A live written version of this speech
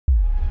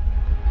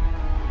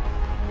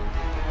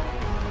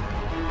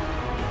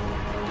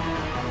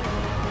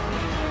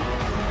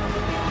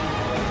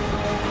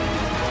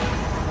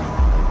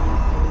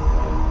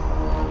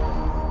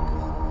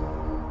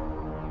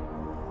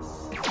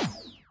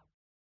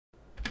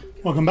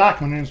Welcome back.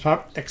 My name is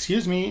Pop.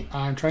 Excuse me,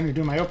 I'm trying to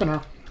do my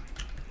opener.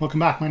 Welcome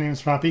back. My name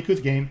is Papiku.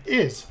 The game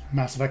is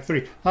Mass Effect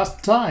 3.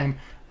 Last time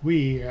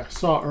we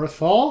saw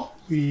Earthfall.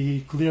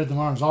 We cleared the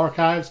Mars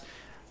archives.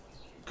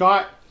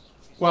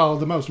 Well,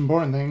 the most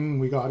important thing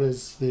we got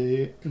is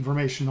the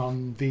information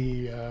on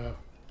the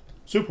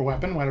super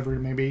weapon, whatever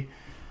it may be,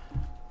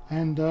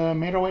 and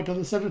made our way to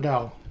the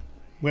Citadel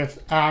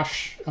with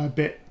Ash a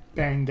bit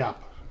banged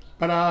up.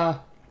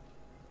 But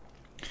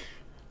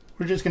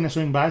we're just going to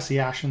swing by, see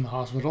Ash in the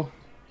hospital.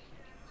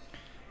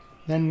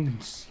 Then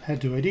head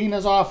to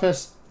Adina's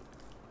office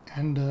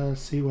and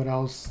see what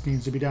else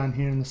needs to be done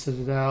here in the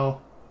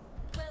Citadel.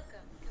 Welcome,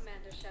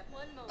 Commander Shep.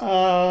 1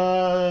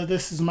 moment.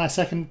 This is my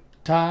second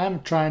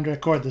time trying to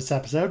record this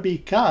episode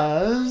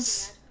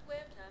because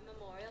Huerta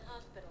Memorial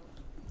Hospital.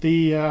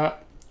 the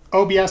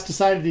OBS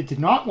decided it did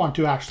not want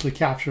to actually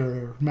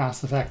capture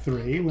Mass Effect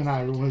 3 when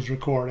I was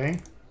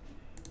recording.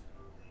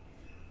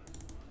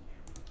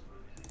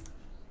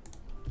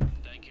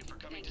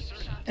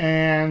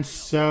 And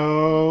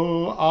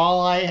so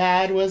all I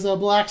had was a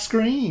black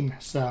screen.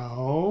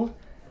 So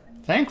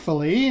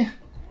thankfully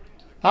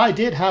I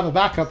did have a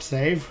backup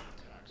save,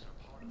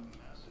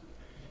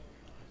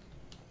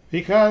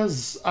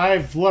 because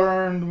I've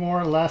learned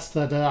more or less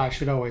that I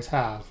should always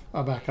have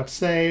a backup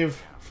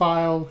save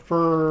file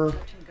for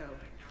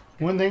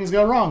when things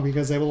go wrong,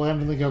 because they will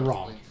inevitably go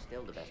wrong.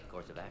 Still the best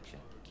course of action.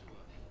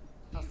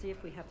 I'll see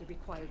if we have the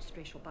required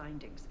spatial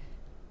bindings.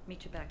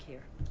 Meet you back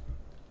here.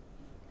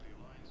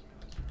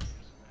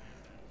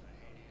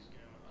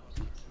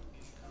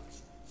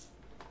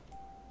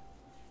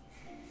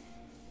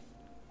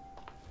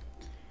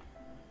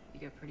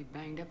 You got pretty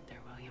banged up there,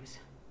 Williams.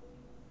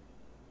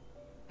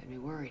 Had me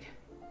worried.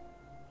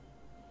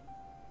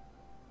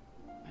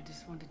 I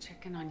just wanted to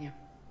check in on you.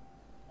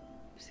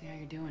 See how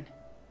you're doing.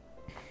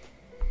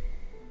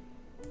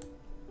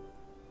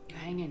 You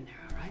hang in there,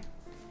 all right?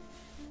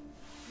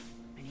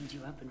 I need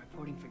you up and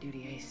reporting for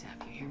duty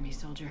ASAP. You hear me,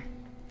 soldier?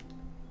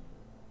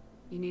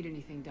 You need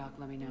anything, Doc,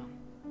 let me know.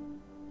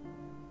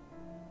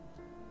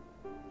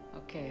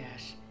 Okay,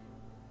 Ash.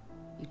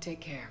 You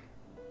take care.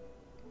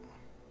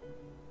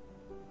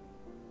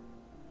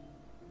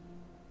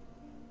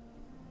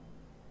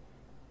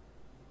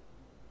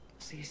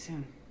 See you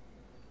soon.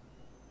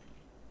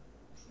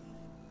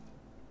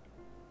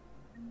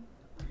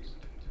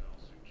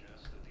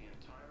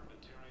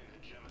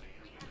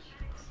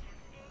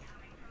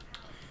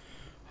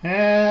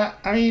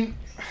 I mean,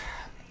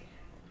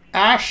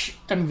 Ash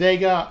and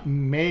Vega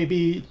may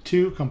be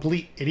two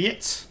complete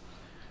idiots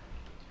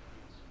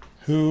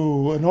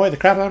who annoy the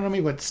crap out of me,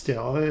 but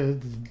still,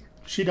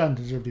 she doesn't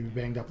deserve to be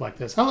banged up like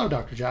this. Hello,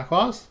 Dr.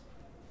 Jacquaz.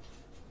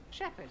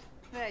 Shepard,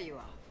 there you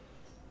are.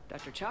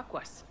 Dr.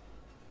 Chakwas,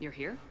 you're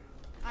here?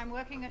 I'm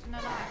working at an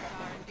Alliance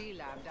R&D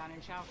lab down in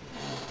Cheltenham,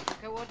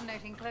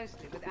 coordinating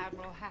closely with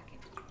Admiral Hackett.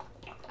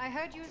 I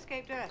heard you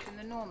escaped Earth in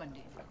the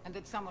Normandy, and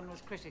that someone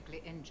was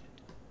critically injured.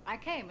 I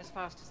came as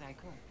fast as I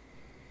could.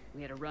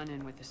 We had a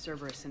run-in with the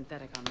Cerberus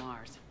synthetic on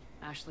Mars.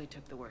 Ashley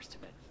took the worst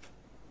of it.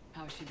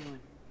 How is she doing?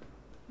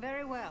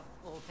 Very well,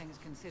 all things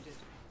considered.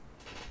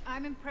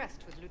 I'm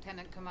impressed with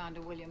Lieutenant Commander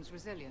Williams'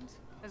 resilience,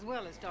 as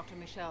well as Dr.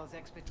 Michel's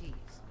expertise.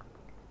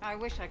 I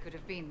wish I could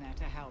have been there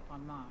to help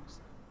on Mars.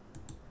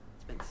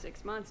 It's been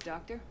 6 months,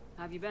 Doctor.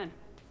 How have you been?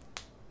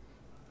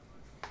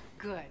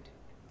 Good.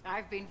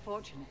 I've been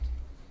fortunate.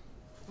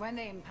 When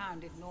they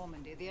impounded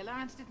Normandy, the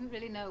Alliance didn't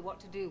really know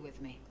what to do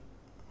with me.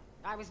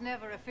 I was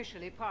never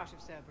officially part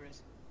of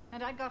Cerberus,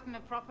 and I'd gotten a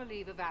proper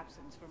leave of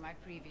absence from my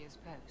previous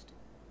post.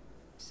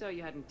 So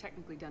you hadn't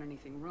technically done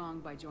anything wrong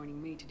by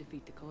joining me to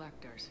defeat the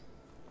Collectors.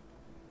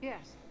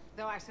 Yes,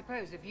 though I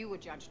suppose if you were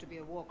judged to be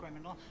a war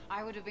criminal,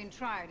 I would have been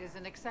tried as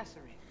an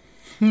accessory.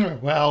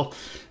 Well,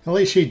 at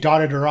least she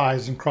dotted her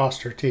I's and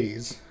crossed her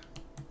T's.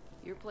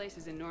 Your place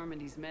is in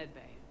Normandy's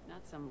medbay,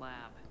 not some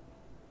lab.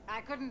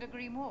 I couldn't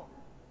agree more.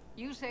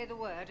 You say the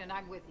word and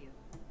I'm with you.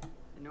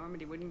 The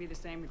Normandy wouldn't be the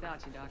same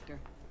without you, Doctor.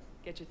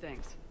 Get your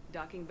things.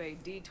 Docking Bay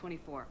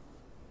D-24.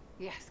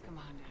 Yes,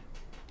 Commander.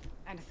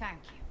 And thank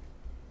you.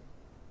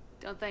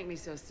 Don't thank me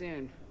so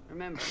soon.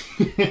 Remember,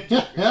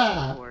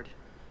 Yeah. board.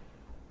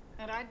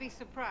 And I'd be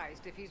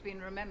surprised if he's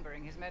been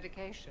remembering his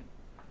medication.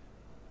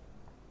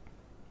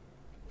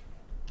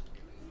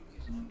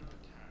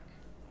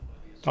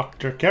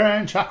 Dr.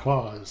 Karen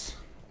Chakwas.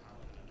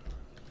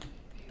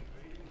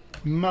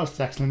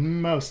 Most excellent,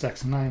 most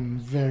excellent. I'm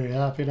very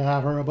happy to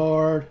have her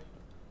aboard.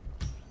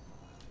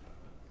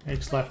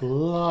 Makes life a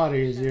lot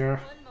easier.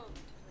 1 moment,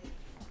 please.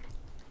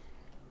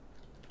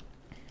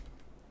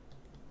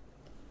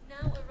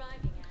 Now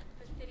arriving at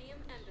Presidium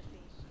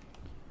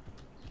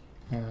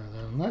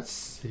Embassy. Let's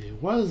see,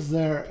 was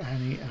there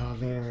any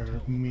other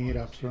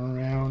meetups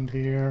around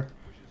here?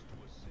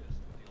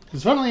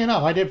 Because funnily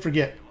enough, I did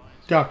forget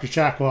Dr.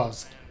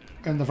 Chakwas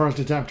in the first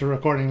attempt to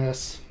recording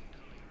this.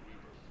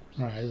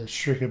 Alright, the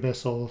Shriek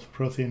Abyssal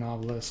Prothean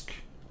Obelisk.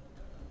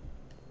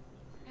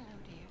 Hello,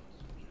 dear.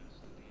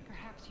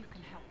 Perhaps you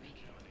can help me.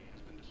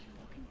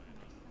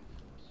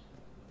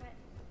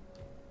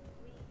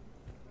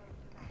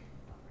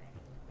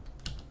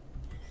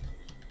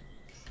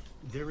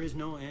 There is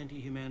no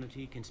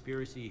anti-humanity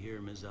conspiracy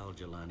here, Ms.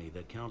 Al-Jalani.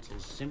 The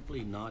Council's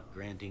simply not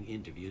granting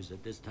interviews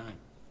at this time.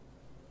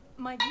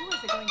 My viewers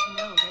are going to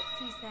know that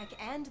CSEC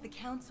and the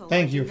Council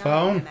Thank are you, denying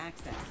phone. them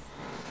access.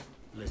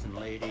 Listen,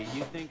 lady,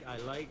 you think I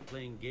like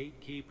playing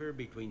gatekeeper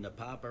between the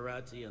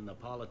paparazzi and the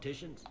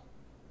politicians?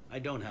 I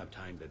don't have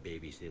time to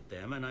babysit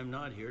them, and I'm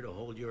not here to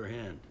hold your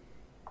hand.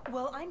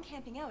 Well, I'm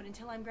camping out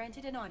until I'm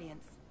granted an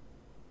audience.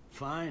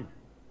 Fine.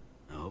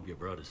 I hope you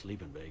brought a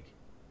sleeping bag.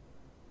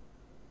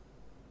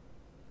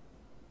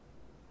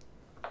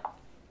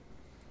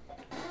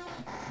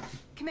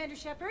 Commander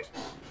Shepard?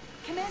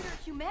 Commander,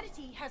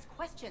 humanity has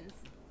questions.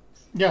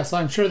 Yes,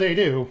 I'm sure they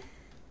do.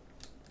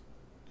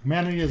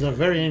 Humanity is a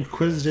very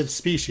inquisitive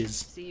species.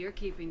 See, you're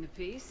keeping the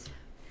peace.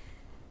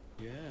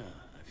 Yeah,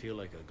 I feel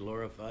like a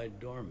glorified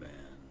doorman.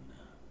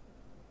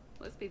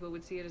 Most people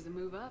would see it as a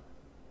move up.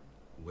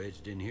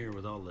 Wedged in here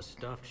with all the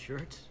stuffed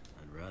shirts?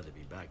 I'd rather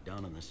be back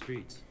down on the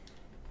streets.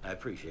 I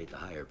appreciate the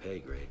higher pay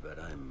grade, but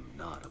I'm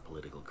not a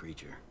political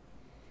creature.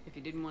 If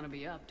you didn't want to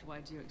be upped,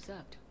 why'd you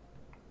accept?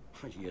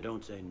 You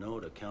don't say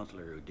no to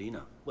Councillor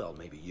Udina. Well,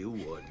 maybe you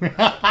would. But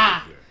I don't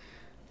live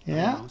here.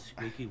 Yeah? I know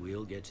squeaky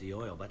wheel gets the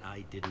oil, but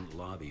I didn't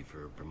lobby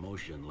for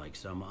promotion like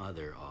some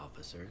other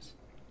officers.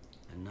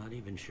 I'm not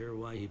even sure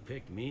why he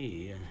picked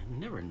me. I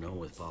never know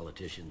with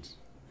politicians.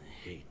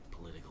 I hate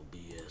political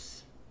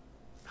BS.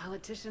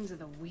 Politicians are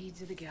the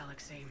weeds of the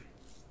galaxy.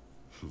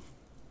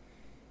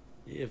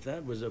 If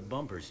that was a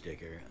bumper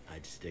sticker,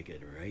 I'd stick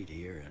it right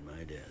here on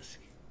my desk.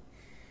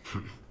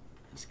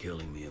 It's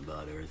killing me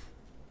about Earth.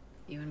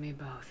 You and me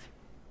both.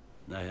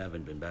 I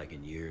haven't been back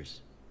in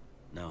years.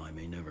 Now I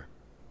may never.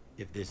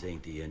 If this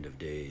ain't the end of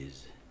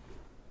days,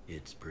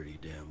 it's pretty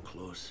damn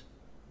close.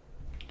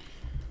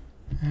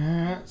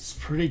 That's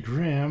pretty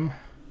grim.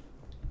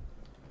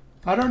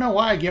 I don't know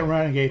why I get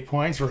renegade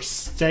points for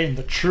stating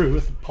the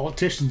truth.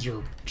 Politicians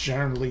are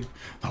generally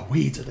the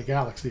weeds of the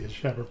galaxy, as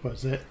Shepard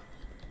puts it.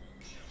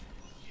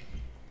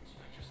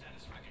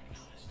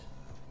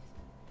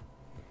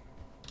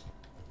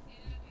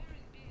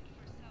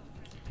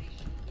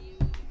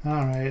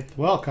 Alright,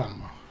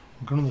 welcome.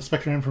 Welcome to the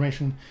Spectre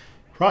Information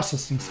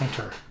Processing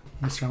Center.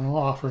 This terminal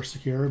offers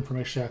secure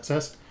information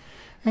access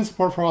and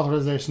support for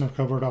authorization of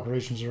covert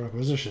operations or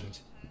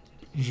acquisitions.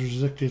 It is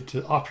restricted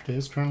to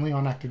operatives currently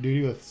on active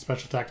duty with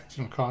special tactics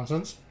and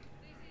reconnaissance.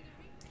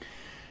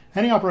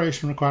 Any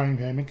operation requiring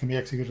payment can be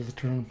executed at the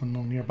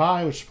terminal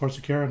nearby, which supports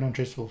secure and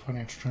untraceable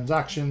financial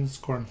transactions,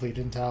 core and fleet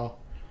intel.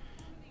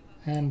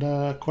 And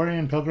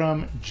Quarian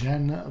Pilgrim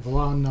Jen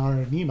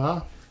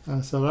Volanarnima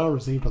Silva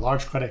received a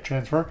large credit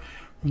transfer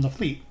from the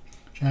fleet.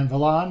 Jen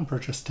Volan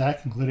purchased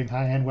tech, including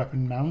high-end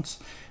weapon mounts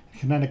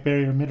and kinetic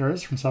barrier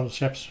emitters from several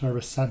ship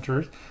service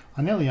centers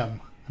on Ilium.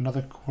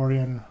 Another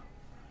Quarian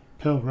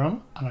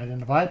Pilgrim,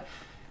 unidentified,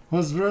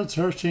 was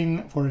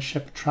searching for a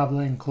ship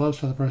traveling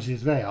close to the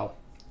Perseus Veil.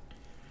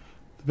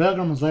 The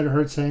Pilgrim was later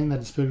heard saying that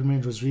his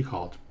pilgrimage was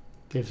recalled.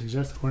 Data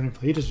suggests the Quarian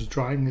fleet is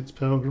withdrawing its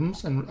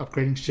pilgrims and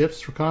upgrading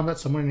ships for combat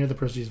somewhere near the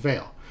Perseus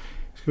Veil.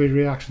 This could be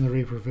a reaction to the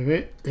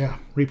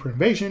Reaper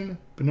invasion,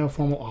 but no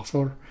formal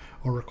offer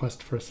or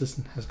request for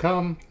assistance has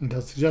come, and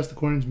does suggest the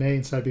Quarians may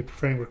instead be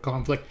preferring for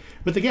conflict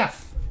with the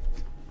Geth.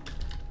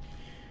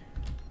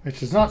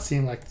 Which does not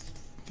seem like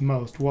the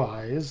most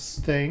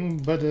wise thing,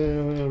 but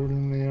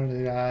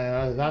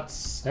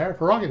that's their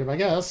prerogative, I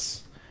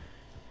guess.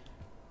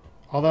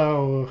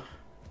 Although,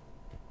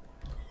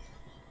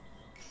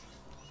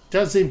 it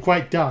does seem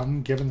quite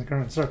dumb given the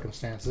current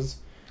circumstances,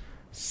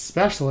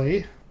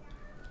 especially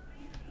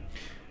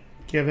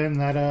given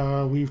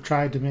that we've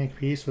tried to make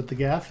peace with the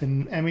Geth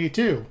in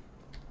ME2.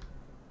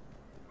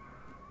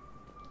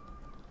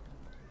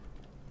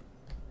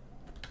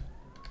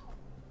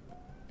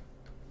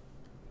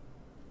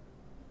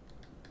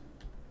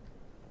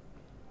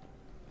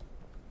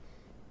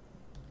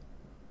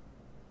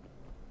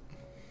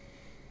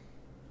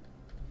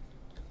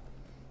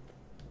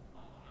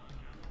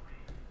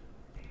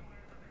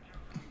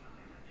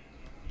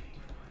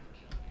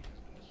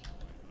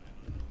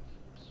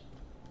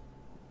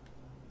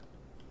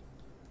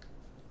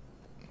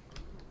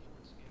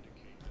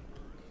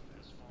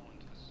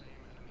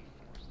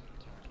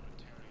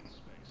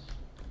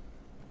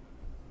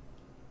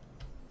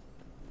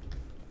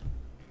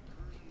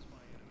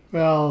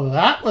 Well,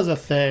 that was a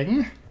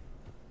thing.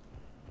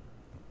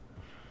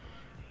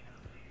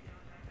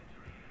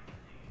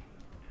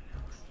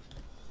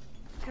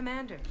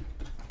 Commander,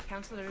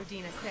 Councillor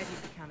Udina said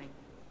you'd be coming.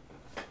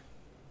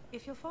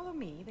 If you'll follow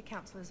me, the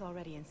council is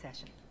already in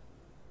session.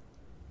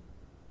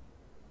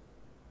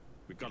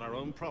 We've got our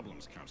own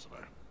problems,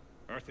 Councillor.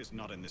 Earth is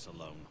not in this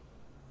alone.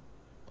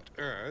 But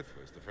Earth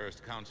was the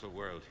first Council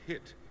world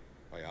hit.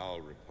 By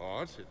all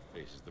reports, it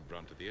faces the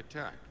brunt of the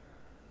attack.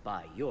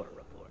 By your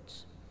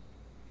reports.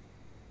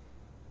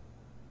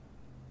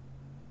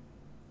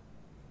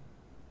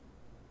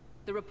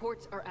 The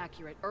reports are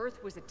accurate.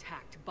 Earth was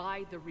attacked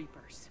by the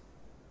Reapers.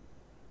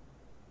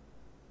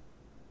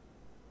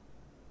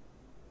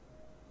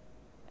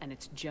 And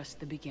it's just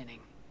the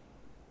beginning.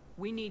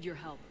 We need your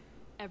help.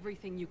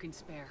 Everything you can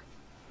spare.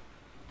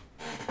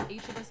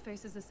 Each of us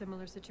faces a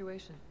similar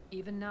situation.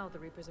 Even now, the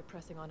Reapers are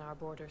pressing on our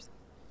borders.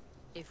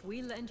 If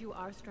we lend you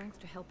our strength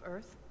to help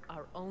Earth,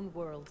 our own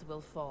worlds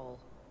will fall.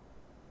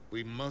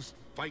 We must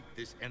fight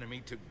this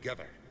enemy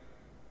together.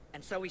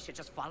 And so we should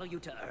just follow you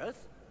to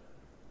Earth?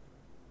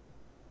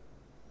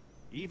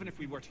 Even if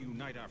we were to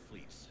unite our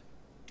fleets,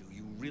 do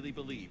you really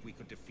believe we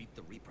could defeat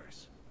the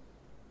Reapers?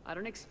 I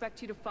don't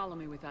expect you to follow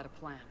me without a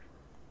plan.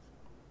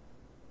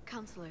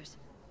 Counselors,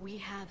 we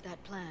have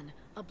that plan.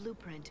 A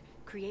blueprint,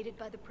 created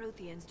by the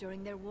Protheans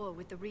during their war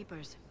with the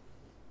Reapers.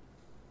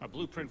 A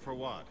blueprint for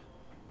what?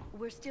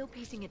 We're still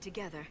piecing it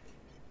together.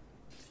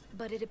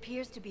 But it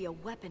appears to be a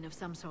weapon of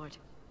some sort.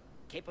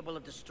 Capable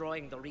of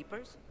destroying the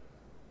Reapers?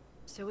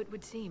 So it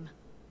would seem.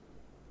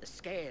 The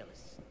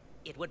scales.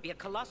 It would be a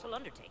colossal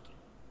undertaking.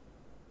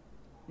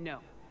 No.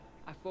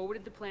 I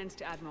forwarded the plans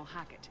to Admiral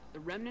Hackett. The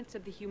remnants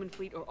of the human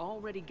fleet are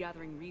already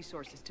gathering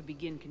resources to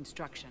begin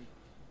construction.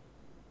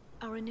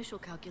 Our initial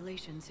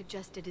calculations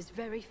suggest it is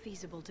very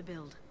feasible to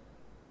build.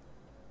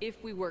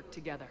 If we work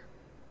together.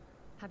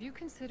 Have you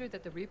considered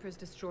that the Reapers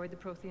destroyed the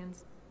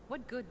Protheans?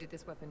 What good did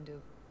this weapon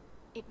do?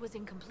 It was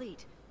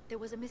incomplete. There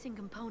was a missing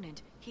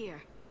component,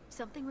 here.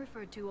 Something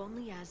referred to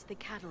only as the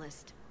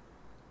Catalyst.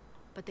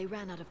 But they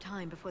ran out of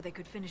time before they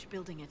could finish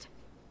building it.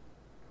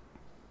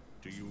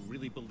 Do you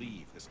really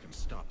believe this can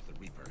stop the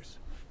Reapers?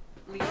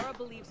 Liara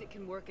believes it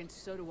can work, and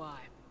so do I.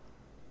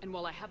 And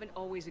while I haven't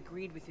always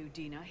agreed with you,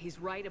 Dina, he's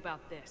right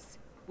about this.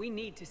 We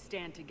need to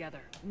stand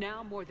together,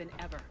 now more than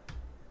ever.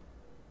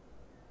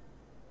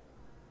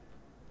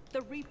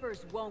 The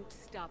Reapers won't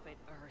stop at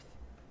Earth.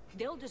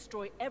 They'll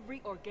destroy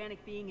every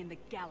organic being in the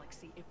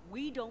galaxy if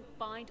we don't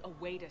find a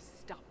way to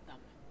stop them.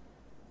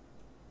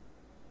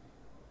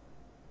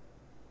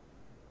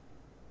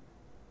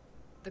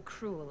 The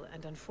cruel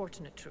and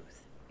unfortunate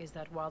truth is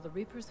that while the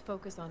Reapers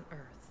focus on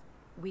Earth,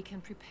 we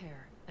can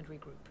prepare and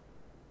regroup.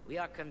 We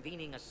are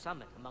convening a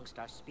summit amongst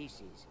our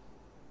species.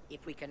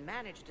 If we can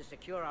manage to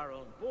secure our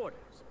own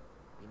borders,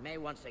 we may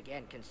once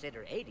again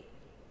consider aiding.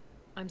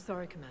 I'm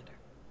sorry, Commander.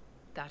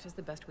 That is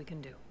the best we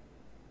can do.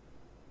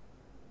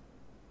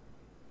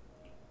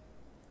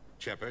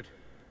 Shepard,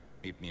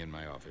 meet me in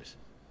my office.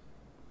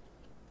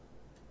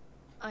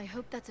 I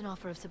hope that's an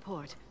offer of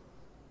support.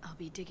 I'll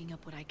be digging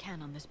up what I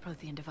can on this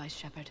Prothean device,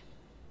 Shepard.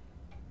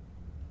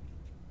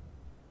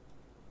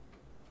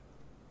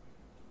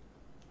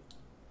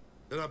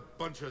 They're a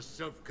bunch of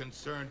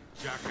self-concerned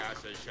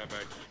jackasses,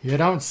 Shepard. You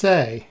don't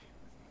say.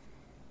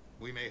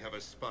 We may have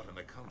a spot in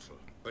the Council,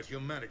 but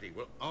humanity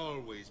will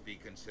always be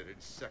considered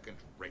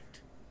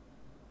second-rate.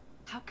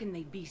 How can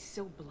they be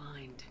so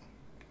blind?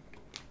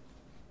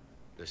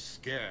 They're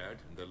scared,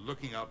 and they're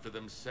looking out for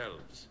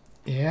themselves.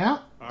 Yeah,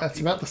 that's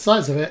about the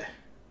size of it.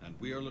 And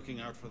we are looking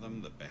out for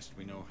them the best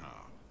we know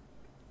how.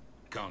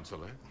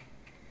 Counselor?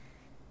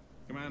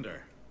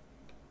 Commander,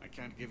 I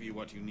can't give you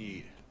what you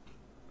need,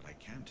 but I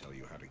can tell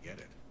you how to get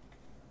it.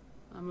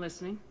 I'm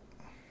listening.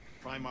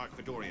 Primarch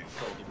Fedorian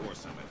called the war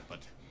summit,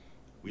 but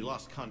we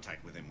lost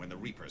contact with him when the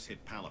Reapers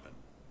hit Palaven.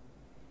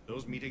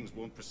 Those meetings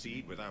won't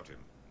proceed without him.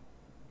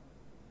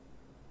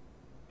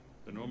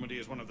 The Normandy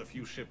is one of the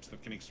few ships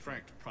that can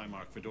extract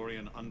Primarch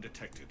Fedorian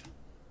undetected.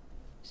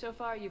 So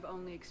far, you've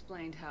only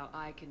explained how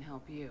I can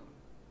help you.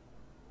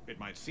 It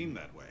might seem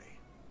that way.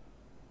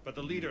 But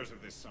the leaders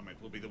of this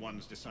summit will be the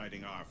ones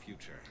deciding our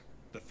future.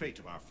 The fate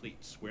of our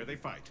fleets, where they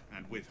fight,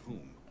 and with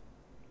whom.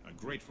 A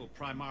grateful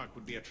Primarch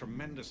would be a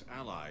tremendous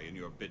ally in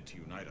your bid to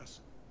unite us.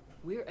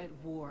 We're at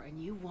war,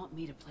 and you want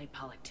me to play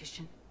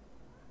politician?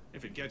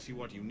 If it gets you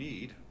what you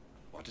need,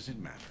 what does it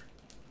matter?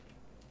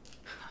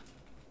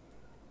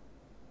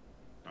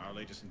 Our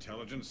latest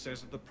intelligence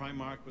says that the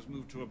Primarch was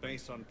moved to a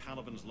base on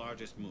Palaven's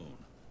largest moon.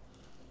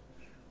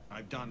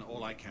 I've done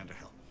all I can to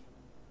help.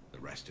 The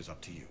rest is up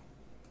to you.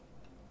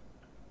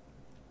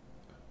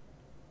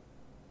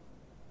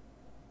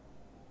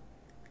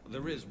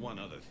 There is one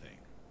other thing.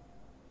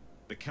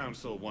 The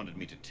Council wanted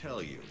me to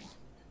tell you.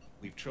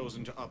 We've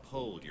chosen to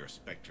uphold your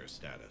Spectre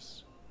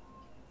status.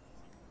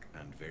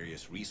 And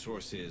various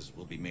resources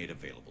will be made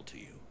available to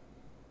you.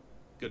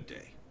 Good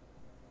day.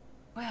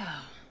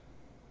 Well,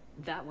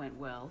 that went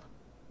well.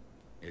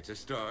 It's a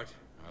start.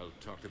 I'll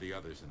talk to the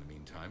others in the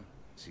meantime.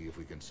 See if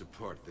we can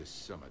support this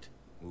summit.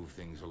 Move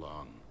things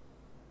along.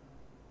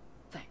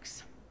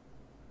 Thanks.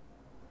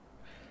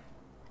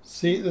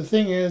 See, the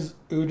thing is,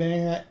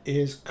 Udana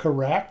is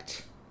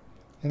correct,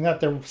 in that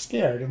they're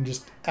scared and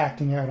just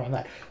acting out on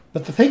that.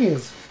 But the thing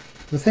is,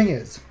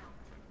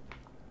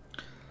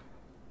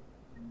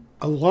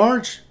 a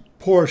large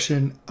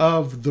portion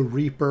of the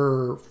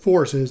Reaper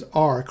forces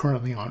are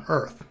currently on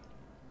Earth.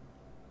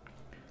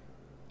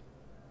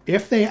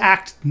 If they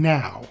act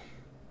now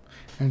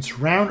and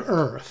surround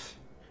Earth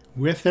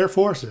with their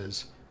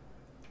forces,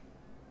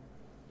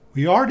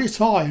 we already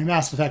saw in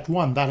Mass Effect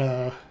 1 that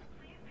a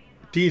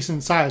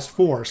decent-sized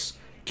force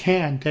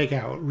can take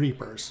out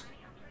Reapers.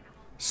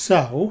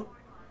 So,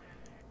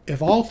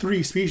 if all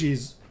three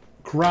species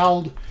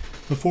corralled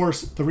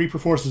the Reaper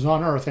forces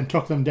on Earth and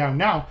took them down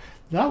now,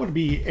 that would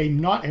be a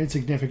not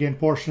insignificant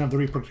portion of the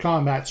Reaper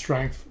combat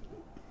strength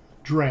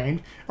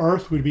drained,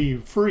 Earth would be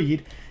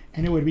freed,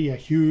 and it would be a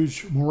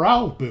huge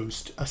morale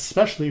boost,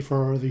 especially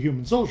for the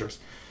human soldiers.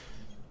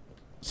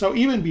 So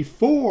even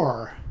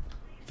before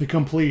the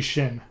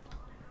completion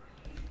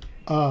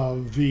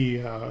of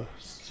the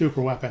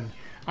super weapon,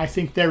 I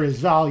think there is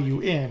value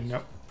in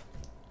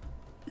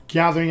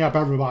gathering up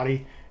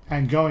everybody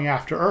and going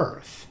after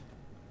Earth.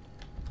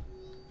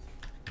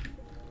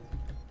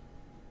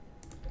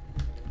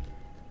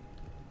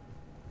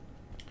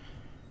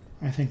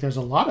 I think there's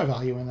a lot of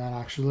value in that,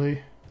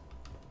 actually.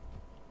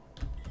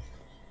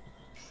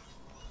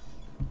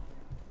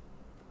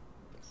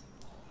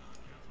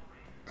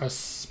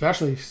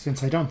 Especially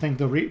since I don't think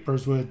the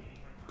Reapers would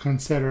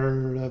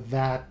consider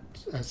that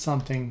as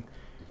something,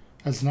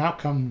 as an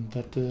outcome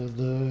that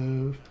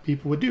the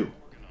people would do.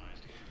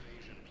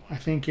 I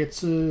think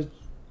it's a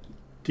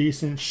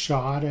decent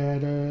shot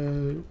at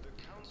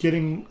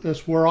getting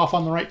this war off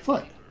on the right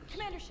foot.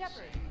 Commander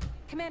Shepard.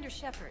 Commander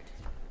Shepard.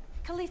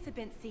 Khalisah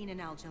bint seen in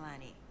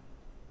Al-Jalani.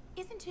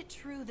 Isn't it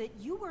true that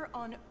you were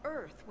on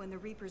Earth when the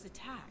Reapers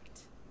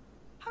attacked?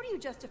 How do you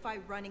justify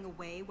running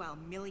away while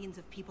millions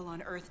of people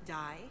on Earth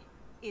die?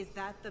 Is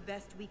that the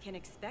best we can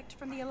expect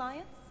from the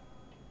Alliance?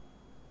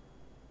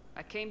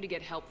 I came to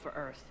get help for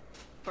Earth.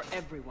 For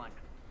everyone.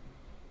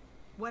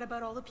 What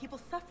about all the people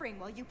suffering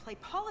while you play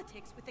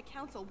politics with the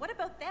Council? What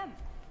about them?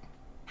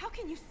 How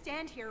can you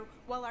stand here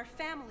while our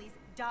families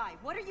die?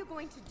 What are you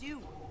going to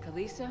do?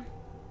 Khalisah,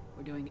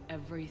 we're doing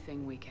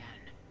everything we can.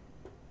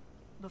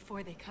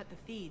 Before they cut the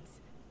feeds,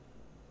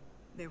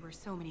 there were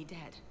so many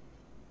dead.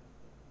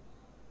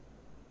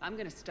 I'm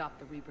gonna stop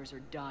the Reapers or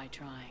die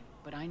trying,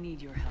 but I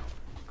need your help.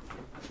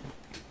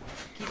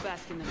 Keep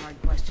asking the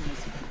hard questions.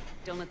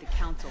 Don't let the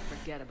Council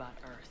forget about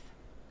Earth.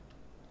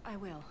 I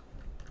will.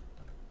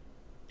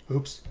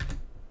 Oops.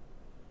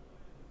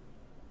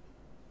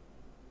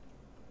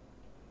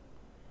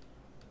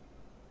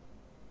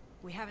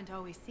 We haven't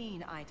always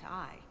seen eye to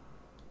eye,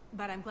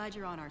 but I'm glad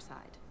you're on our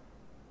side.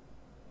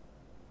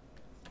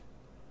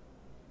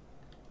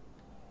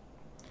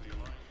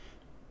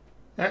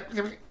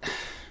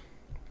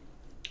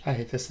 I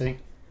hate this thing.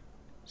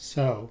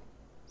 So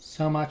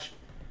much.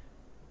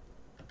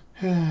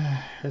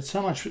 It's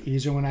so much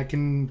easier when I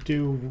can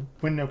do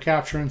window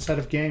capture instead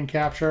of game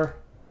capture.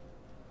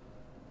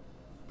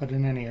 But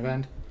in any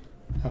event.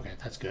 Okay,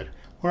 that's good.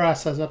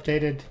 Whereas as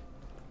updated.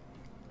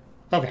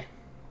 Okay.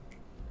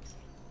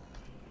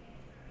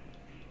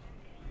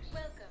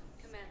 Welcome,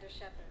 Commander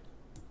Shepard.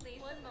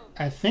 Please, one moment.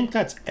 I think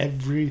that's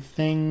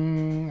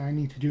everything I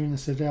need to do in the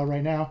Citadel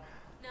right now.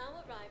 Now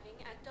arriving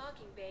at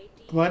docking bay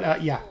D.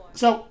 But yeah.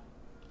 So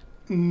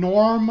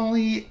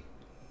normally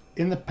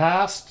in the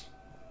past,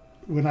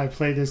 when I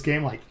played this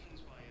game like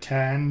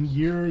 10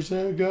 years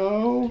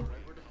ago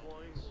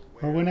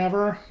or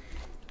whenever,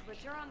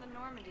 But you're on the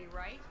Normandy,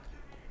 right?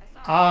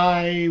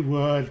 I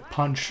would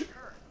punch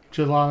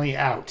Jelani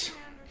out.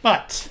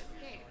 But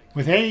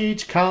with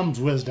age comes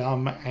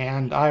wisdom,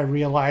 and I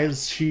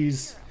realize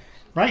she's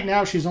right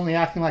now she's only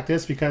acting like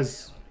this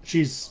because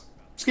she's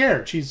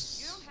scared.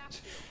 She's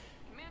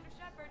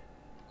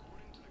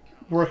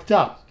worked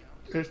up.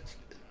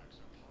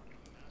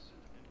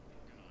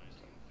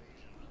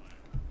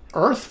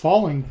 Earth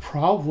falling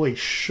probably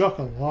shook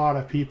a lot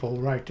of people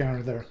right down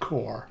to their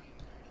core.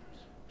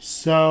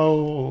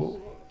 So,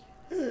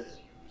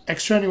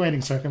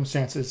 extenuating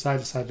circumstances, I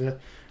decided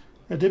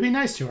to be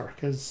nice to her.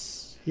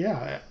 Because,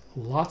 yeah,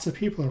 lots of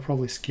people are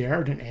probably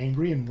scared and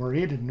angry and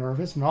worried and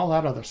nervous and all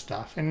that other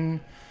stuff. And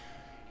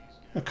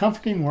a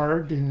comforting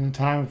word in a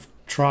time of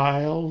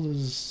trial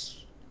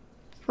is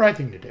the right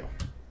thing to do.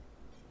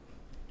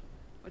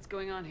 What's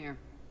going on here?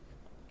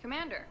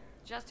 Commander,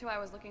 just who I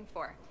was looking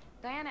for.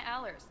 Diana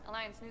Allers,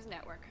 Alliance News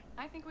Network.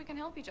 I think we can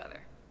help each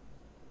other.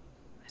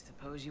 I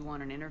suppose you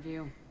want an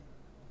interview?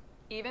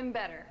 Even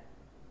better.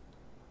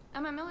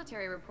 I'm a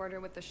military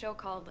reporter with the show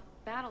called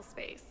Battle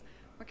Space.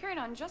 We're carried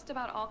on just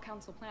about all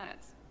Council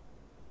planets.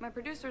 My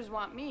producers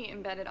want me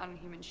embedded on a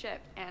human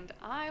ship, and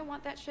I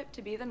want that ship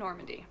to be the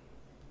Normandy.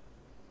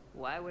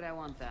 Why would I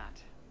want that?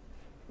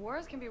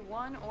 Wars can be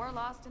won or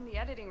lost in the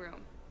editing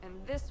room, and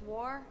this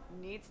war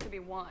needs to be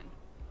won.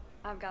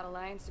 I've got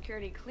Alliance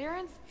security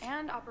clearance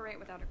and operate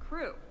without a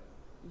crew.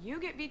 You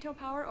get veto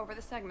power over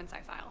the segments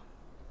I file.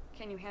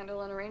 Can you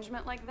handle an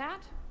arrangement like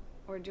that?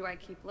 Or do I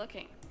keep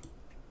looking?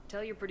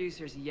 Tell your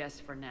producers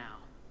yes for now.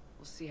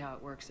 We'll see how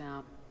it works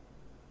out.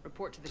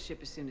 Report to the ship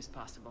as soon as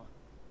possible.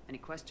 Any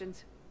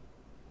questions?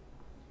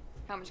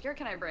 How much gear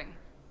can I bring?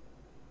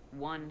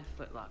 1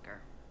 footlocker.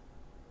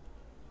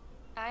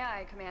 Aye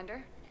aye,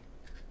 Commander.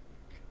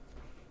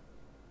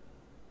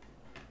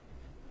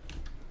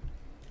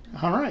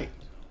 All right.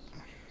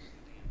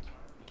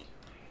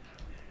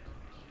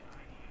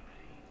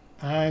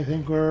 I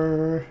think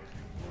we're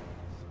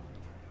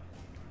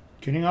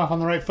getting off on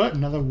the right foot.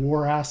 Another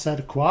war asset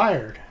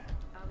acquired.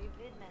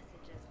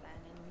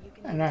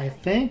 And I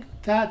think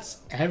that's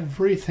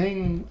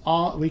everything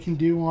we can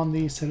do on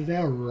the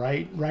Citadel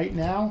right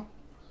now.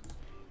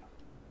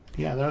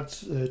 Yeah,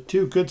 that's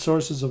 2 good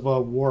sources of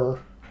war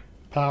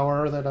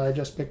power that I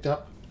just picked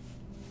up.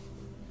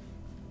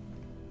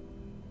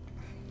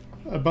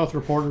 both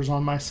reporters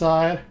on my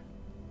side.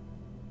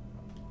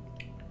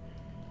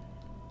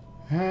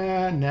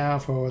 And now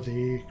for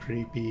the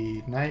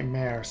creepy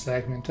nightmare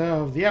segment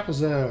of the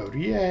episode.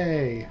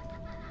 Yay!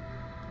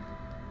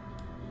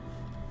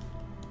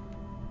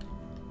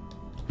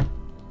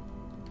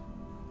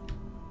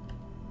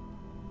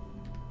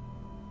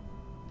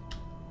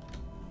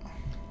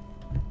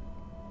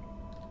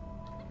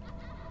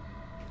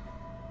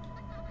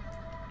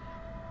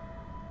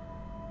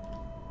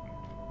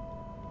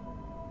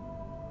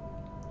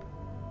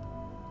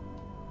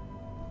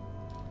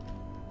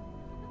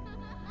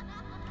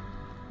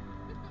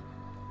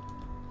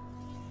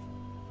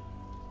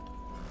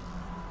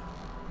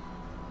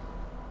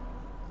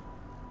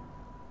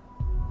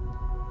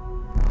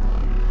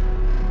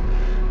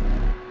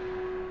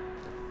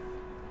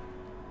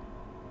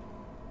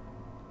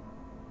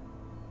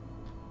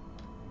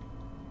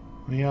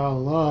 We all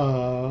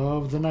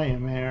love the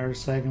nightmare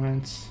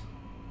segments.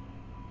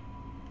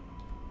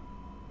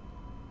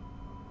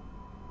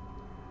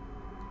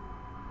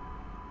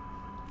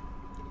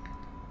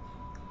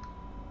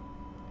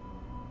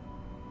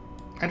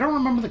 I don't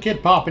remember the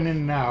kid popping in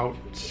and out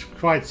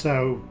quite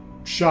so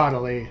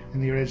shoddily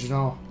in the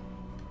original.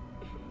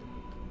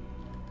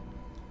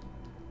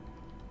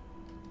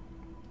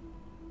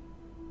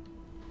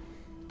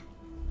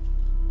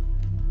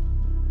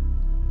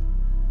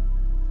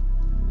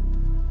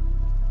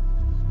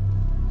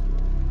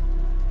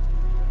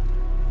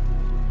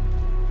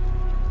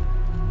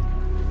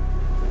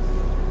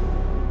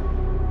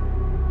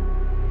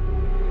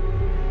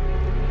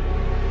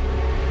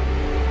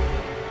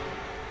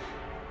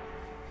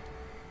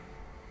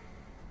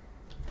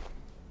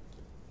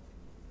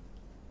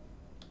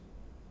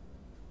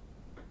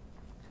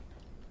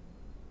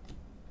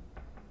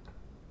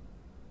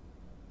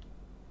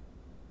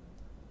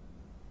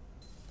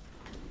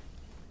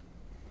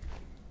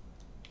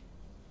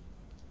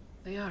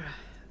 Liara,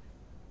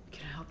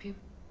 can I help you?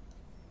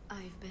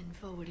 I've been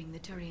forwarding the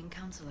Turian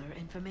Counselor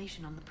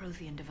information on the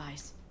Prothean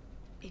device.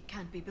 It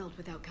can't be built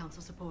without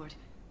Council support,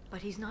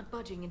 but he's not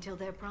budging until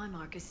their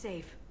Primarch is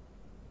safe.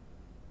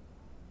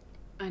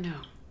 I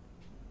know.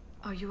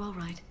 Are you all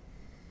right?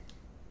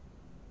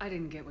 I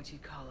didn't get what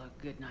you'd call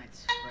a good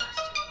night's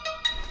rest.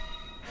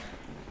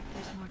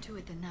 There's more to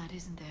it than that,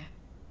 isn't there?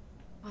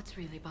 What's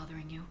really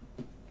bothering you?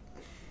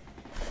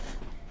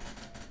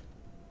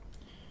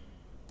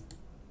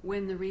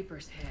 When the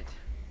Reapers hit,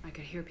 I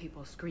could hear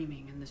people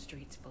screaming in the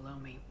streets below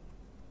me.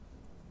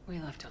 We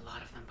left a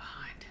lot of them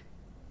behind.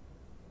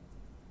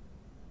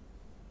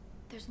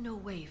 There's no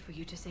way for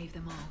you to save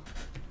them all.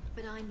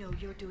 But I know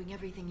you're doing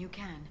everything you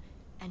can,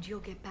 and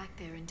you'll get back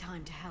there in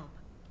time to help.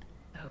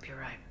 I hope you're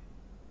right.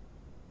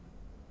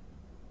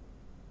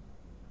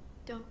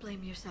 Don't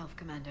blame yourself,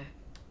 Commander.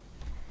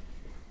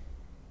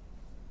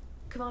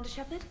 Commander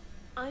Shepard,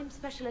 I'm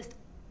Specialist...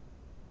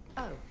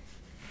 Oh.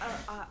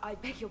 I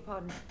beg your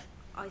pardon.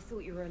 I thought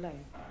you were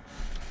alone.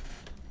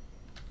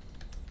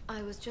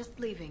 I was just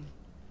leaving.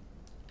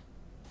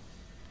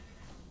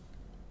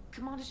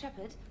 Commander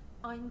Shepard,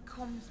 I'm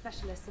Comm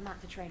Specialist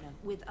Samantha Traynor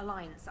with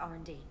Alliance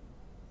R&D.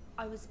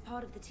 I was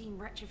part of the team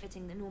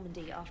retrofitting the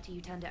Normandy after you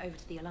turned it over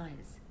to the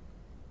Alliance.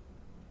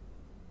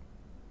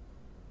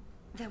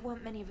 There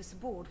weren't many of us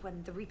aboard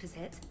when the Reapers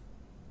hit.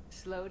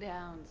 Slow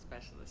down,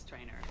 Specialist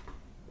Traynor.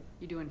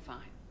 You're doing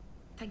fine.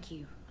 Thank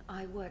you.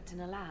 I worked in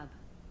a lab.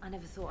 I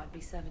never thought I'd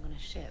be serving on a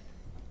ship.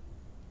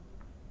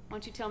 Why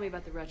don't you tell me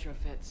about the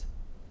retrofits?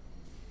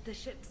 The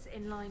ship's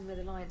in line with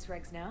Alliance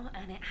regs now,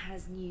 and it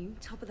has new,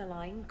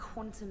 top-of-the-line,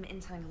 quantum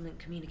entanglement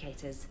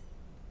communicators.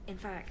 In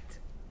fact,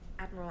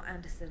 Admiral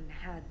Anderson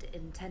had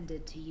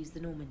intended to use the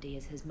Normandy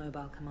as his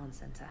mobile command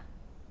center.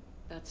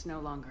 That's no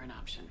longer an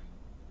option.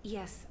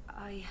 Yes,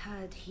 I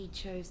heard he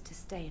chose to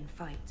stay and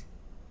fight.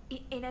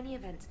 In any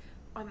event,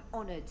 I'm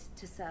honored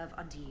to serve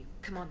under you,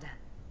 Commander.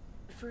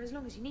 For as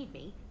long as you need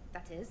me,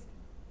 that is.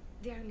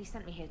 They only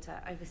sent me here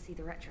to oversee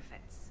the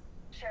retrofits.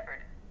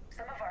 Shepard,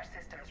 some of our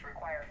systems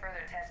require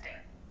further testing,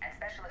 and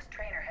Specialist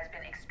Traynor has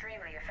been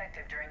extremely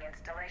effective during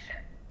installation.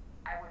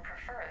 I would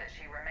prefer that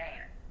she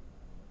remain.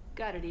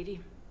 Got it,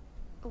 EDI.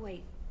 Oh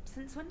wait,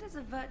 since when does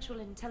a virtual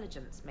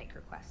intelligence make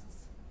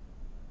requests?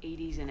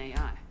 EDI's an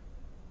AI.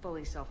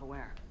 Fully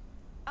self-aware.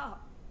 Oh,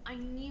 I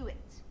knew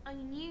it. I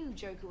knew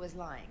Joker was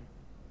lying.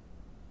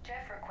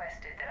 Jeff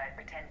requested that I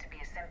pretend to be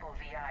a simple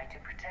VI to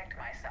protect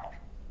myself.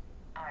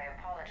 I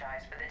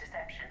apologize for the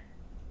deception.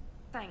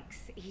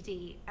 Thanks,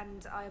 EDI,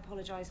 and I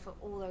apologize for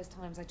all those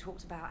times I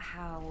talked about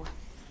how...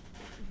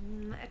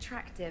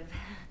 attractive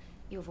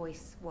your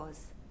voice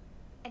was.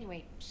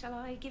 Anyway, shall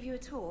I give you a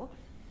tour?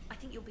 I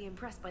think you'll be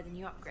impressed by the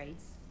new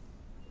upgrades.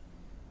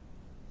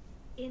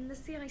 In the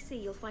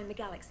CIC, you'll find the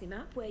galaxy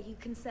map where you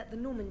can set the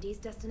Normandy's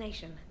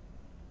destination.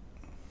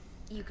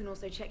 You can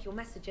also check your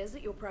messages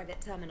at your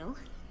private terminal.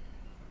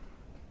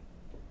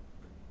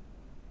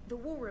 The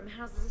War Room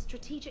houses a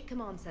strategic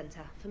command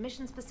center for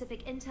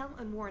mission-specific intel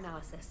and war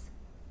analysis.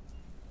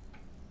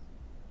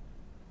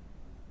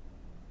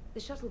 The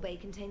shuttle bay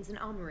contains an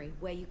armory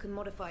where you can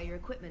modify your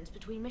equipment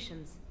between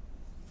missions.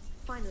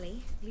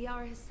 Finally,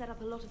 Liara has set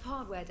up a lot of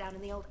hardware down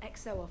in the old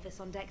XO office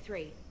on Deck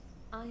 3.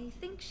 I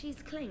think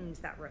she's claimed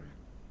that room.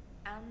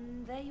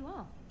 And there you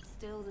are.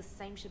 Still the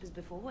same ship as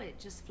before, it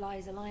just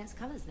flies Alliance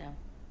colors now.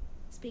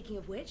 Speaking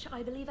of which,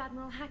 I believe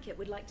Admiral Hackett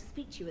would like to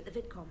speak to you at the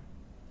VidCon.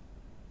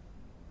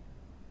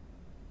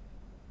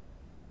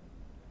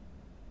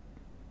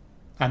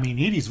 I mean,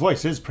 Edie's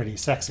voice is pretty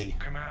sexy.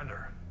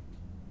 Commander,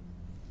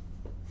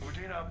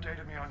 Udina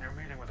updated me on your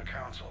meeting with the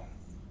Council.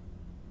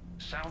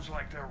 Sounds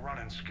like they're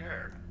running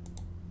scared.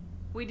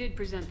 We did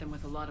present them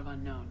with a lot of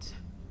unknowns.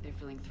 They're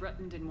feeling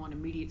threatened and want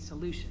immediate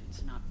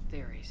solutions, not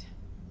theories.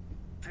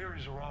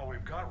 Theories are all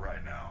we've got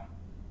right now.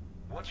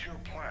 What's your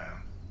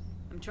plan?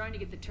 I'm trying to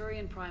get the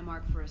Turian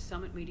Primarch for a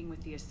summit meeting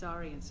with the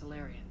Asari and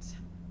Solarians.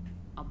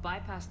 I'll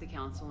bypass the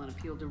Council and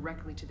appeal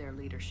directly to their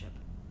leadership.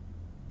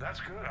 That's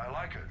good, I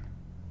like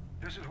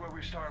it. This is where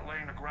we start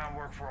laying the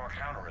groundwork for our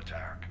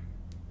counterattack.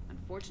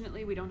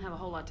 Unfortunately, we don't have a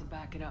whole lot to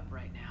back it up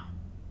right now.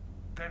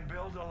 Then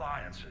build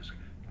alliances.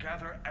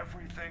 Gather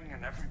everything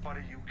and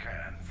everybody you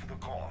can for the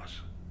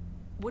cause.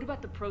 What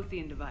about the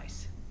Prothean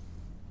device?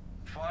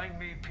 Find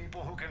me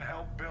people who can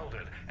help build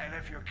it, and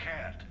if you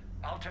can't,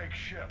 I'll take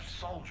ships,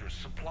 soldiers,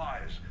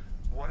 supplies,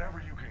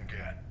 whatever you can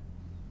get.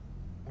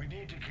 We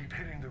need to keep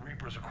hitting the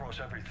Reapers across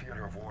every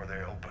theater of war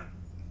they open.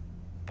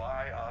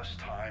 Buy us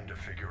time to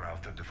figure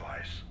out the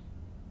device.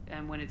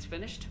 And when it's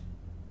finished?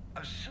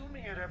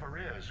 Assuming it ever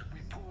is,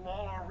 we pool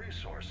all our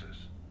resources.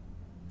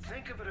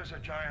 Think of it as a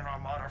giant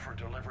armada for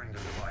delivering the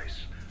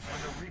device,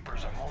 when the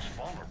Reapers are most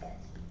vulnerable.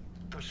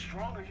 The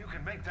stronger you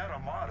can make that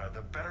armada,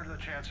 the better the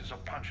chances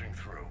of punching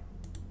through.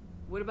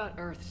 What about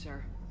Earth,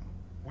 sir?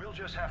 We'll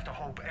just have to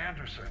hope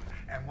Anderson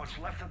and what's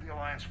left of the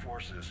Alliance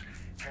forces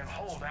can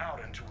hold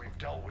out until we've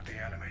dealt with the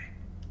enemy.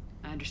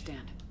 I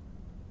understand.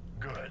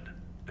 Good.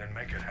 Then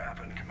make it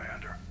happen,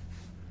 Commander.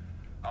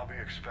 I'll be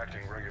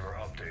expecting regular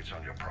updates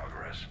on your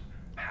progress.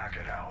 Hack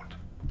it out.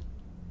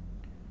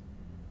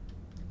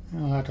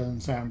 Well, that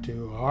doesn't sound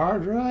too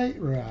hard, right?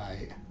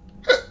 Right.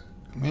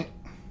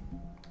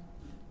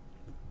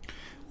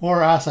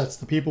 War assets.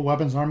 The people,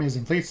 weapons, armies,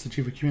 and fleets that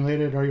you've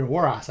accumulated are your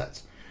war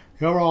assets.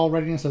 The overall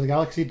readiness of the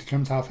galaxy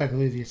determines how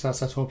effectively these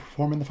assets will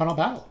perform in the final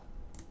battle.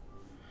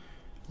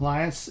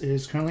 Alliance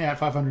is currently at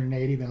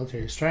 580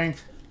 military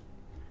strength.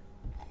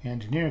 The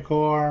Engineer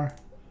Corps,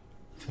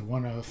 the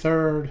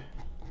 103rd,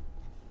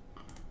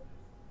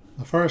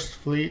 the First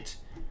Fleet.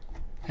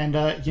 And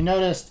you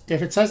noticed,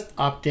 if it says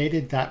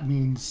updated, that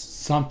means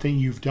something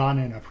you've done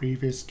in a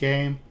previous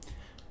game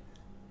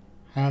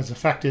has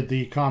affected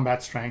the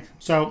combat strength.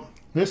 So,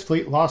 this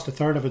fleet lost a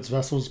third of its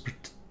vessels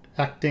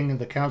protecting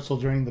the Council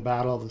during the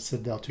Battle of the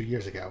Citadel 2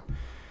 years ago.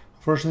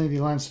 Unfortunately, the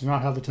Alliance did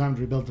not have the time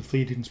to rebuild the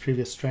fleet in its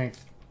previous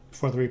strength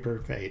before the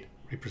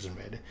Reapers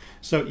invaded.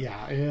 So,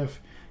 yeah, if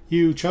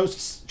you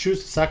choose to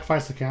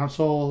sacrifice the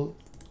Council,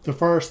 the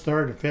 1st,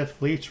 3rd, and 5th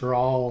fleets are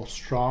all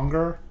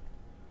stronger.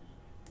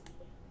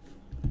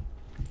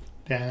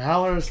 Dan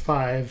Allers,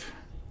 5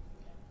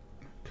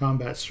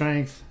 combat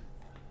strength.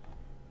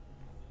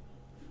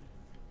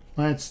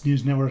 Alliance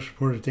News Network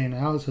reported Dana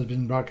Allers has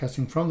been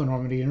broadcasting from the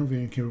Normandy,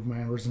 interviewing crew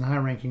members and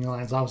high-ranking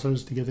Alliance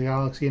officers to give the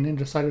galaxy an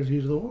insider's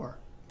view to the war.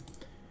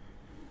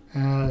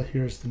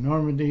 Here's the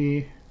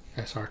Normandy,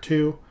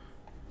 SR2.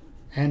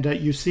 And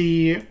you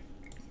see,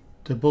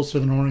 to bolster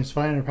the Normandy's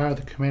firepower,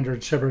 the commander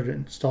Shepard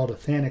installed a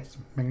Thanix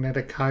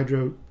magnetic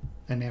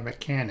hydrodynamic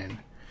cannon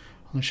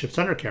on the ship's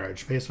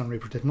undercarriage. Based on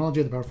Reaper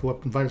technology, the powerful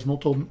weapon fires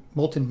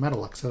molten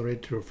metal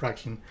accelerated to a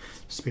fraction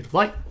the speed of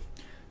light.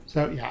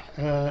 So,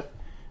 yeah,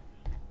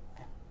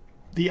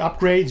 the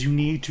upgrades you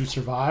need to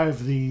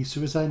survive the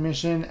suicide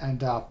mission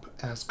end up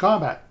as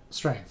combat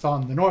strength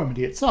on the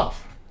Normandy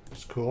itself.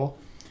 It's cool.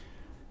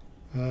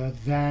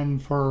 Then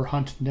for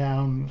hunting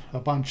down a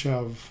bunch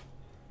of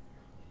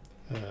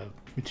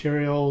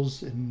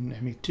materials in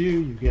ME2,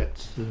 you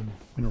get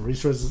mineral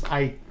resources.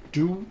 I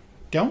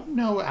don't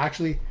know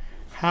actually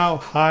how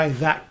high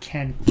that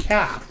can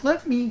cap.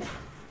 Let me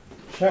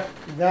check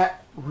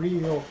that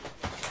real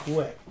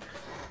quick.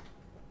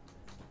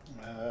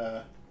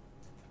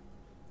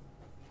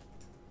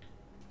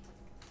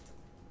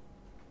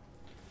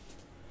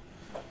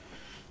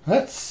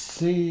 Let's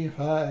see if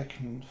I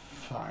can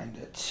find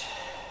it.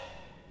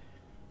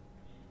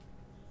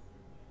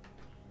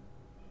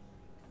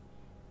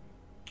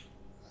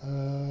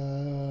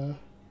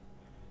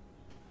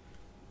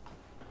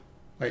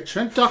 Wait,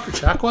 shouldn't Dr.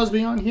 Chakwas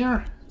be on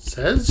here? It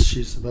says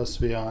she's supposed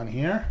to be on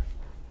here.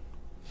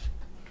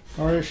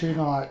 Or is she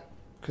not?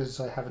 Because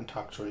I haven't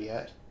talked to her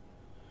yet.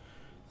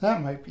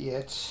 That might be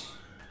it.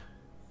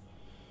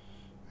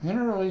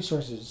 Mineral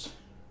resources.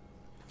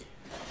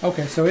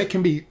 Okay, so it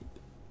can be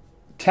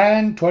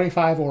 10,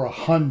 25, or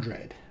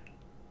 100.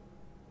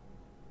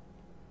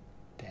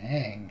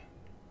 Dang.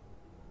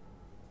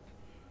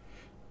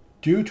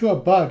 Due to a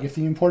bug, if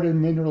the imported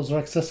minerals are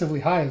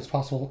excessively high as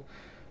possible,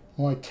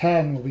 only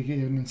 10 will be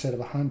given instead of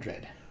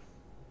 100.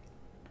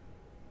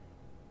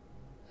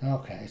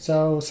 Okay,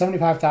 so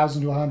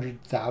 75,000 to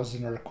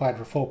 100,000 are required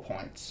for full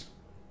points.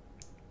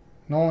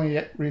 And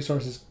only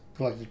resources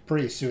collected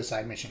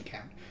pre-suicide mission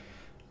count.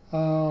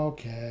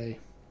 Okay.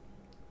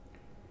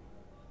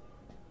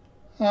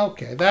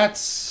 Okay,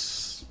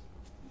 that's...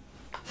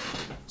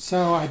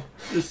 So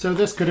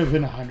this could have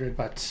been 100,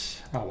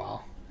 but oh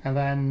well. And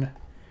then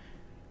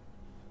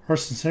her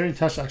sincerity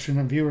touched action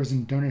and viewers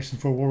and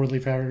donations for war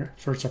relief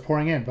efforts are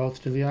pouring in,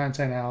 both to the Alliance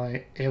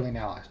and alien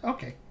allies.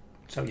 Okay,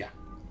 so yeah.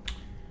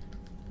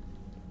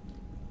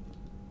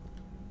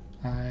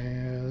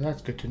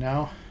 That's good to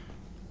know.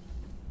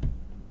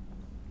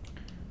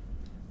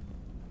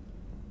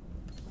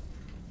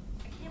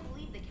 I can't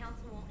believe the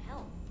council won't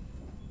help.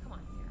 Come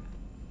on, Sarah.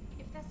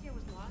 If Thessia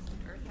was lost and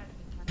Earth hadn't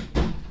been touched, I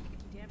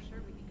could be damn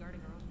sure we'd be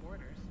guarding our own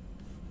borders.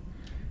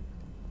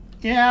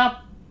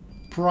 Yeah,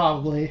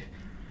 probably.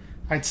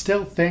 I'd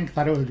still think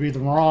that it would be the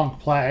wrong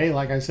play,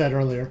 like I said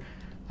earlier.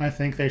 I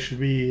think they should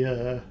be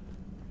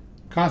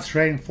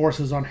concentrating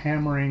forces on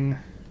hammering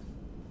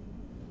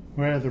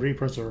where the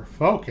Reapers are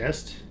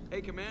focused. Hey,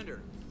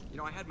 Commander. You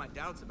know, I had my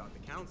doubts about the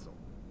Council.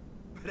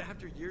 But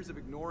after years of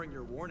ignoring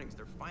your warnings,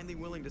 they're finally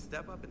willing to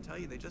step up and tell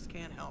you they just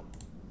can't help.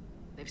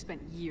 They've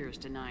spent years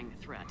denying the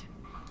threat.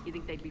 You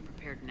think they'd be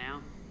prepared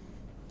now?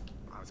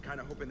 I was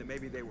kind of hoping that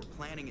maybe they were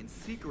planning in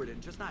secret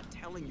and just not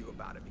telling you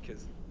about it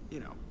because,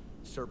 you know,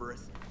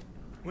 Cerberus.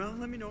 Well,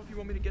 let me know if you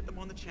want me to get them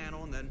on the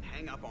channel and then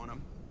hang up on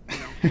them. You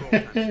know, for old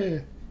time's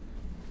sake.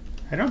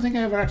 I don't think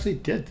I ever actually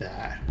did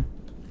that.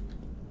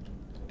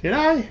 Did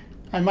I?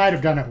 I might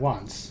have done it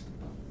once.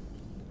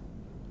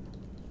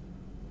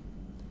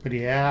 But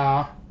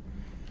yeah,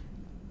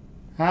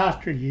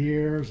 after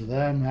years of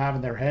them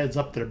having their heads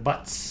up their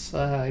butts,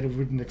 I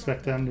wouldn't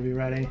expect them to be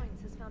ready.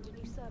 Has found a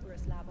new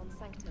Cerberus lab on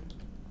Sanctum.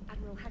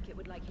 Admiral Hackett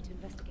would like you to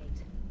investigate.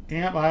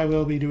 Yep, I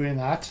will be doing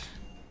that.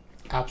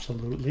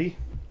 Absolutely.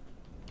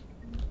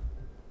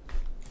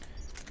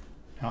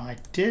 Now, I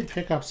did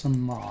pick up some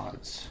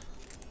mods.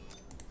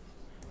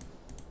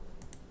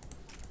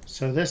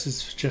 So this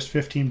is just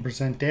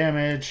 15%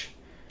 damage.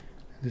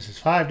 This is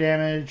 5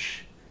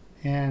 damage.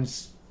 And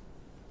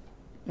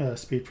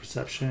speed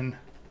perception.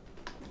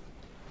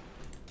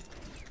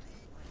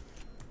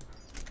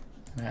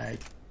 And I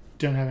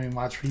don't have any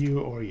mods for you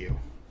or you.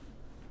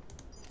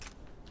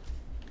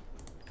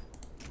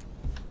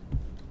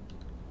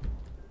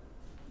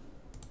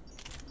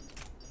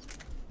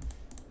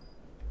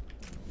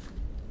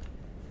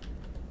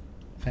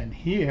 Then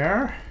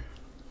here,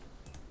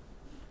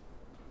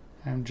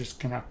 I'm just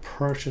gonna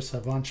purchase a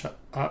bunch of,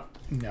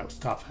 no,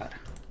 stop that.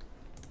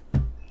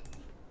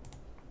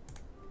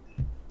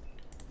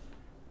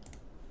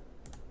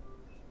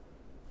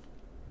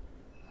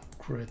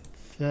 Upgrade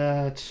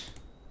that.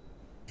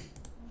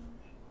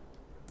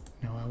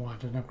 No, I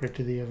want an upgrade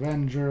to the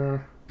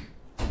Avenger.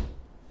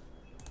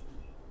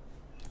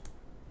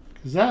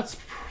 Because that's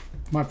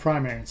my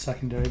primary and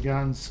secondary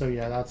guns, so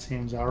yeah, that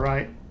seems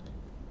alright.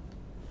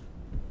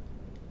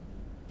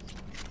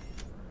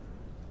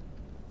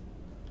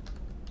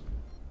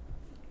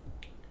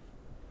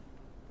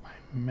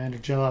 Commander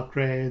gel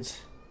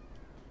upgrades,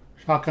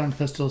 shotgun,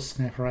 pistol,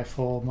 sniper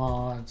rifle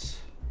mods,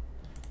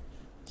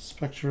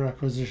 Spectre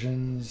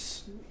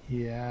acquisitions,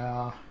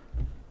 yeah.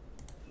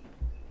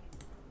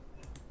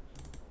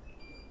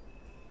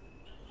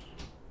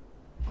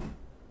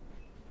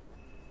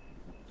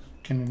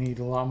 Gonna need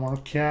a lot more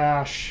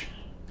cash,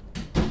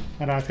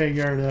 but I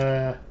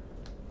figured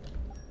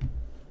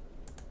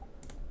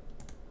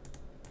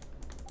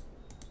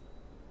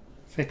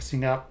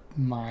fixing up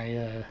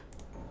my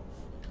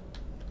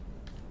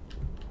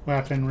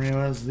weaponry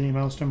was the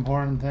most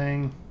important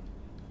thing.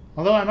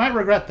 Although I might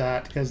regret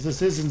that, because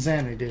this is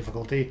insanity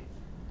difficulty.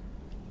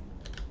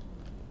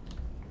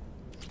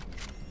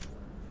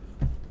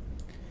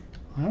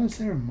 Why was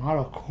there a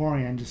model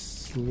Corian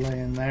just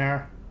laying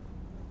there?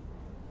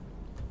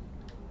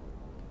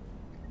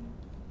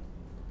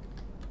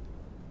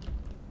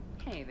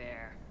 Hey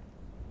there.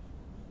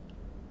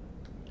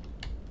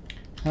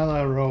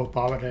 Hello,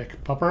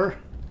 robotic pupper.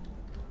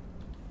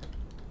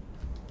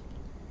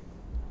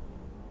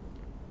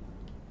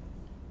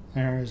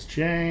 There's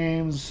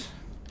James.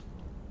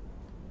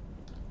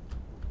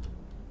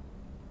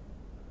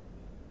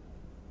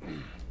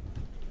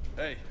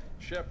 Hey,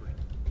 Shepard.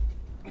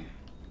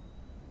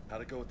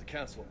 How'd it go with the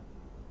council?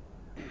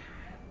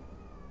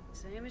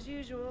 Same as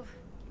usual.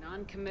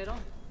 Non-committal,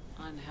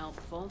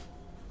 unhelpful.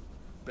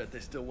 Bet they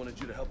still wanted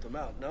you to help them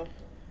out, no?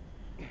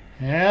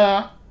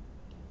 Yeah.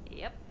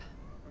 Yep.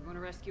 We're going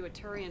to rescue a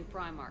Turian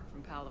Primarch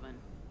from Palaven.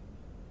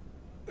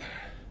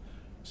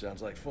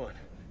 Sounds like fun.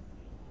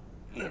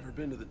 Never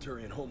been to the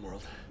Turian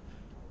homeworld.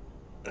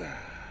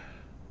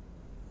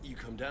 You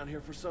come down here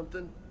for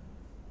something?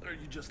 Or are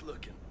you just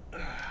looking?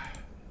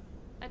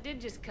 I did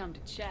just come to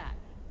chat,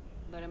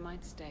 but I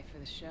might stay for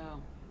the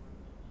show.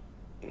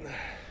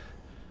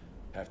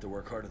 Have to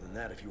work harder than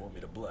that if you want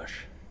me to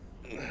blush.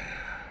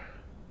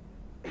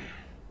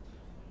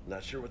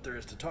 Not sure what there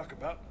is to talk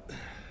about.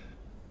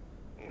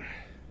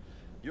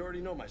 You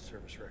already know my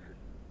service record.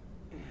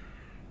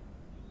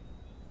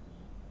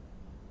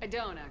 I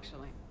don't,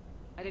 actually.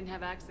 I didn't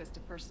have access to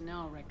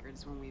personnel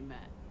records when we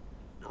met.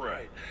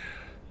 Right.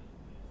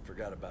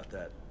 Forgot about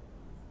that.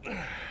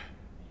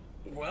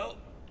 Well...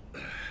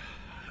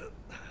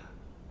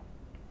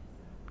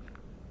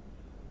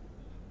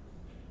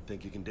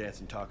 Think you can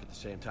dance and talk at the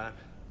same time?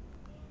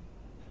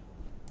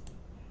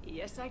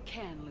 Yes, I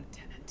can,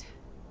 Lieutenant.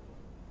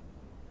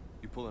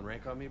 You pulling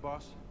rank on me,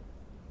 boss?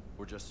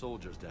 We're just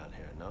soldiers down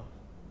here, no?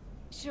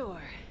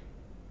 Sure.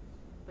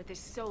 But this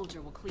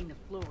soldier will clean the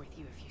floor with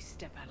you if you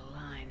step out of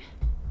line.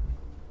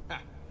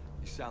 Ha!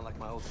 You sound like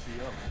my old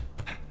CO.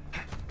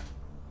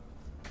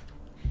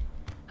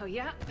 Oh,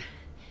 yeah?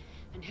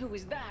 And who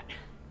was that?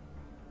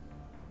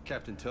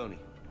 Captain Tony.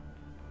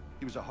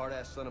 He was a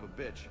hard-ass son of a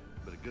bitch,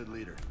 but a good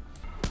leader.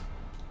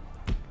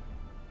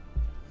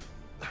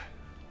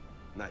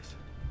 Nice.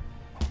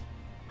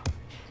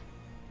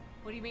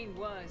 What do you mean,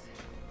 was?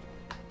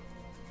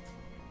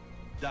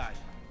 Died.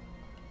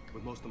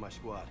 With most of my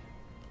squad.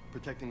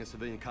 Protecting a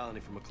civilian colony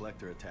from a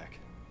collector attack.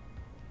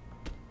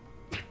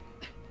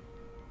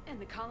 And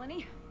the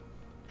colony?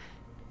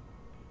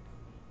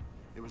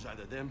 It was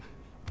either them,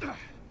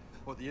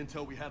 or the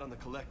intel we had on the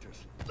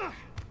collectors.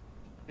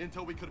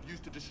 Intel we could have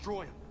used to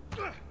destroy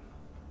them.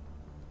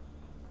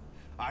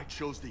 I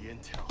chose the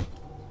intel.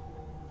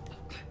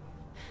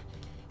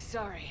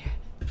 Sorry.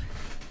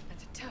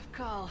 That's a tough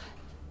call.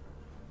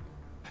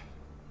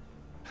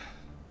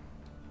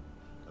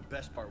 The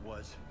best part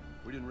was,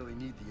 we didn't really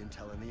need the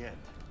intel in the end.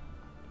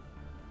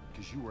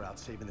 Because you were out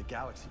saving the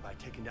galaxy by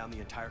taking down the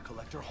entire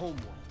collector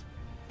homeworld.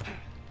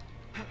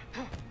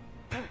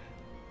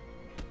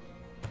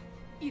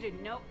 You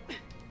didn't know. You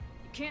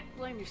can't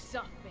blame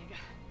yourself, Vega.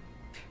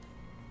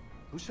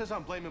 Who says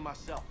I'm blaming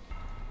myself?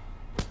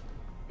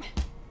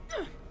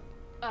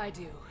 I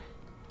do.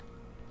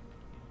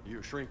 You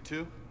a shrink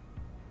too?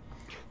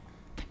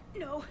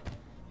 No,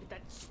 but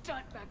that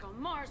stunt back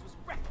on Mars was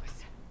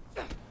reckless.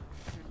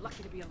 You're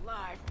lucky to be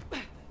alive.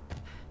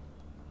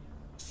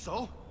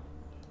 So?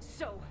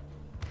 So,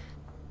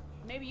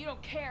 maybe you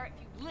don't care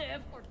if you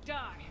live or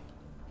die.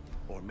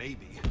 Or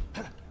maybe...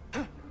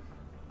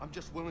 I'm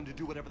just willing to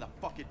do whatever the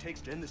fuck it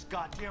takes to end this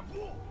goddamn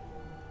war.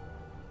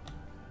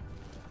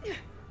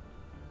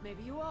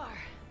 Maybe you are.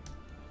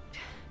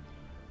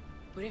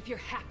 But if you're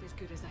half as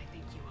good as I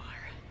think you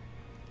are,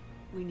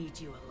 we need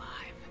you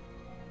alive.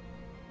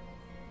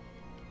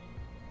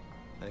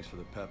 Thanks for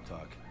the pep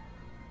talk.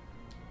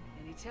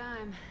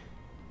 Anytime.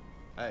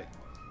 Hey.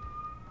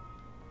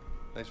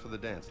 Thanks for the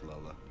dance,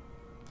 Lola.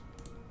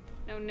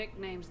 No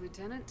nicknames,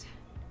 Lieutenant.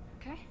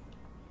 Okay?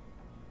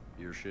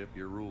 Your ship,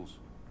 your rules.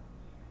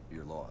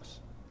 Your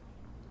loss.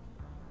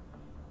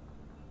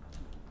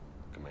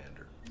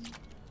 Commander.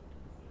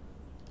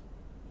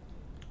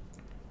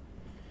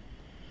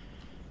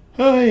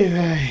 Oy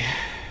vey.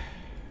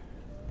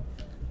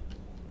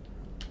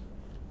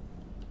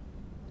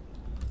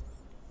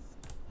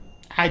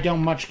 I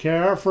don't much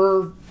care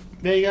for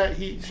Vega.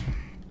 He's...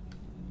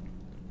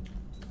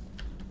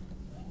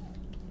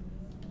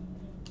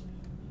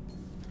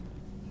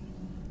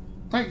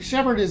 Like,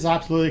 Shepard is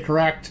absolutely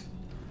correct.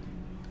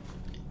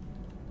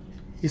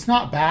 He's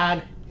not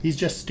bad, he's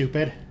just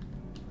stupid.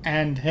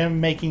 And him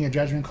making a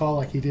judgment call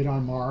like he did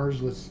on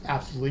Mars was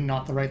absolutely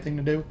not the right thing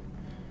to do.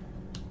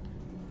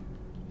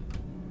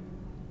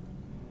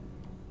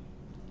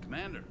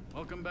 Commander,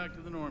 welcome back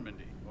to the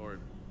Normandy. Or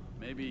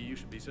maybe you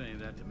should be saying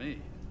that to me.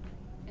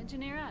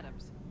 Engineer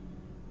Adams,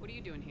 what are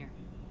you doing here?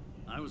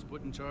 I was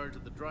put in charge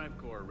of the drive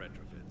core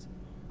retrofits.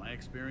 My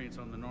experience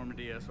on the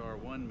Normandy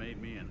SR-1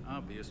 made me an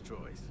obvious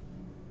choice.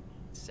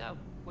 So,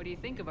 what do you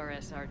think of our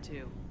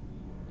SR-2?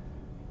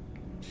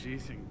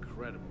 She's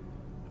incredible.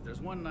 If there's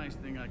one nice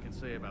thing I can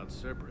say about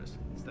Cerberus,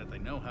 it's that they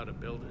know how to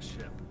build a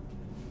ship.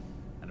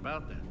 And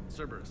about that,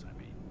 Cerberus, I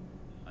mean,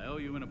 I owe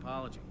you an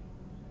apology.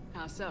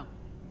 How so?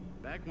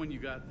 Back when you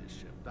got this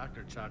ship,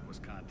 Dr. Chalk was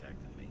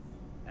contacting me,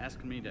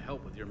 asking me to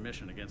help with your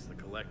mission against the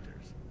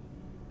Collectors.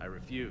 I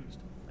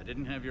refused. I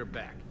didn't have your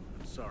back.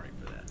 I'm sorry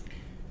for that.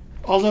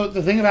 Also,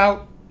 the thing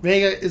about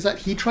Vega is that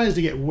he tries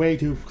to get way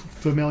too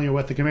familiar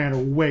with the commander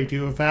way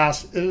too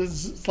fast.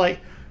 It's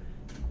like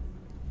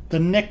the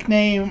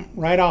nickname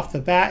right off the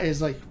bat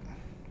is like,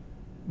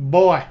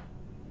 boy.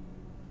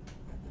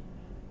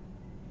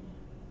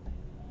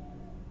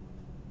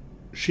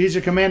 She's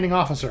your commanding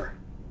officer.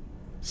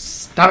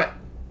 Stop it.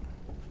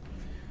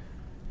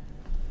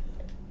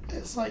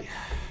 It's like,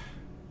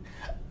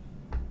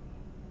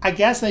 I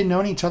guess they'd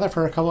known each other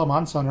for a couple of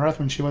months on Earth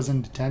when she was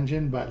in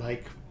detention, but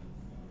like,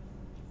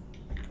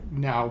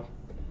 no.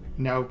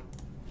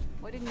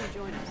 Why didn't you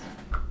join us?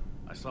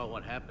 I saw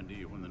what happened to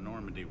you when the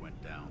Normandy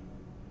went down.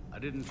 I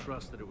didn't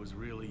trust that it was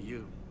really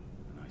you,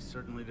 and I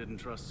certainly didn't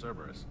trust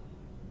Cerberus.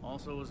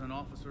 Also, as an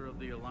officer of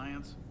the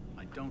Alliance,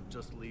 I don't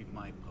just leave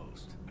my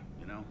post,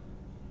 you know?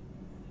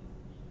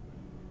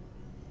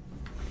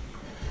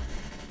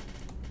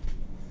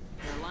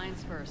 The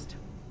Alliance first.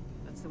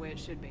 That's the way it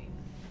should be.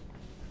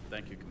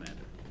 Thank you,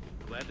 Commander.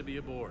 Glad to be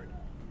aboard.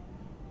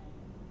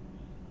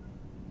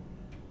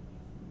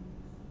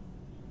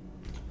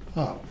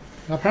 Oh.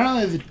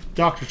 Apparently the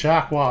Dr.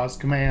 Chakwa's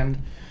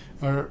command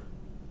or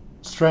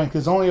strength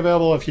is only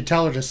available if you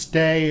tell her to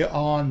stay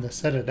on the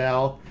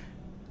Citadel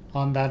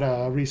on that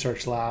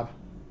research lab.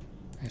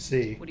 I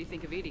see. What do you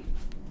think of Edie?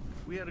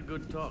 We had a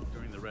good talk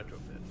during the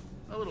retrofit.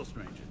 A little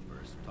strange at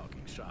first,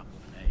 talking shop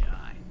with an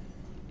AI.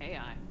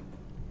 AI?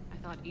 I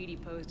thought Edie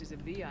posed as a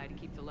VI to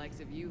keep the likes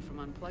of you from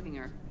unplugging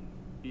her.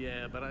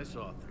 Yeah, but I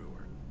saw through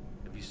her.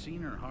 Have you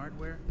seen her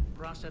hardware?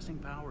 Processing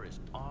power is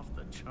off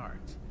the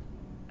charts.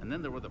 And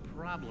then there were the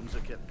problems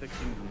that kept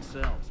fixing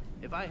themselves.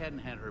 If I hadn't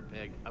had her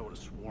pegged, I would have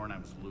sworn I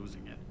was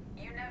losing it.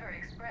 You never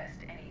expressed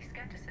any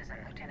skepticism,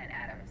 Lieutenant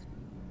Adams.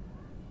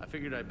 I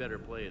figured I'd better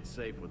play it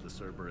safe with the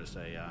Cerberus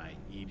AI,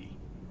 Edie.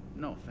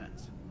 No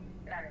offense.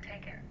 None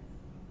taken.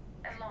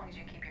 As long as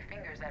you keep your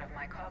fingers out of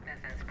my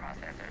cognizance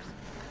processors.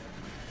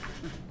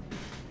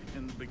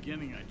 In the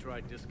beginning, I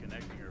tried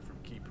disconnecting her from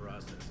key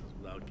processes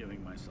without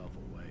giving myself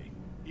away.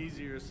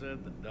 Easier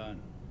said than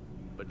done.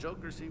 But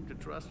Joker seemed to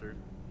trust her,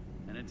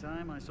 and in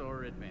time I saw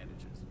her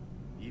advantages.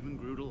 Even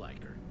grew to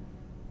like her.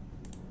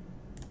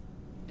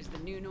 Is the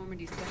new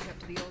Normandy stack up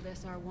to the old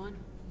SR-1?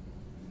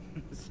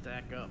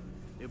 Stack up.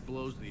 It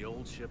blows the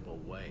old ship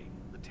away.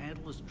 The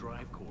Tantalus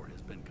drive core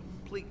has been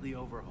completely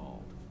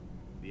overhauled.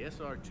 The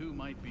SR-2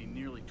 might be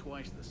nearly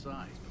twice the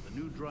size, but the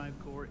new drive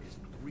core is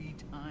 3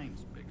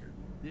 times bigger.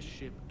 This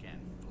ship can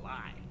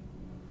fly.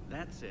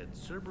 That said,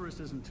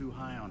 Cerberus isn't too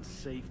high on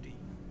safety.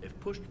 If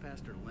pushed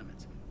past her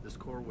limits, this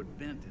core would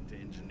vent into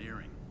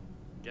engineering.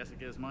 Guess it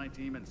gives my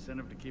team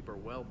incentive to keep her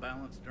well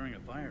balanced during a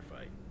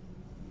firefight.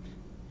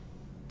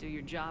 Do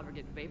your job or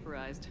get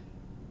vaporized.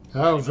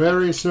 Oh,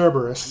 very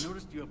Cerberus. I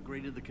noticed you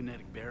upgraded the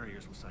kinetic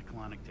barriers with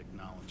cyclonic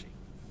technology.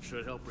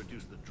 Should help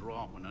reduce the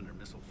draw when under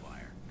missile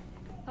fire.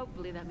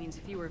 Hopefully that means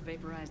fewer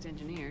vaporized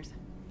engineers.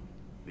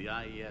 The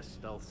IES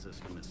stealth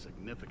system is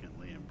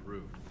significantly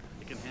improved.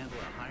 It can handle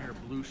a higher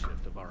blue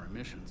shift of our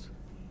emissions.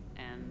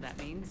 And that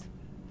means?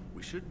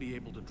 We should be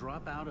able to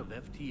drop out of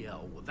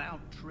FTL without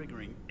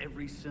triggering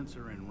every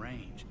sensor in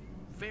range.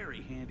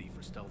 Very handy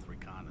for stealth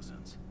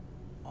reconnaissance.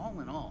 All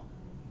in all,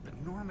 the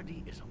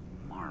Normandy is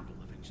a marvel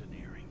of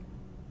engineering.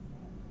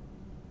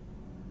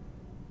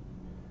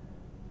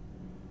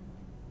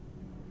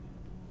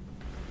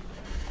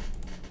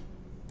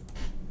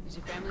 Is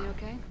your family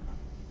okay?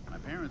 My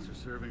parents are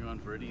serving on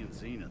Viridian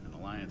Zenith, an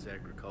Alliance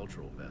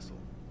agricultural vessel.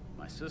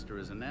 My sister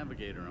is a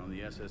navigator on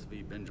the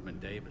SSV Benjamin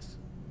Davis.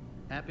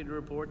 Happy to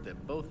report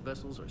that both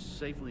vessels are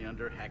safely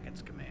under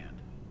Hackett's command.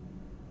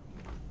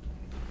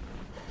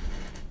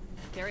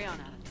 Carry on,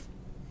 Adams.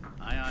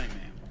 Aye, aye,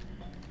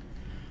 ma'am.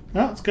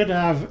 Well, it's good to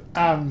have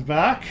Adams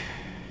back.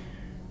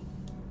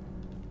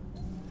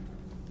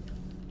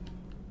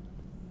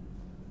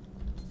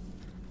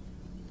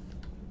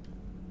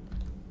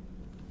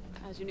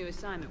 How's your new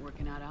assignment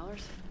working out,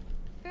 Allers?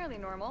 Fairly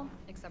normal,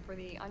 except for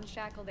the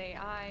unshackled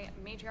AI,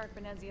 Matriarch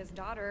Venezia's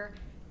daughter,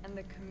 and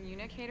the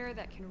communicator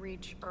that can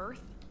reach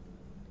Earth.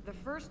 The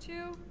first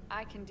two,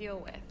 I can deal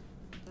with.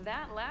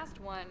 That last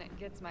one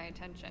gets my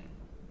attention.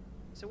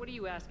 So what are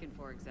you asking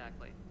for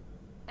exactly?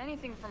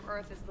 Anything from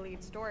Earth is the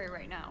lead story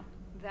right now.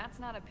 That's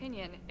not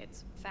opinion,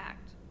 it's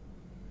fact.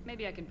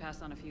 Maybe I can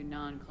pass on a few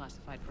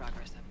non-classified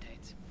progress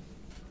updates.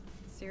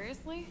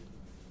 Seriously?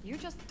 You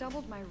just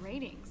doubled my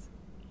ratings.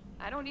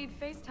 I don't need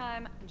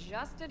FaceTime,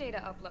 just a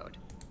data upload.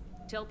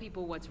 Tell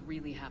people what's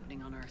really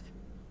happening on Earth.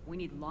 We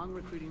need long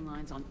recruiting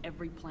lines on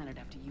every planet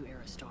after you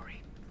air a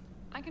story.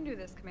 I can do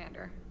this,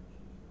 Commander.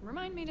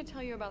 Remind me to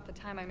tell you about the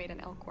time I made an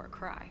Elcor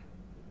cry.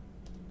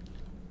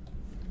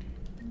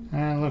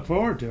 I look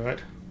forward to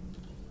it.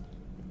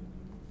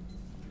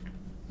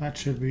 That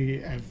should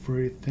be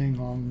everything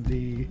on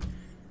the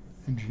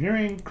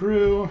engineering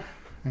crew.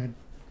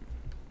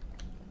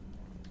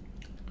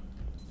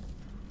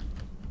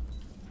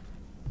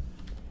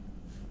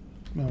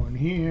 No one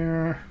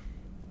here.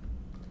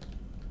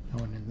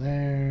 No one in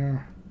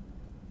there.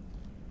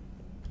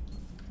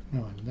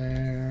 No one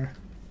there.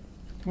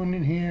 One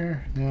in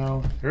here.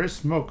 No, there is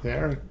smoke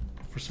there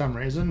for some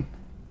reason.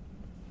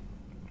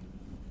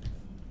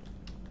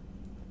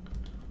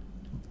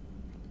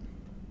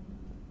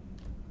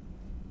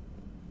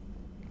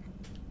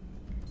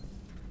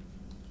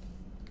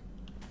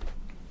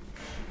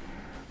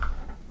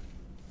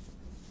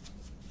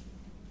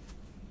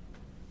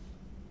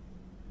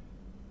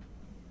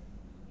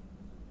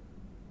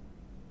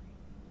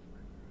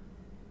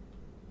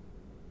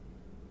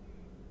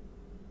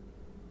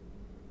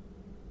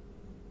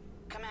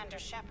 Commander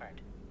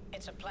Shepard,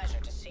 it's a pleasure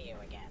to see you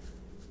again.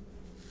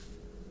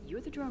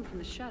 You're the drone from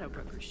the Shadow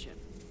Broker's ship.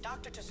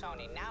 Dr.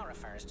 Tassoni now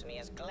refers to me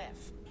as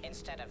Glyph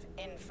instead of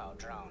Info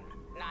Drone,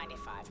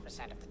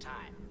 95% of the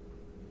time.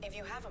 If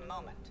you have a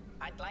moment,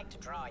 I'd like to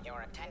draw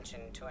your attention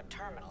to a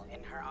terminal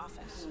in her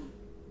office.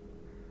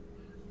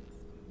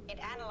 It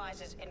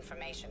analyzes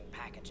information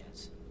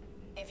packages.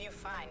 If you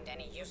find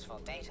any useful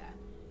data,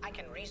 I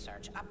can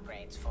research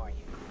upgrades for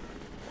you.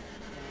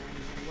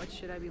 And what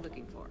should I be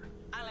looking for?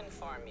 I'll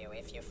inform you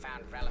if you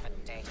found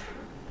relevant data.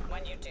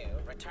 When you do,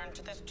 return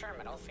to this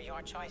terminal for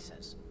your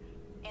choices.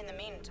 In the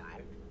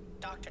meantime,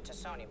 Dr.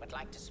 Tassoni would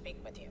like to speak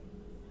with you.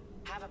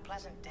 Have a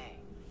pleasant day.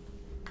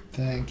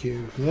 Thank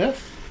you,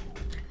 Glyph.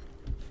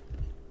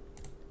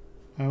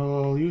 I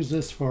will use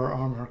this for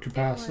armor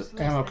capacity,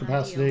 ammo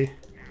capacity.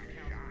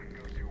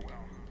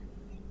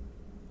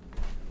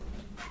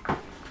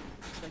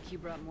 like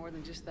you brought more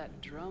than just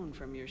that drone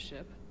from your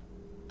ship.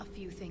 A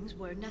few things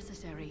were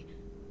necessary.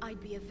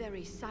 I'd be a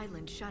very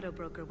silent shadow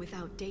broker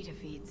without data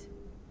feeds.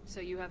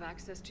 So you have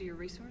access to your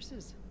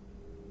resources?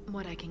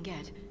 What I can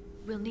get.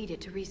 We'll need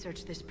it to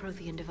research this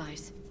Prothean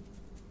device.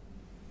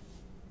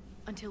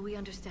 Until we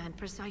understand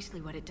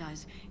precisely what it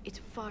does, it's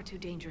far too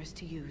dangerous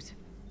to use.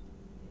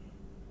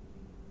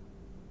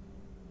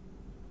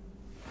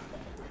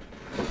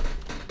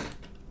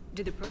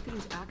 Did the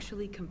Protheans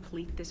actually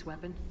complete this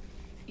weapon?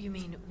 You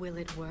mean, will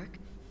it work?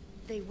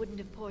 They wouldn't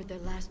have poured their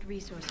last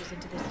resources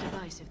into this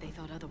device if they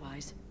thought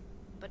otherwise.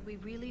 But we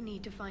really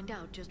need to find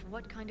out just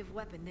what kind of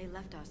weapon they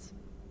left us.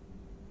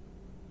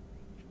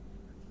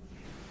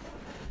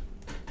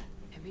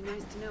 It'd be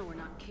nice to know we're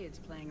not kids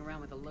playing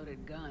around with a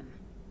loaded gun.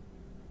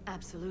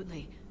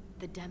 Absolutely.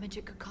 The damage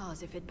it could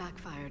cause if it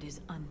backfired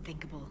is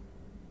unthinkable.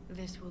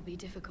 This will be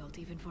difficult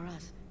even for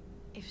us.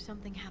 If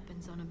something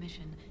happens on a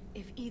mission,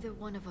 if either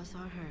one of us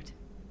are hurt.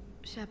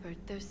 Shepard,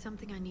 there's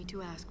something I need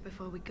to ask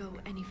before we go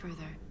any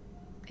further.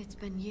 It's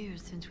been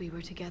years since we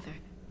were together.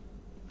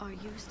 Are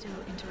you still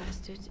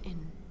interested in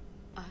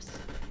us?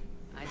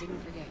 I didn't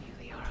forget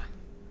you, Liara.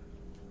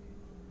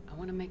 I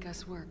want to make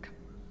us work.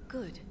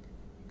 Good.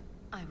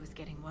 I was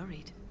getting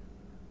worried.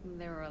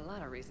 There were a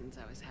lot of reasons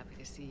I was happy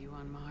to see you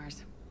on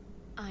Mars.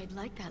 I'd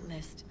like that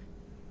list,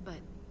 but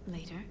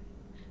later.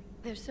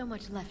 There's so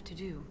much left to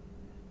do.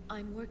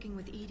 I'm working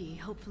with EDI.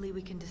 Hopefully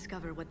we can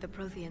discover what the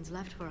Protheans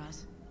left for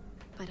us.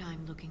 But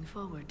I'm looking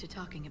forward to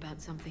talking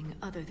about something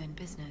other than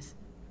business.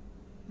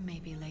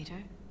 Maybe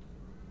later?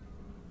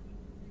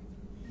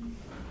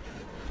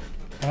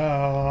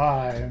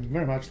 I'm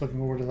very much looking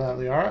forward to that,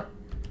 Liara.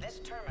 This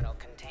terminal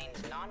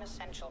contains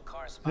non-essential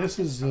correspondence.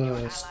 This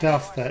is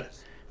stuff that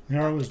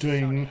Liara was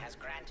doing. Has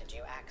granted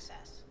you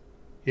access.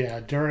 Yeah,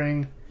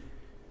 during.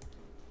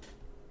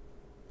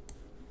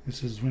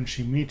 This is when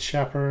she meets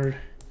Shepard.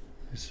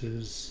 This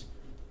is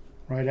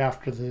right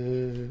after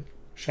the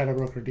Shadow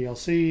Broker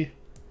DLC.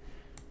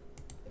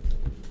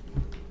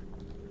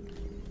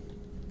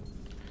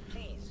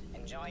 Please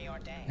enjoy your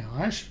day. Now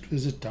I should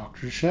visit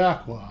Dr.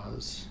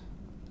 Shackwaz.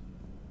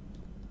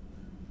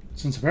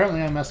 Since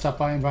apparently I messed up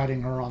by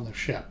inviting her on the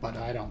ship, but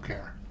I don't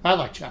care. I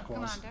like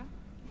Shackwaz. Commander?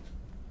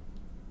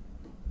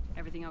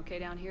 Everything okay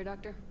down here,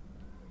 Doctor?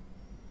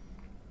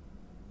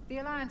 The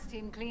Alliance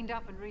team cleaned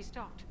up and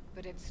restocked,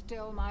 but it's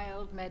still my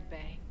old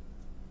medbay.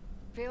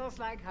 Feels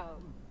like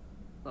home.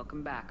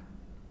 Welcome back.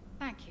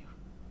 Thank you.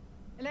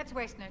 Let's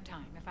waste no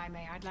time, if I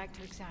may. I'd like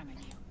to examine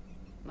you.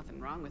 Nothing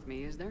wrong with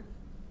me, is there?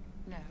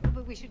 No,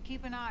 but we should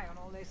keep an eye on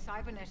all those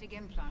cybernetic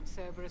implants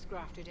Cerberus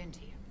grafted into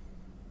you.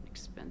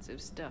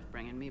 Expensive stuff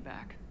bringing me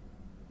back.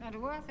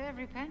 And worth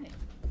every penny.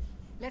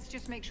 Let's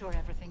just make sure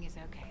everything is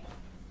okay.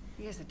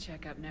 I guess a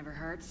checkup never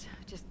hurts.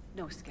 Just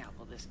no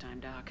scalpel this time,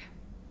 Doc.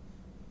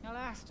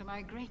 Alas, to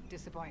my great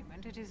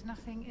disappointment, it is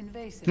nothing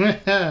invasive.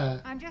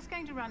 I'm just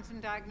going to run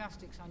some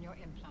diagnostics on your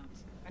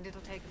implants, and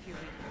it'll take a few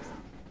readings.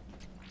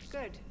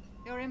 Good.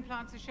 Your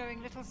implants are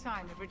showing little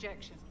sign of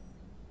rejection.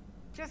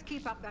 Just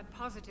keep up that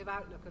positive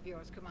outlook of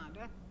yours,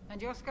 Commander,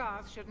 and your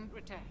scars shouldn't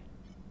return.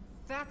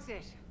 That's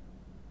it.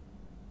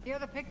 You're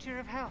the picture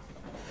of health.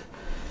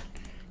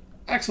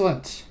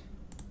 Excellent.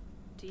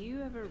 Do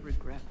you ever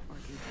regret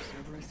working for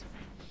Cerberus?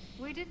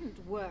 We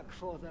didn't work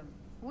for them.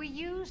 We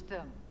used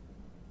them.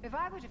 If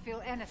I were to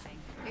feel anything,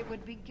 it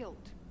would be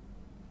guilt.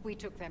 We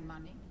took their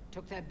money,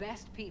 took their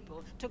best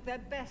people, took their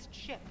best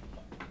ship.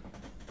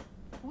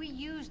 We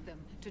used them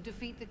to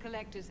defeat the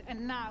Collectors,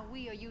 and now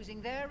we are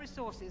using their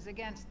resources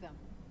against them.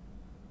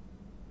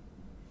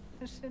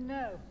 So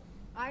no,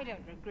 I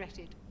don't regret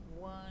it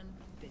one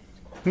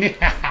bit.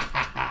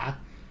 I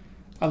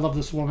love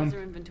this woman. How's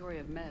their inventory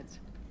of meds?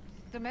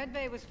 The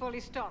medbay was fully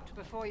stocked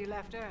before you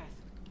left Earth.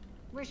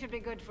 We should be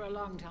good for a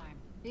long time,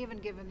 even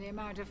given the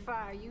amount of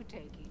fire you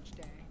take each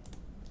day.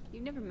 You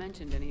never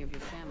mentioned any of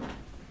your family.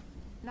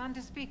 None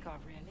to speak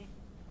of, really.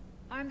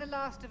 I'm the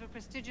last of a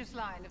prestigious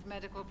line of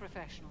medical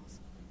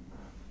professionals.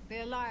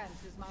 The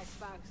Alliance is my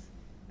spouse,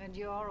 and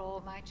you're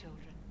all my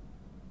children.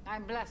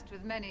 I'm blessed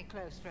with many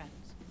close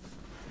friends.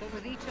 But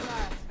with each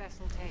Alliance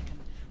vessel taken,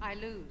 I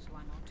lose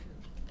one or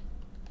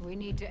two. We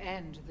need to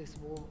end this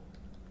war.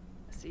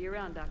 See you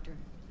around, Doctor.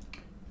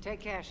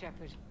 Take care,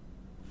 Shepard.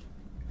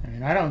 I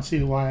mean, I don't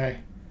see why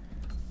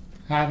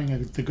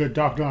having the good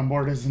doctor on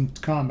board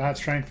isn't combat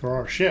strength for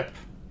our ship.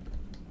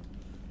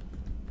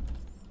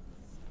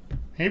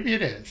 Maybe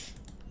it is.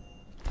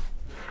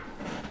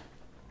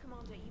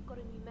 Commander, you've got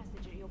a new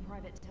message at your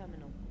private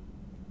terminal.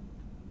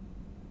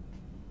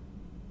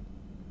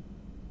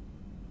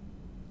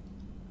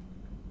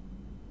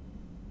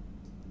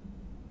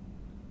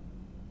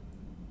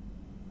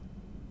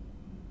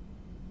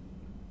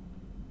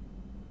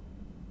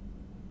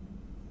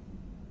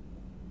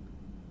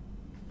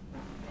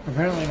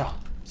 Apparently not,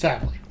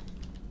 sadly.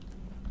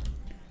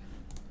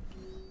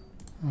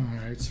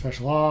 Alright,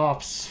 special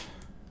ops.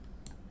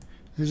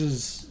 This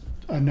is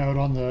a note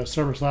on the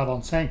Cerberus lab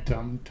on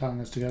Sanctum telling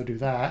us to go do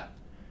that.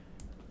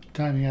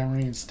 Timing I'm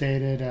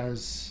reinstated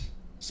as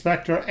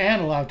Spectre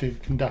and allowed to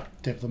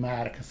conduct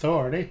diplomatic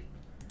authority.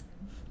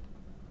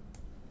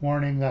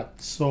 warning that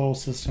the Sol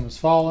system has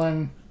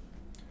fallen.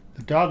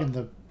 The dog in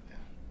the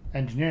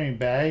engineering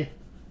bay.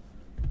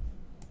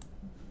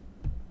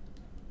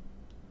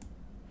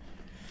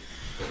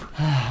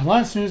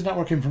 Alliance News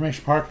Network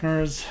information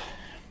partners.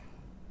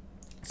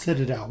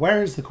 Citadel.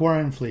 Where is the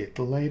Quarian fleet?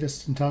 The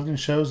latest intelligence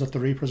shows that the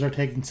Reapers are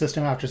taking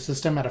system after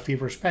system at a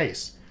feverish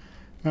pace.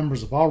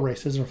 Members of all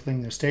races are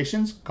fleeing their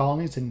stations,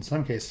 colonies, and in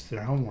some cases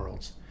their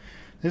homeworlds.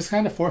 This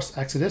kind of forced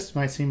exodus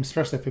might seem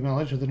especially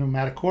familiar to the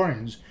nomadic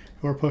Quarians,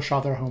 who were pushed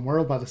off their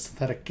homeworld by the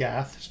synthetic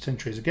Geth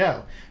centuries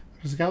ago.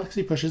 As the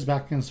galaxy pushes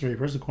back against the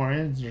Reapers, the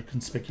Quarians are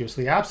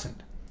conspicuously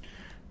absent.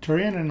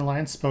 Turian and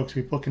Alliance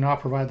spokespeople cannot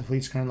provide the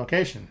fleet's current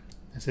location.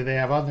 They say they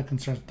have other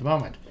concerns at the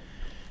moment.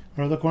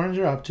 Whatever the Quarians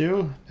are up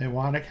to, they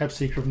want it kept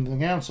secret from the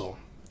Council.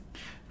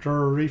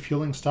 After a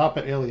refueling stop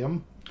at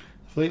Ilium,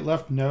 the fleet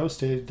left no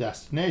stated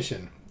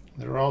destination.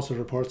 There are also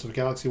reports of a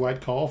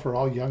galaxy-wide call for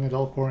all young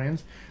adult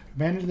Quarians who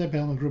abandoned their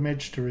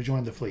pilgrimage to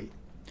rejoin the fleet.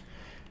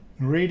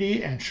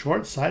 Greedy and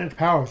short-sighted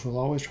powers will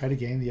always try to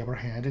gain the upper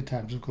hand in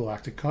times of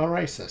galactic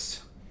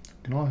crisis.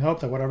 We can only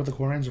hope that whatever the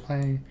Quarians are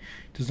planning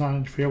does not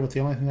interfere with the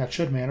only thing that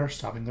should matter,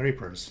 stopping the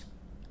Reapers.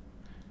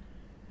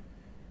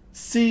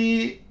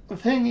 See, the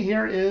thing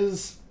here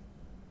is,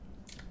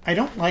 I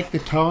don't like the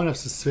tone of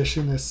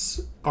suspicion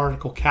this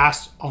article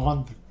casts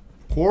on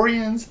the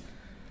Quarians,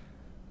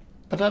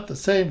 but at the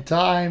same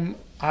time,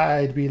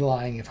 I'd be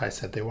lying if I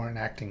said they weren't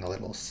acting a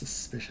little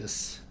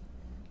suspicious.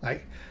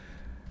 Like,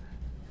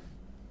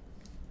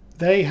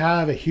 they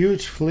have a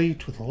huge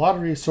fleet with a lot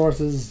of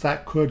resources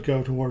that could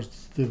go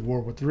towards the war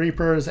with the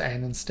Reapers,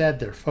 and instead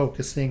they're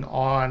focusing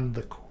on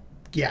the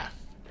Geth.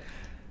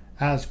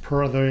 As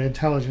per the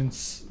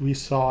intelligence we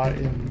saw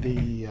in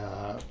the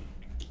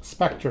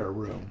Spectre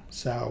room.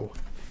 So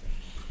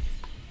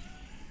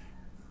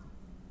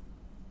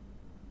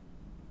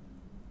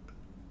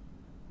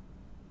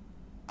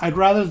I'd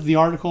rather the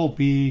article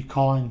be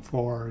calling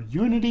for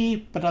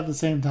unity, but at the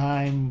same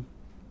time,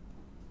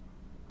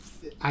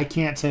 I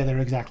can't say they're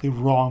exactly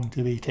wrong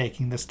to be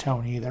taking this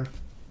tone either,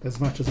 as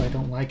much as I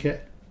don't like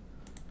it.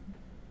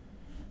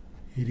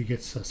 Edie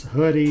gets us a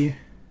hoodie.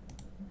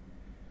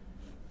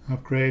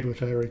 Upgrade,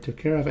 which I already took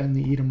care of, and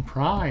the Eden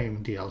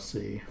Prime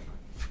DLC,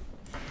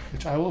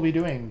 which I will be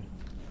doing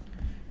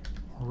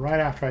right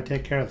after I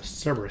take care of the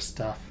Cerberus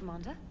stuff.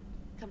 Commander,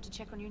 come to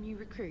check on your new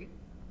recruit.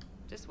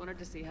 Just wanted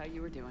to see how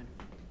you were doing.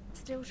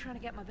 Still trying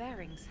to get my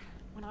bearings.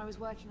 When I was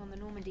working on the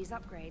Normandy's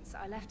upgrades,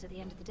 I left at the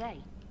end of the day.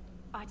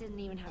 I didn't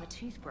even have a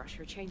toothbrush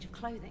or a change of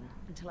clothing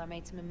until I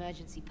made some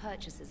emergency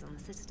purchases on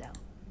the Citadel.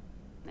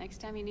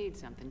 Next time you need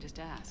something, just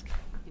ask.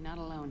 You're not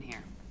alone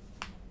here.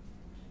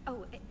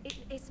 Oh,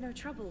 it's no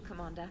trouble,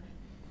 Commander.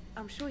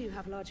 I'm sure you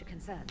have larger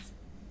concerns.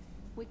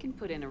 We can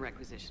put in a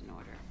requisition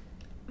order.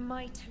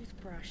 My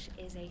toothbrush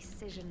is a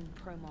Cision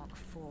Pro Mark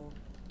IV.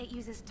 It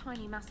uses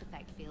tiny Mass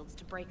Effect fields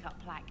to break up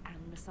plaque and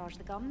massage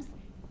the gums.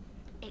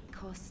 It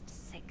costs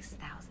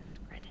 6,000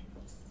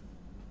 credits.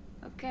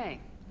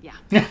 Okay,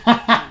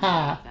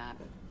 yeah.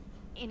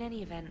 In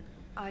any event,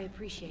 I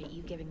appreciate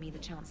you giving me the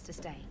chance to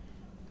stay.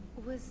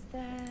 Was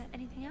there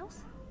anything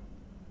else?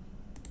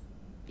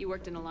 You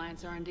worked in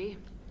Alliance R&D?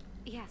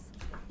 Yes.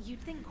 You'd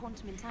think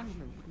quantum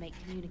entanglement would make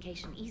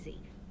communication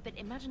easy, but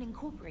imagine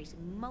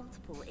incorporating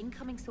multiple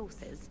incoming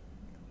sources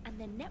and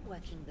then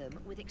networking them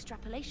with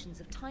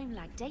extrapolations of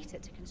time-lag data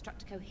to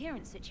construct a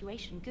coherent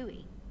situation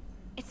GUI.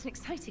 It's an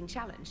exciting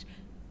challenge.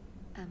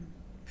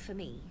 For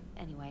me,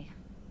 anyway.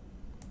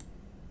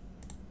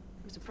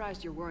 I'm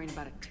surprised you're worrying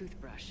about a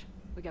toothbrush.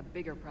 We got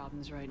bigger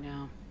problems right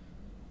now.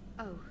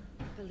 Oh,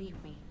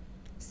 believe me.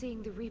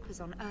 Seeing the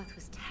Reapers on Earth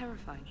was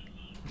terrifying.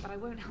 But I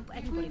won't help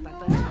anybody by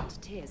bursting into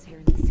tears here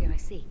in the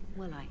CIC,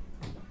 will I?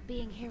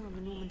 Being here on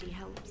the Normandy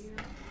helps.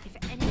 If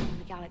anyone in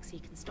the galaxy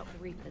can stop the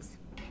Reapers,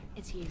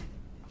 it's you.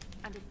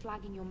 And if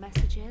flagging your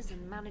messages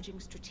and managing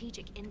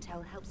strategic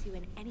intel helps you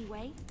in any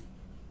way,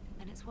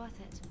 then it's worth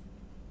it.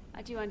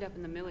 How'd you end up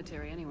in the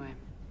military anyway?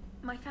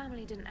 My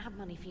family didn't have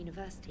money for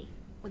university.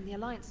 When the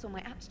Alliance saw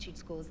my aptitude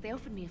scores, they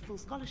offered me a full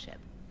scholarship.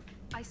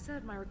 I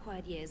served my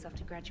required years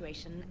after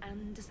graduation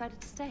and decided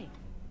to stay.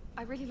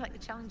 I really like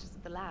the challenges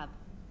of the lab.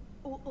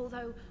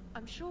 Although,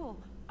 I'm sure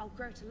I'll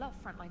grow to love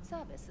frontline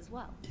service as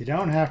well. You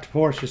don't have to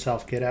force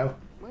yourself, kiddo.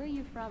 Where are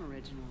you from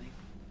originally?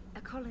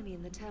 A colony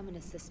in the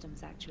Terminus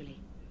systems, actually.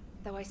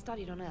 Though I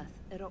studied on Earth,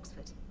 at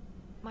Oxford.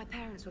 My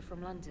parents were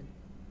from London.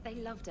 They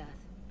loved Earth,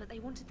 but they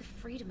wanted the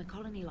freedom a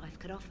colony life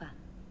could offer.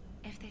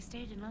 If they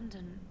stayed in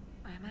London,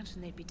 I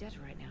imagine they'd be dead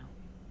right now.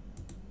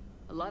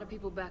 A lot of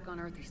people back on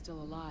Earth are still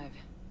alive,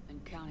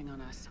 and counting on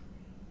us.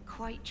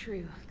 Quite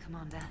true,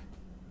 Commander.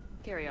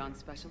 Carry on,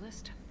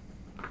 Specialist.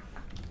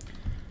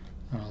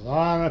 A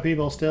lot of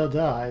people still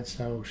died,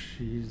 so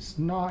she's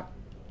not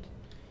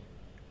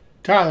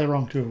entirely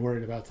wrong to have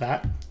worried about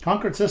that.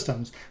 Conquered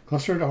systems.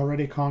 Clustered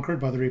already conquered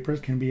by the Reapers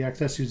can be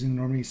accessed using the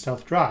Normandy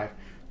stealth drive.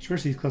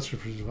 Search these clusters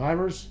for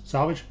survivors,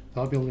 salvage,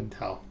 valuable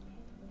intel.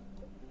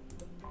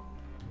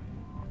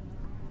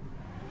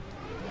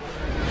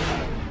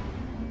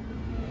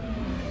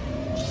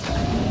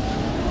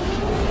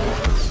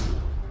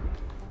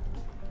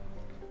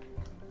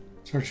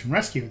 Search and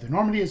rescue. The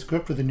Normandy is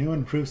equipped with a new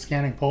and improved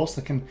scanning pulse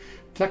that can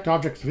detect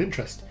objects of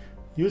interest.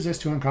 Use this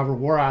to uncover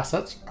war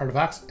assets,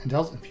 artifacts,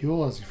 intels, and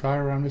fuel as you fly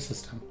around the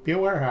system. Be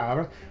aware,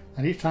 however,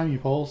 that each time the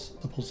pulse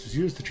is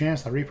used, the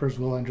chance that Reapers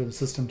will enter the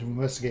system to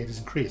investigate is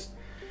increased.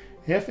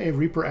 If a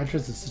Reaper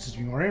enters the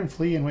system you are in,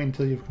 flee and wait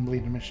until you've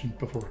completed the mission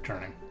before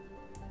returning.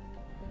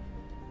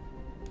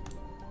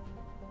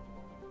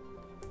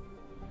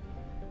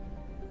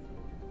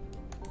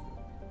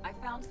 I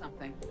found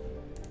something.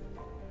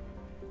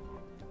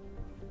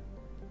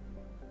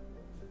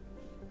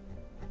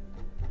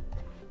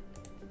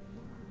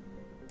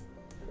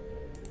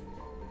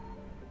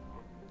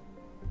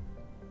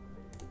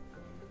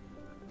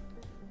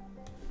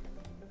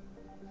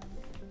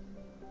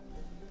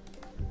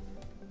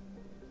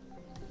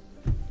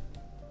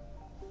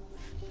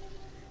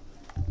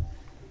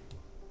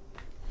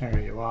 There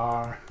you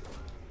are.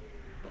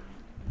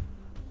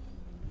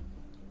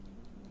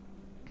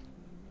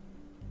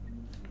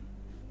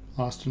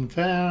 Lost and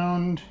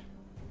found.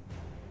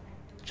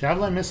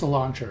 Javelin missile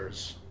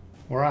launchers.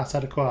 War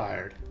asset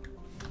acquired.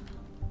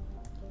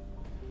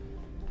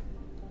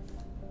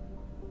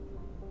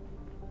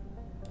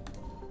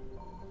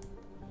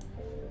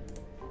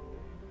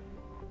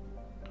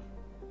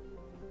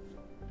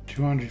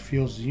 $200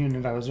 fuels a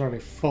unit. I was already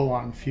full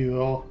on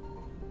fuel.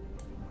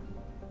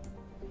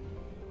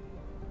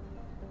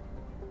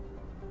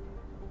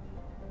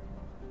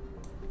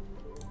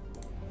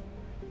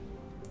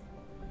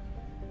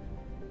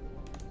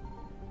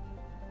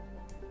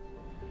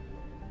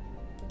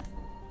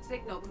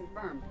 Signal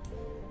confirmed.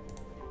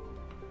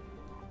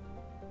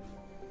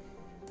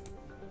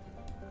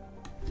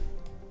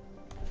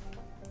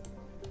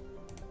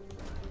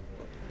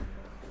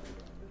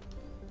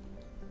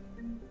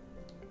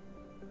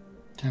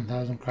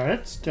 $10,000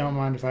 credits. Don't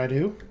mind if I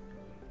do.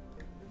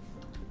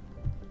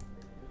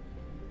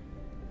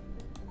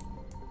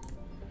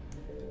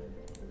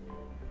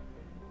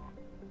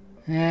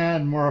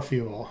 And more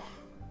fuel.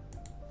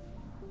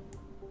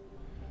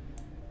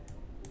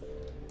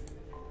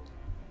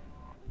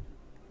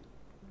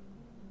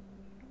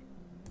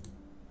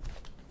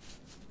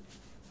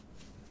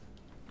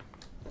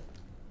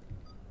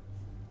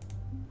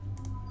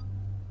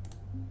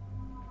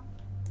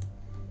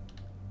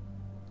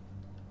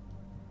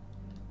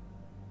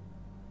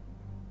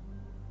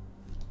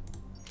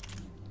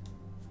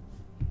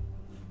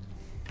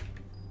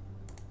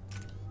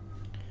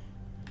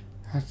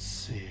 Let's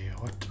see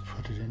what to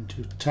put it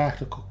into.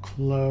 Tactical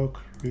cloak,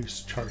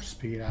 recharge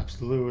speed,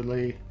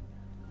 absolutely.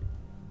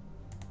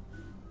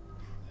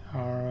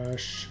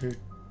 Shoot.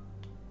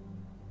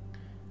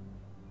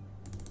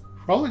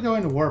 Probably go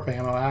into warp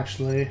ammo,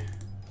 actually.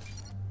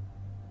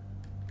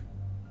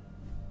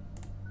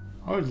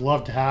 I would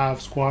love to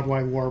have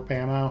squad-wide warp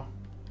ammo.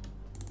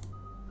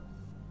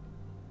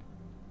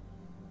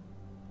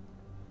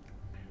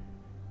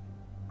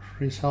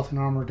 Increase health and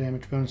armor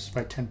damage bonuses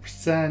by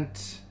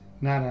 10%.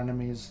 Not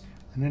enemies.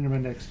 An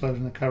intermittent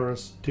explosion that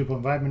covers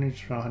 2.5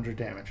 minutes for 100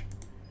 damage.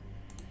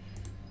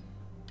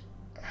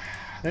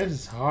 This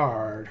is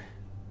hard.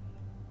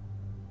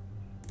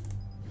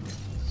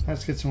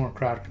 Let's get some more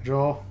crowd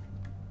control.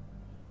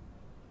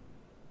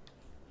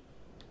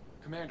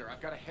 Commander,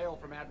 I've got a hail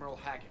from Admiral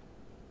Hackett.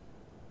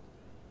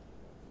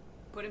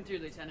 Put him through,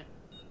 Lieutenant.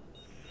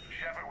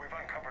 Shepard, we've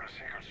uncovered a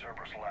secret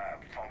Cerberus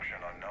lab, function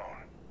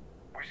unknown.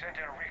 We sent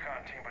in a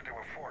recon team, but they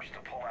were forced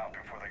to pull out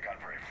before they got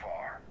very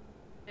far.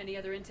 Any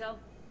other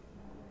intel?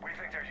 We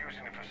think they're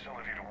using the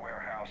facility to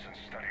warehouse and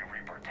study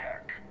Reaper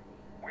tech.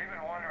 We've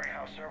been wondering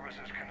how Cerberus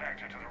is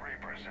connected to the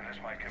Reapers, and this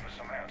might give us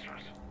some answers.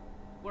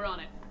 We're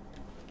on it.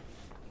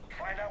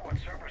 Find out what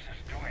Cerberus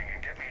is doing and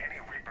get me any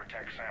Reaper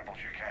tech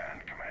samples you can,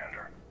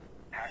 Commander.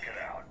 Hack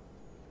it out.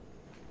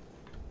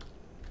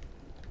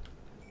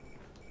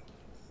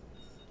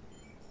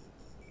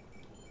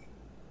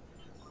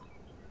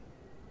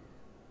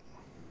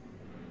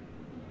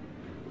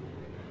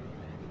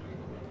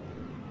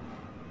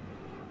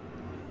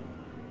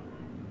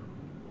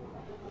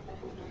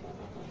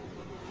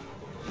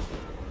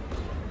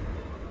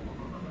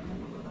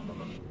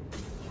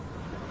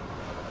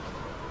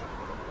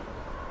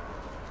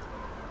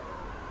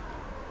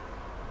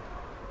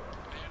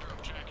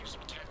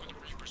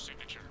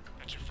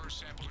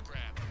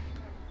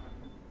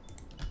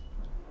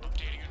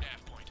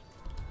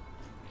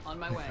 On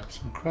my way.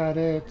 Some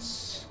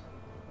credits.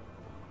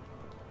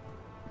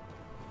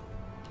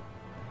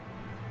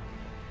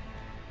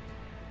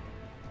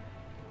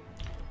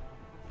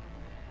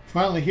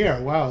 Finally here.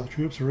 Wow, the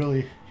troops are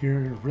really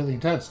here, really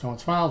intense. No one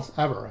smiles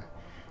ever.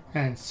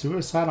 And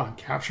suicide on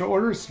capture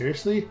orders?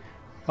 Seriously?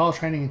 All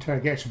training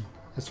interrogation.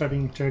 Let's start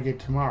being interrogated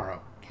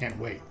tomorrow. Can't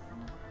wait.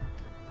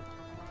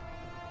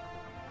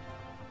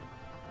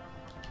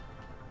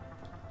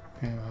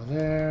 Ammo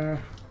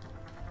there.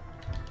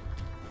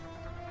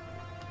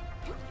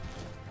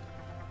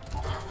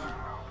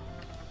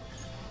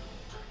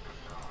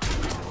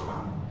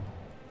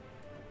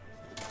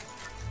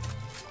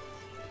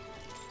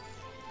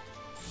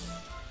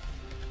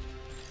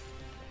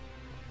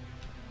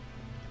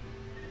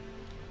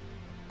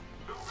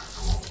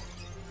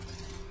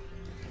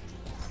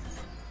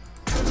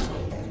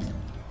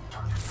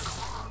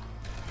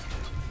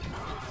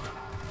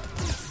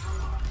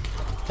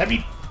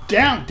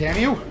 down, damn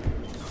you!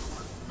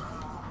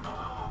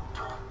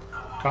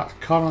 Got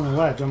caught on the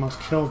ledge,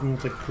 almost killed me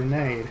with a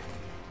grenade.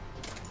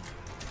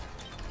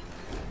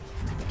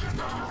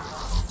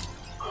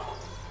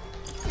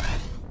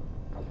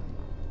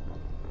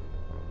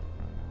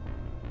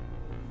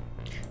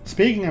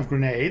 Speaking of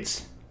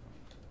grenades...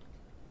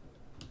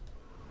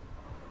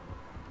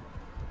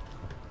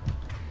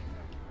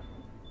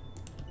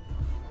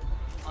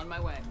 On my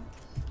way.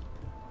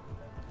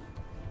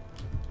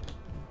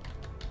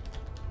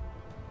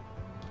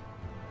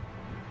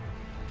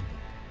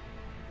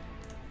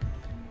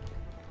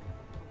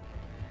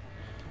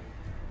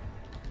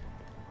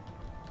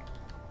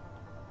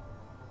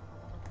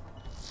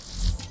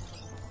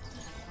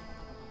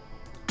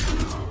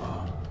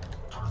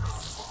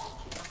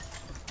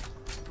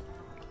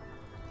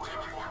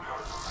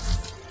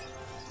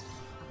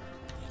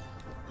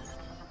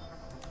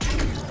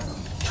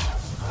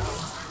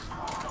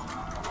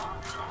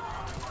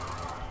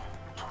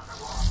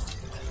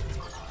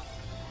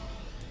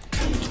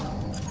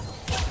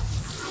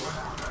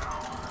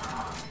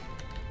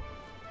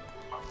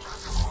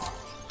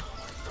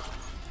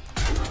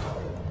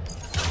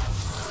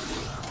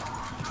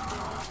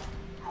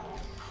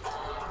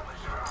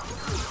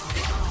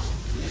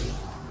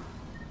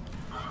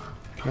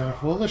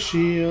 Careful of the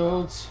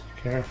shields.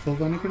 Careful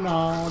of any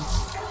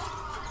grenades.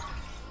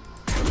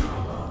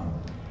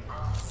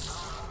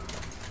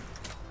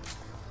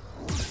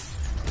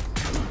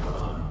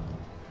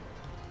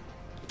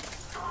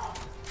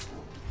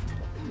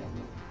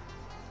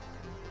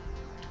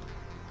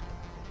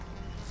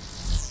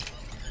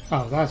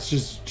 Oh, that's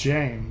just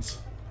James.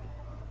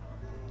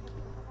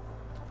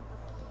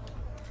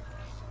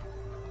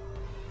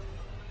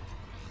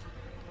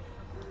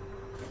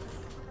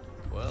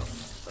 Well,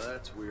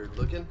 that's weird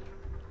looking.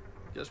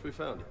 Guess we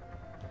found it.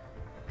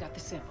 Got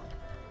the sample.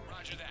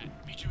 Roger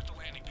that. Meet you at the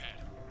landing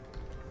pad.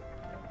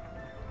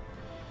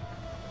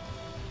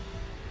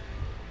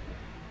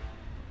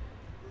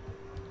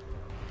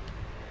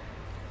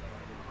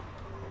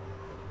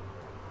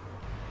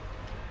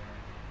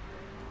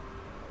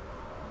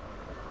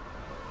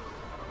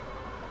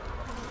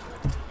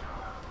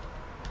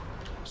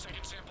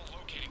 Second sample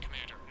located,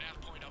 Commander. Nav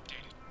point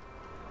updated.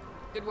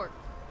 Good work.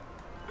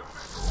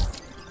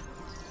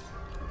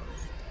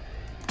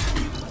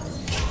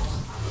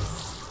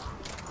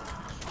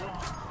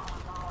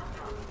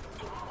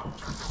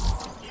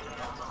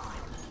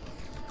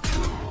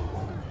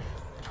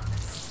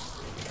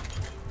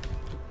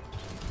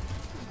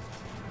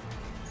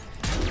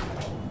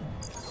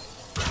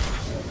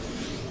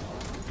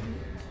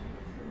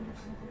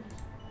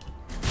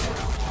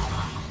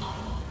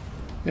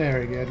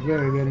 Very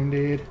good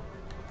indeed.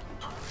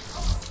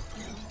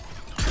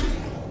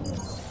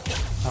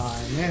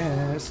 I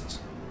missed.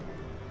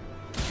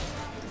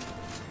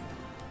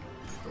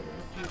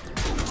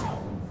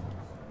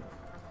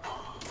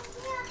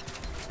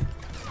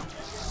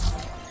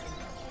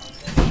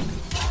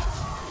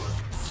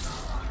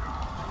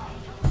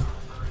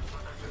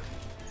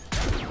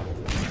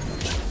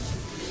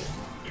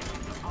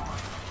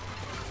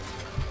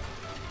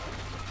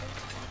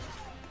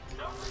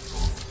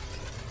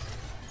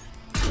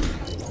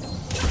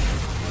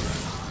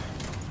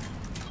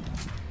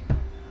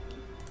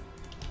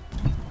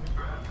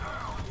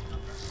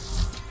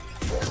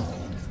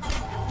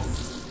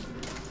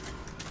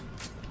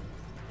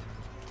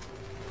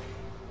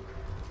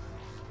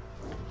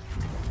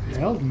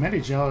 Failed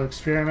Medigel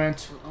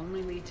experiment. Will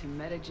only lead to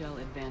Medigel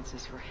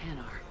advances for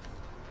Hanar.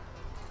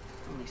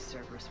 Only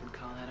Cerberus would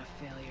call that a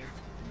failure.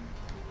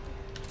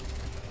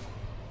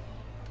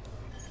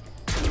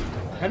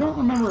 I don't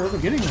remember ever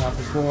getting that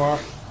before.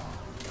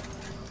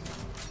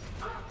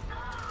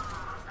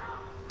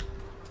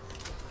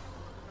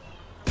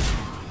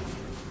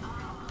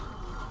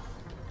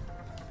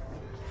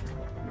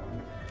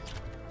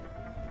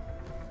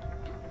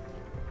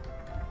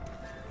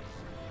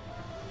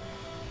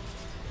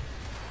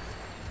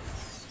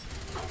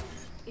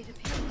 It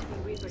appears to be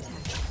Reaper tech,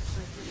 but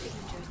the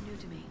signature is new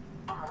to me.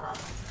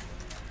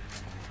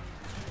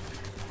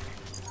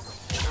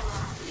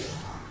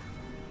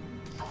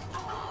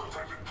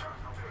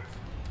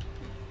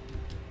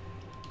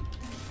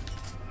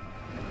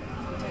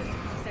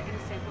 Second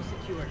sample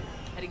secured.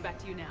 Heading back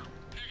to you now.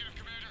 Negative,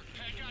 Commander.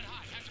 Pad got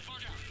hot. Had to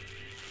bug out.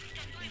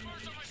 Got 3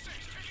 birds on my 6.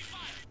 Taking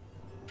fire.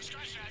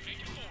 Scratch that.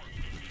 Make it 4.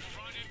 We'll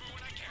rendezvous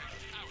when I can.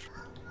 Out.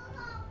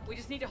 We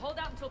just need to hold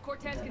out until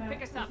Cortez can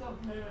pick us up.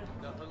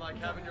 Nothing like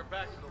having your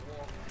back to the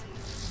wall.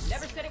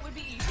 Never said it would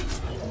be easy.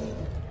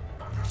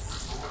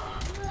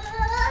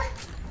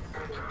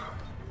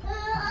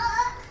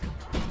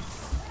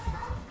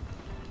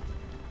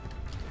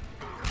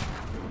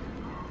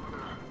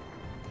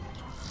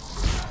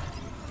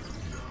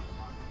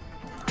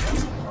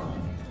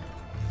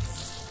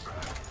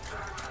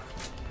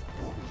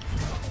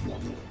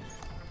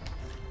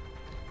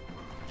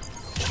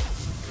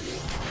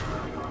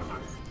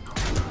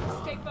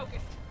 Stay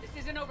focused. This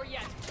isn't over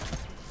yet.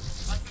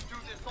 I can do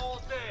this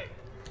all day.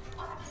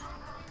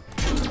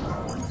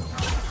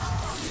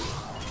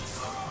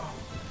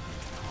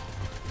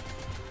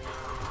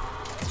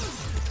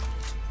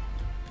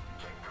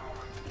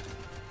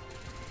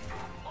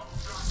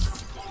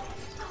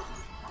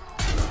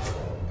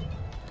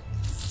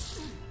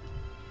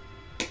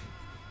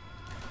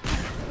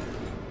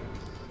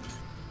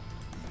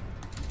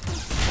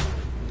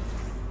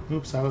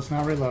 Oops, I was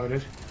now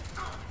reloaded.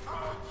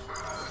 Cortez,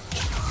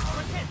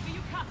 do you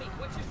copy?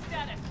 What's your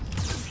status?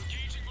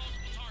 Engaging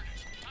multiple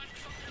targets. Time for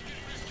something to get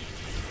risky.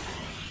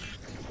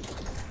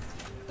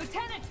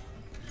 Lieutenant!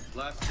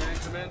 Last stand,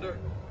 Commander.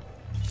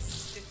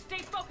 Just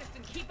stay focused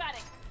and keep at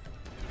it.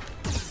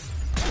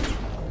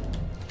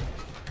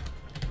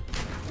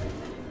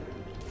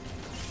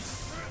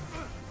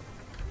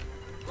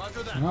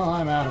 Roger that. No,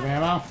 I'm out of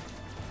ammo.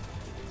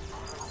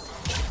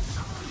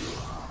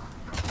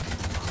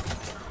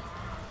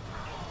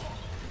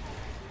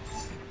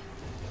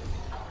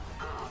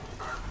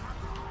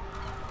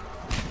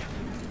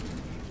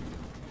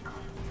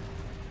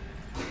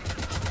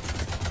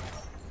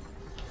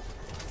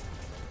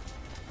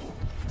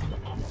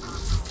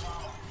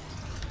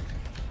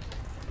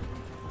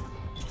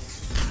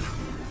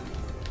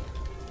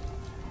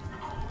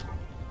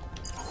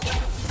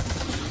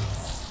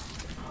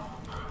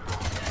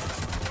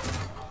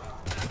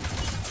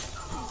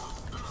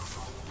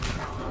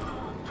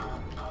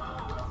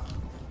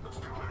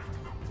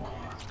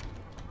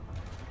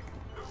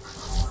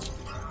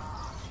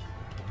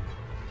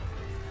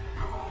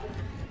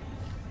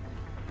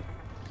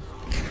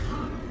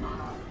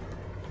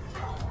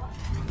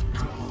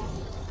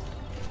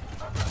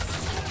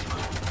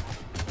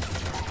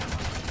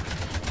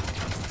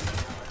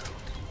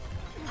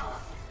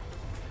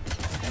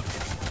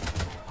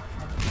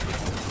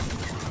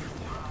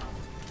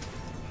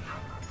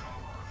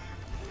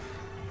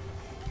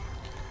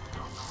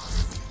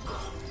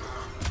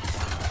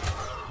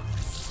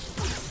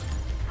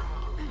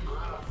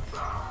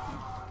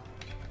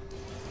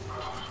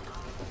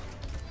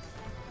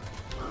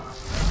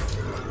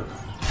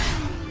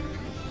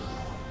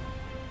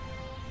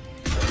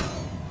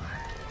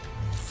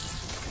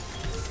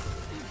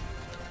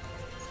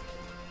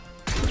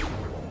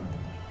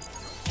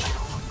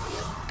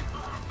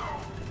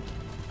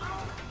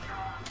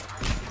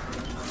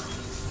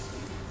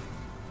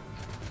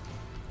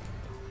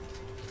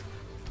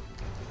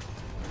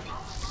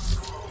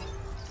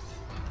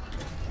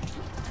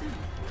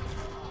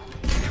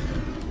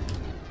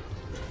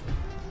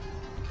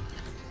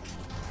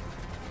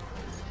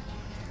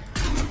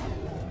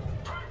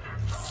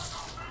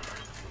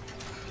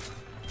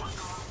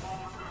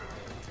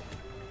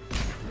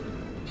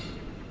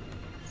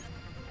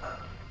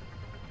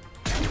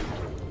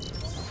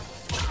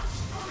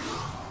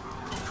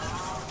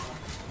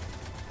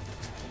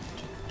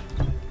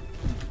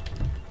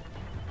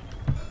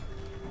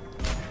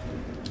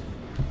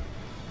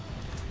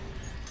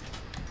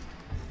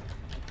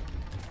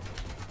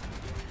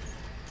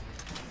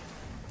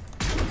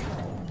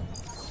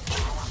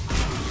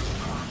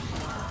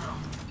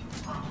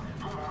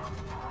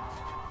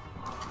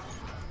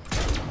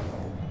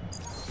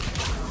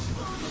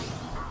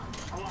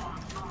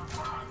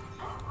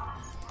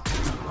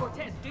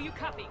 Cortez, do you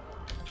copy?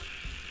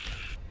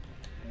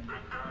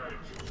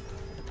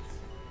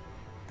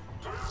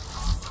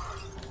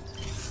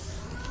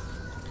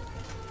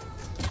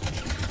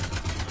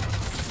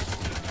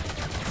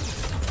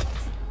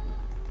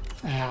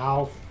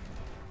 Ow.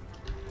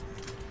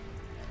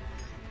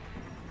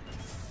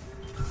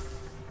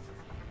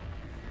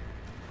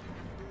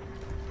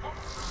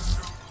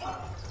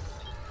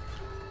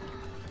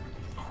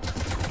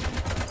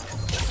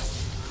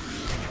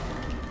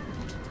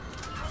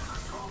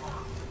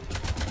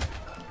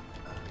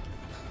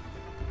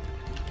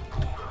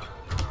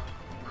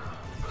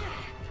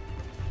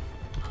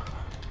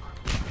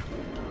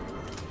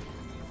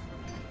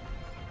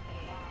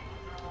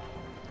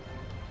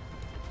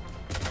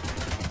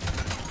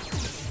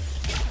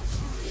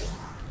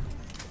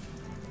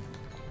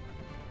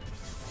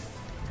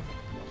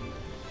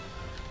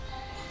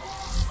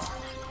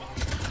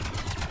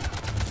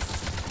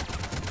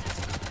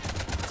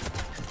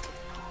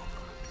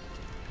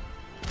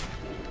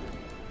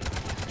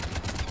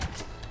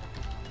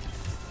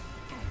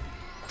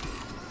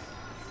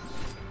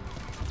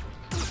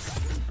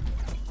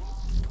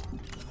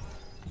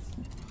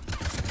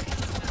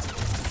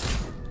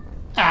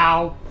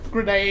 Ow!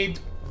 Grenade!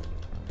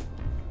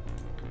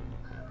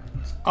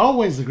 It's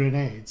always the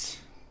grenades.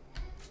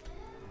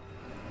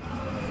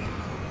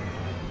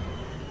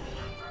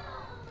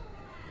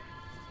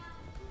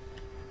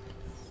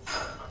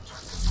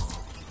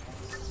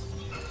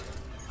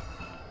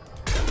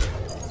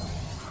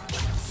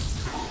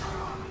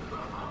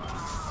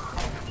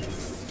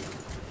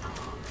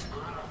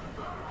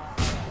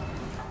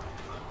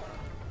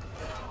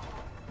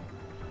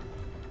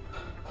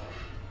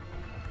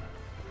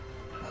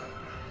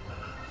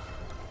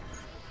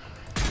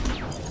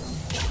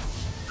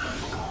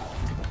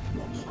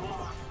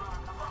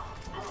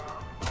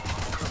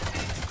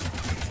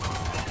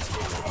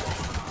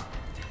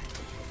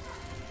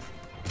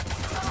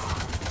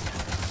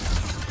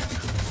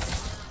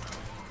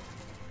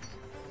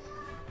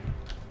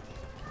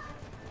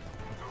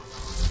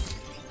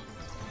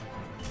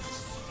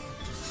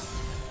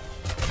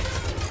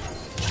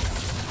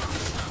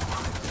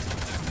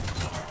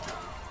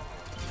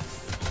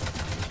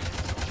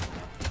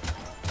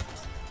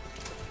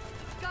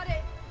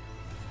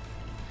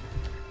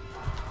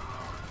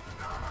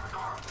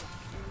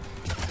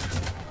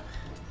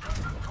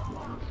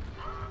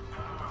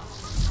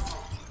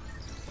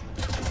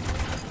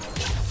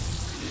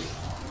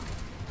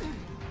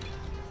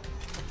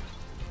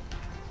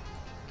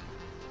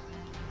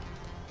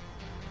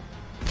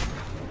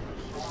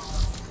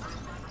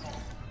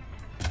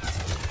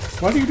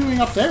 What are you doing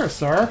up there,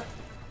 sir?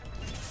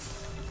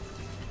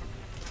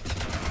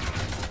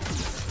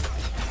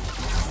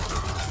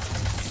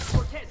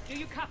 Cortez, do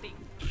you copy?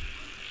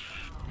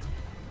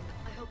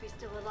 I hope he's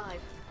still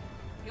alive.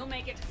 He'll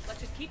make it.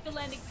 Let's just keep the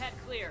landing pad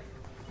clear.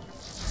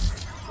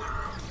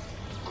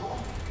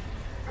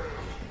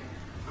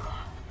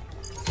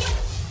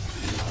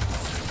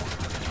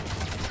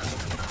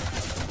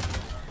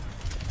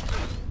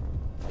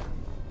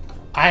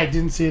 I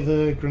didn't see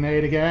the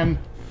grenade again.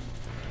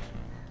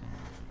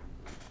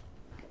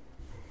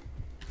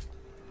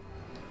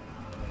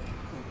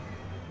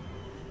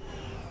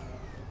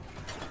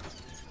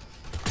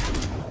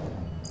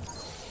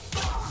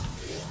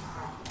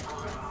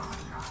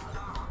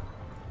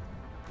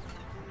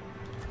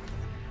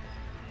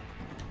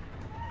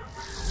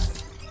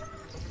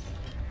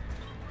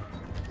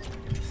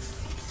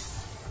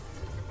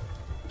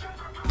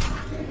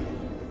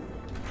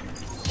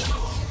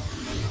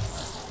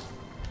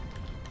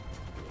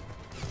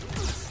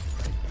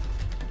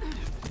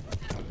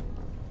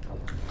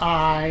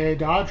 I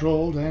dodge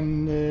rolled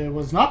and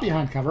was not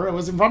behind cover, it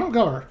was in front of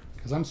cover,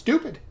 because I'm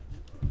stupid.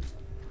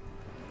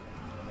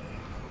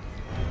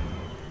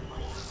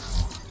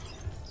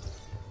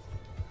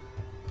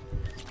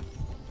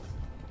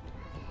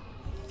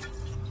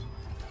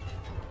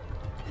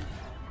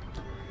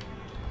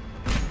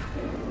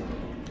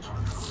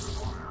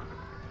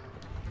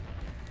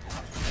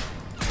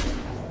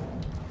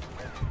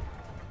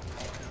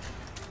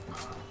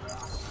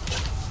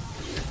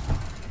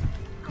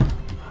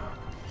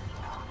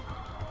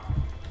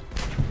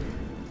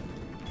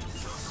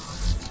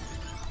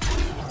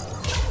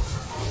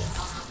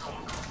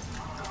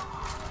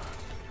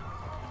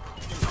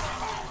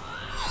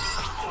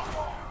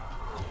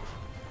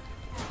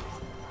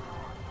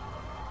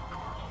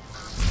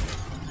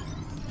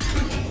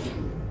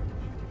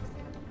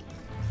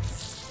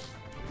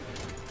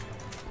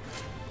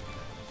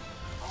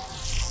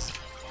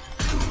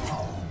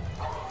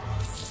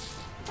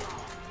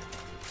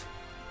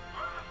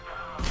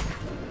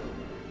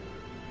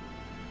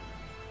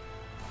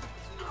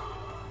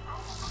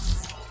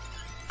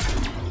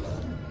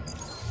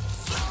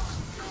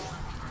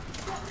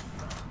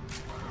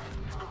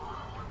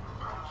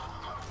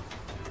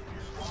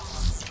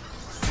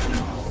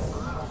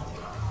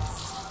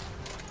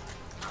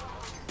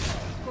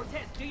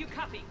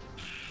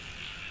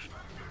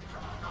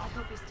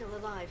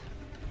 alive.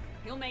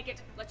 He'll make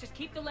it. Let's just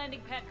keep the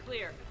landing pad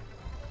clear.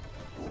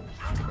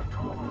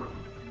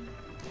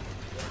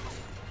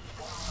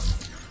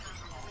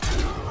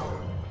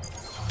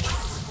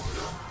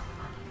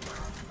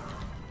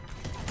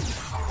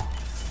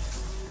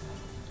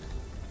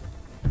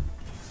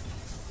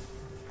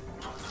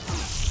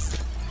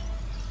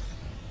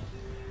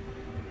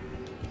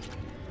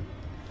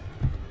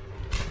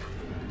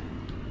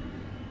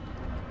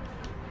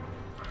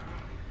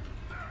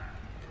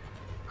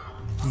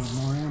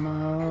 More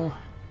ammo.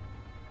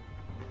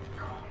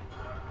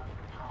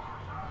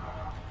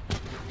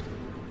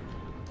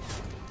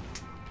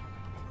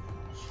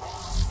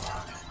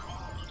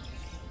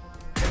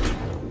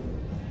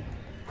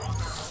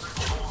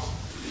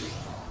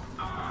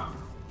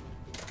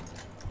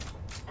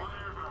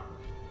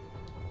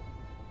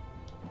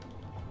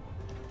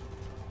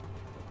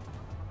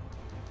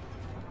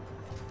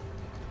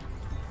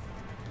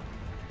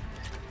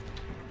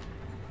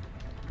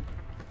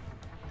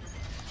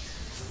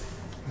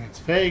 It's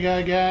Vega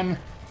again.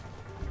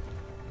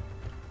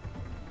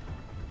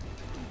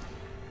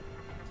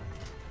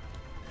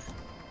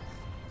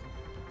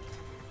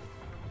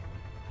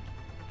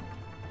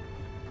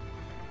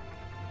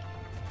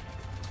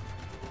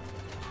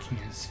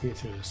 Can't see it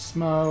through the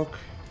smoke.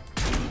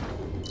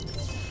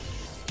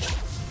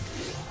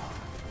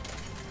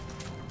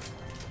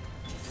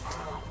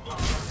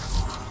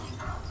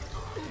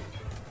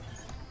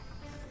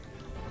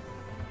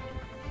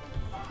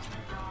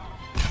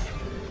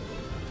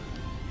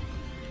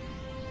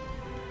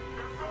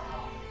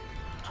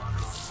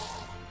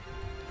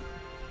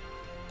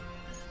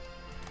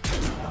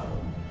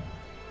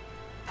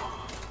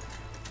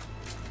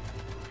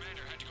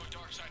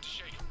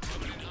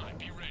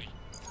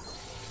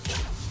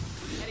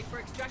 Heading for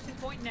extraction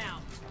point now.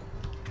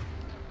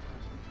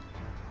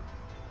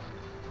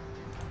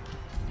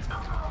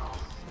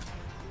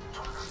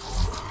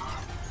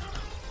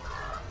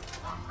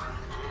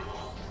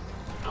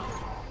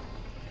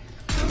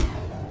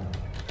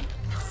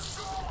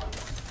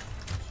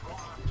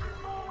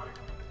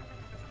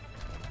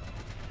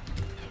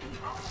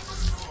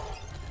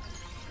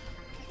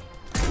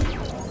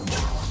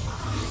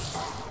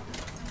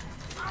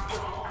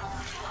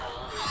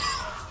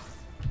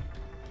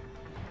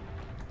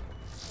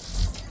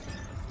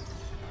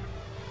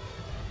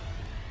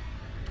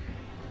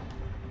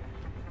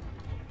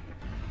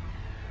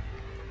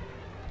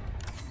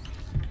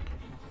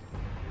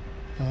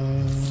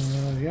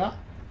 Yeah.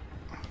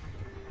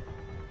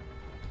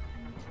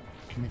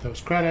 Give me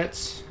those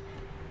credits.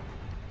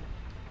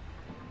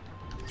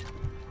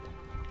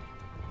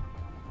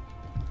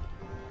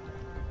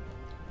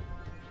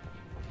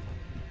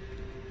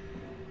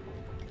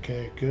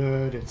 Okay,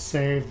 good. It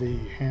saved the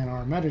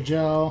Hanar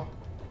Metagel.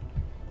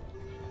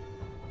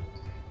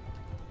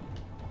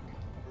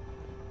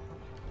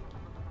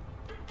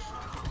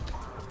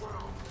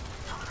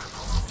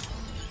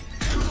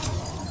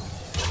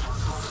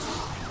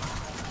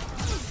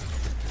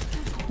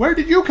 Where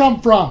did you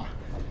come from?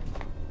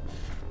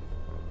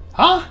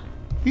 Huh?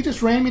 He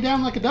just ran me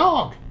down like a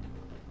dog.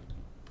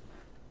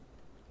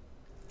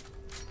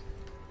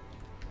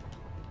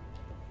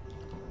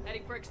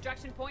 Heading for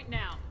extraction point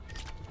now.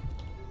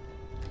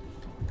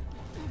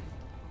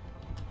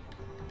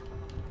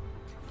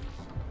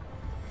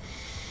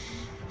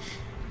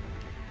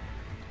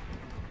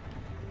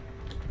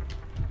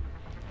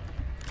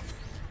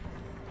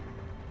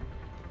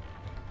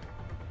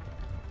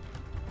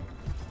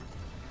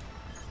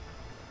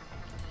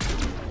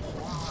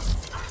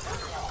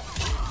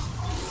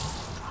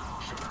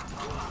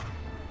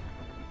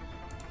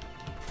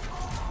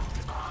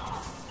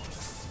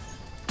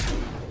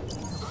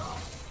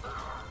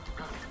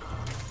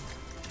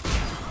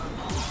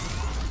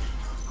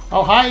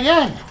 Oh, hi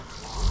again.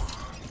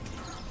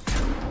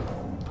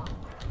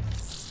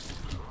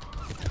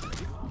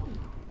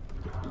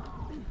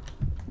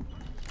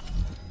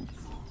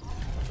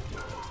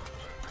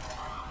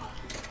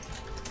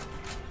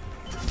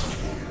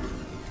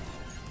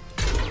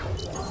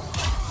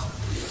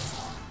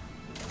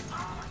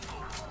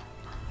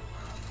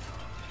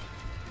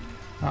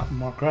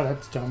 More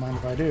credits, don't mind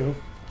if I do.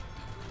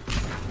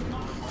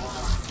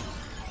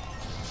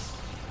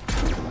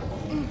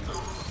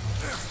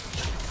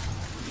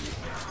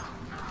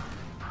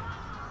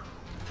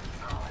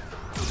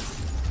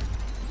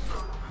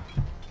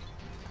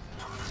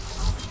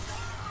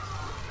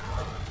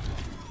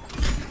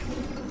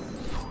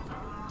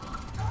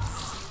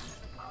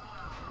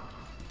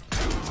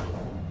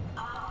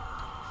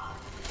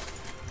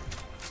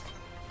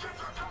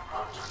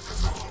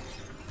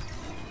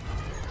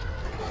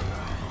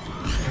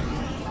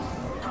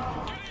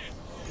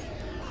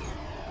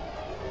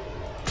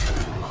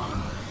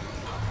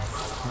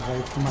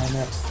 Wait for my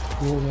next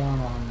cooldown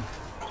on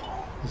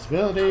this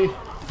ability.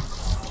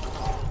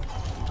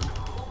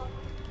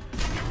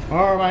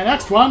 Or my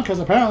next one, because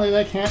apparently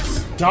they can't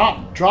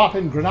stop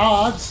dropping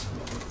grenades.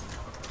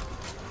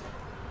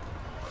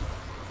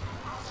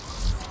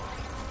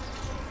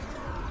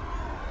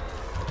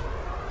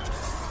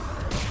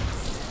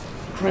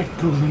 Great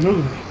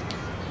googly.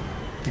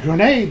 The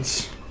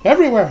grenades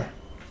everywhere.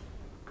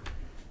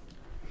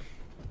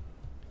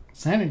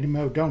 Sanity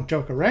mode, don't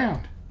joke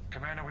around.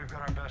 Commander, we've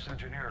got our best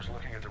engineers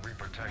looking at the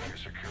Reaper tech you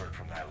secured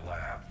from that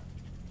lab.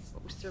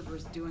 What was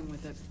Cerberus doing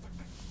with it?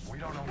 We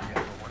don't know yet,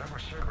 but whatever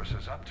Cerberus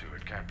is up to,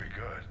 it can't be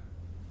good.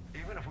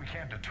 Even if we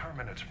can't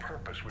determine its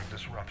purpose, we've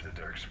disrupted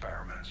their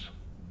experiments.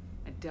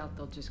 I doubt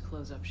they'll just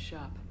close up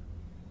shop.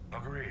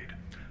 Agreed.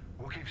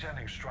 We'll keep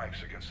sending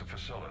strikes against the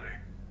facility.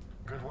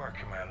 Good work,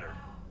 Commander.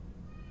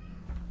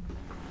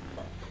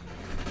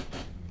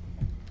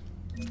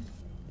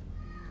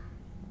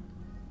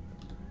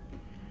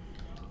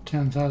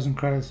 10,000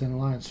 credits in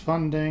Alliance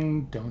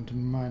funding. Don't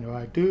mind if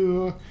I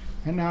do.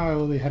 And now I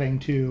will be heading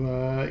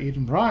to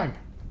Eden Prime.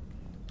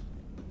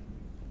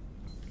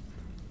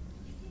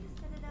 You see the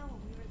Citadel when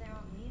we were there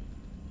on leave?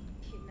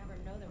 You'd never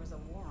know there was a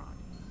war on.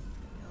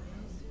 They'll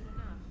know soon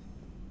enough.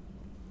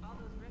 All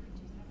those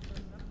refugees have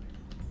to go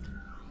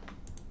somewhere.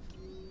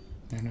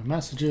 There are no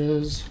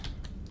messages.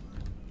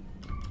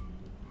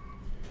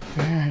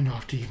 And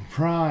off to Eden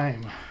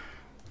Prime.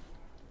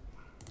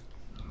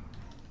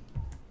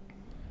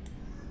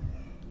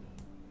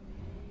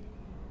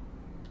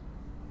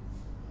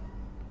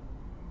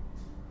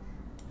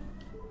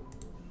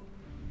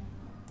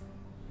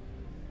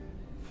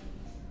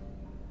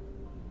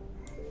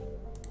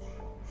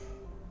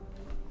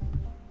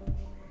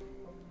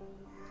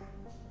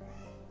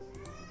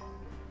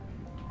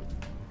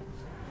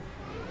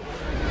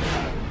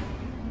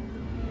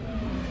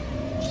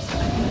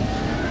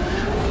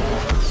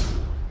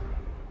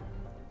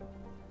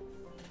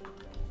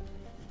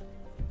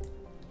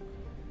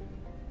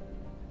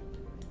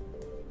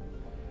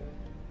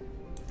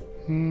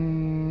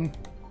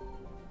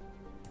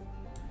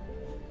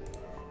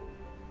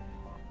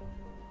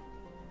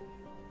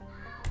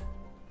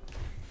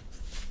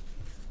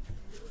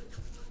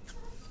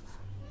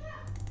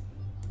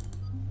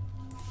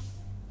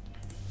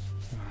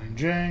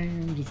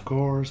 James, of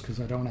course,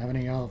 because I don't have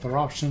any other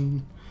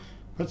option.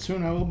 But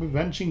soon I will be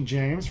benching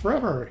James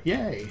forever.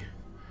 Yay!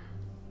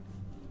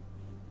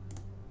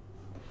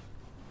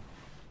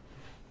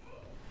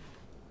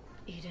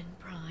 Eden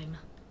Prime.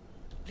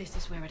 This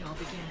is where it all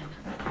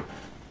began.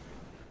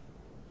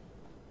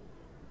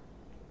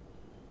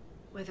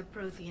 Where the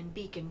Prothean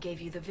beacon gave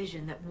you the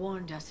vision that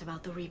warned us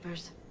about the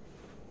Reapers.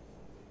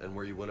 And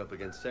where you went up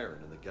against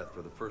Saren in the Geth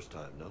for the first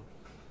time, no?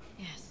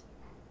 Yes.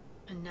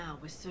 And now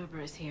with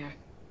Cerberus here,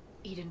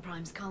 Eden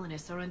Prime's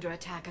colonists are under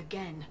attack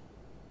again.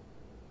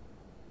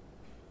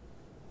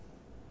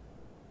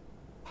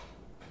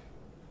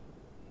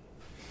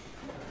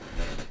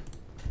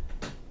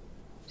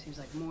 Seems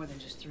like more than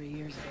just 3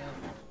 years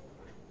ago.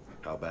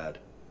 How bad?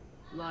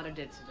 A lot of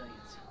dead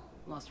civilians.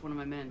 Lost one of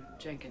my men,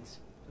 Jenkins,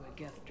 to a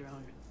Geth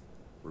drone.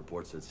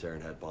 Reports said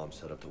Saren had bombs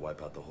set up to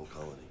wipe out the whole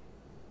colony.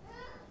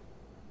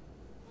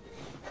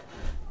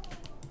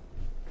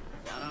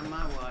 Not on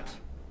my watch.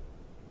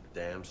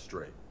 Damn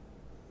straight.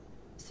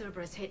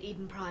 Cerberus hit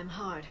Eden Prime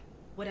hard.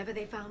 Whatever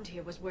they found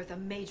here was worth a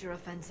major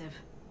offensive.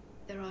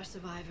 There are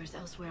survivors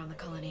elsewhere on the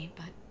colony,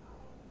 but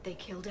they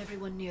killed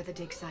everyone near the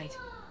dig site.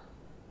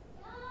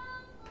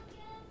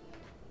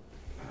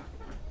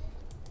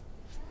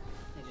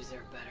 They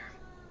deserve better.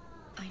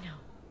 I know.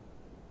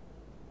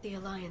 The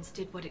Alliance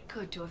did what it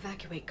could to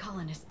evacuate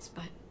colonists,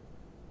 but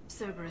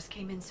Cerberus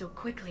came in so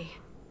quickly.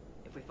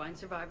 If we find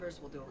survivors,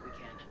 we'll do what we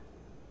can.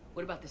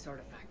 What about this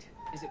artifact?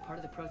 Is it part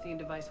of the Prothean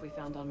device we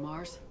found on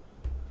Mars?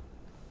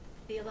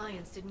 The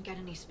Alliance didn't get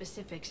any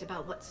specifics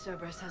about what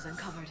Cerberus has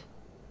uncovered.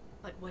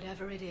 But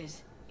whatever it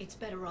is, it's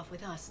better off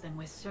with us than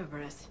with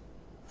Cerberus.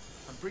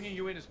 I'm bringing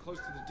you in as close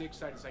to the dig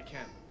site as I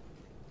can.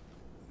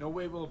 No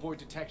way we'll avoid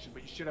detection,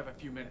 but you should have a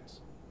few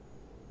minutes.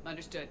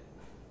 Understood.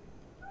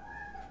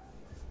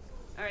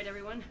 Alright,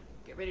 everyone.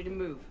 Get ready to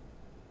move.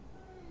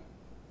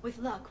 With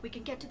luck, we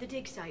can get to the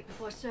dig site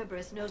before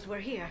Cerberus knows we're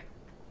here.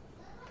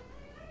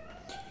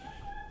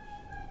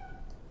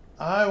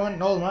 I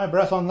wouldn't hold my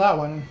breath on that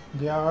one,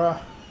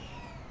 Liara.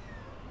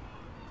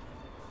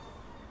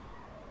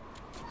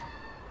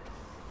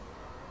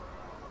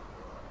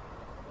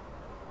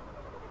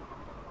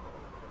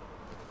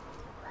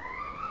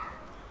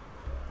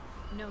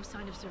 No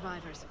sign of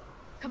survivors.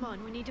 Come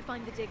on, we need to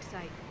find the dig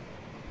site.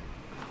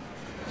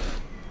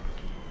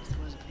 This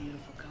was a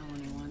beautiful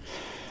colony once.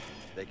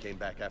 They came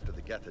back after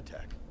the Geth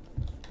attack.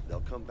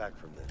 They'll come back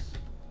from this.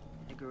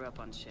 I grew up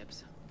on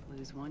ships.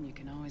 Lose one, you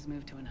can always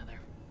move to another.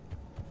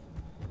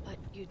 But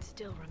you'd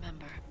still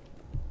remember.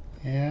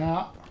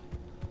 Yeah.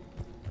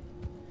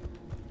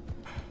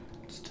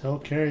 Still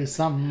carries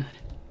something.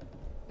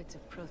 Bits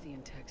of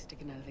Prothean tech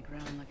sticking out of the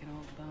ground like an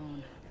old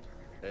bone.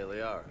 Hey,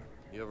 Liara,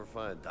 you ever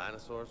find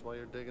dinosaurs while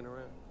you're digging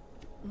around?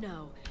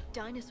 No.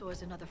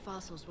 Dinosaurs and other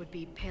fossils would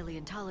be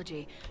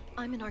paleontology.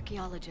 I'm an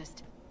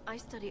archaeologist. I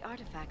study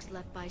artifacts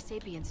left by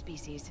sapient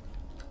species.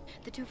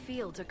 The two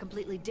fields are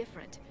completely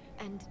different,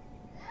 and...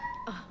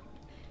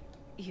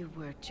 you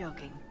were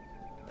joking.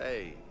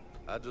 Hey,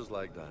 I just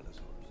like dinosaurs.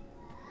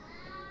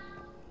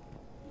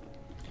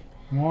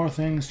 The more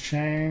things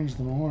change,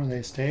 the more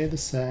they stay the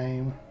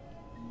same.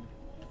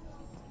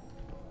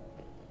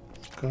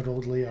 Good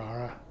old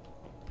Liara.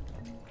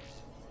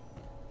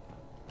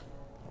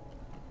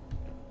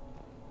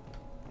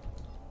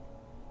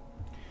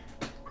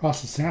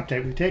 Processing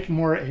update. We've taken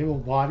more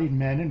able-bodied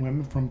men and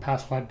women from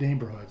pacified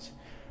neighborhoods.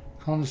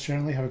 Colonists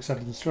generally have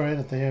accepted the story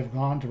that they have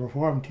gone to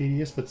perform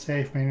tedious but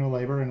safe manual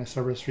labor in a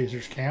Cerberus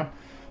research camp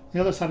on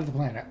the other side of the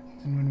planet.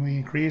 And when we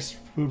increase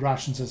food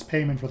rations as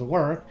payment for the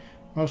work,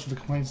 most of the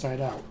complaints died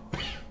out.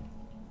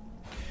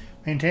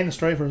 Maintain the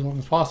story for as long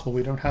as possible.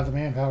 We don't have the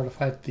manpower to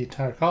fight the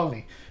entire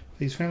colony. If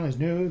these families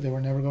knew they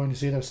were never going to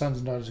see their sons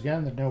and daughters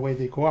again, there's no way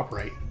they'd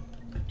cooperate.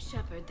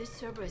 Shepard, this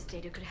Cerberus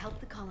data could help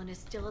the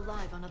colonists still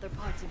alive on other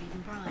parts of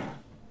Eden Prime.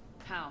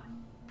 How?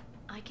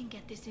 I can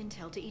get this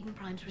intel to Eden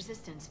Prime's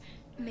resistance.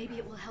 Maybe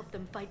it will help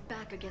them fight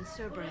back against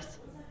Cerberus.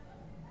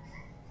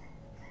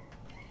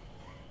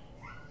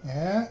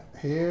 Yeah,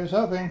 here's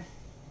hoping.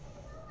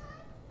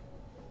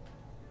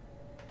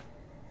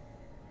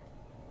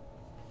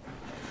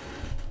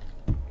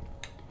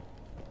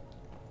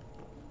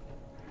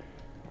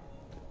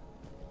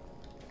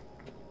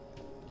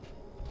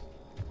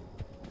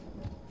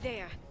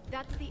 There,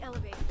 that's the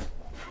elevator.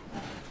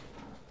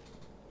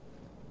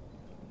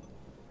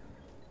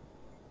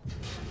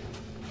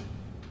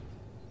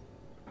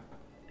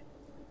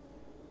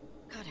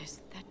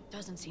 Goddess, that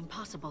doesn't seem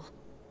possible.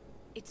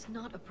 It's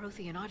not a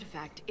Prothean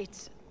artifact,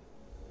 it's...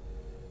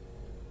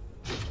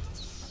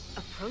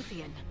 a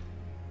Prothean.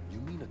 You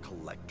mean a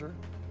collector?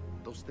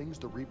 Those things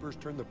the Reapers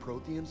turned the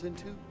Protheans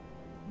into?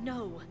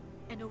 No,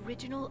 an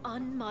original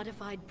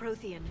unmodified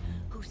Prothean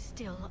who's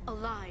still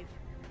alive.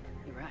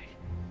 You're right.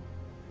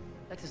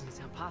 That doesn't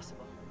sound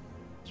possible.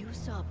 You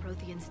saw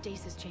Prothean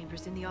stasis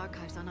chambers in the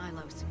archives on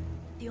Ilos.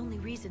 The only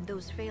reason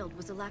those failed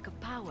was a lack of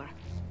power.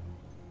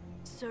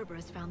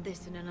 Cerberus found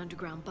this in an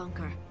underground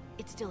bunker.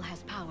 It still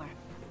has power.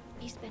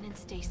 He's been in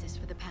stasis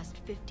for the past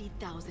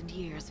 50,000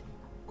 years,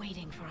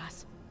 waiting for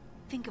us.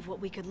 Think of what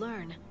we could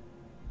learn.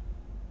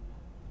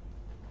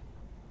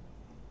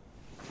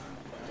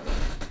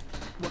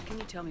 What can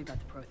you tell me about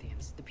the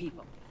Protheans? The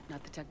people,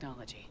 not the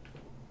technology.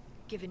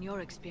 Given your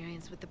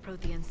experience with the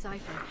Prothean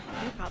cipher,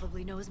 you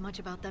probably know as much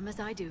about them as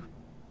I do.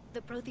 The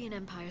Prothean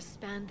Empire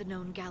spanned the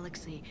known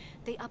galaxy.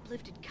 They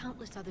uplifted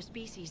countless other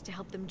species to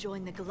help them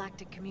join the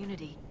galactic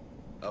community.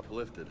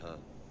 Uplifted, huh?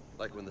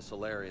 Like when the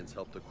Solarians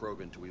helped the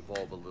Krogan to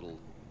evolve a little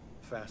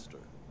faster.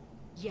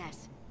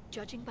 Yes.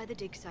 Judging by the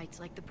dig sites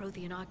like the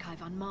Prothean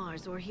Archive on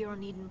Mars or here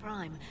on Eden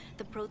Prime,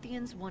 the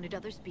Protheans wanted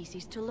other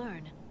species to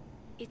learn.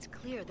 It's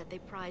clear that they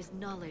prized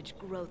knowledge,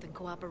 growth, and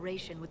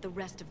cooperation with the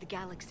rest of the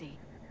galaxy.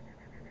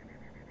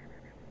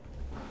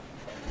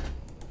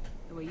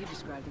 The way you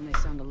described them, they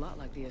sound a lot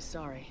like the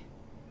Asari.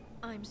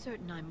 I'm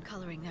certain I'm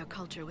coloring their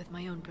culture with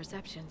my own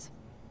perceptions.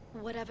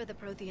 Whatever the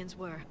Protheans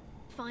were,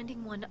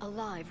 finding one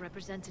alive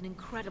represents an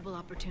incredible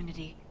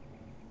opportunity.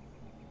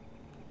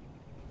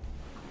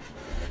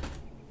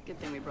 Good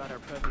thing we brought our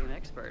Prothean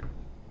expert.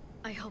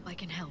 I hope I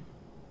can help.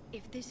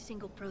 If this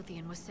single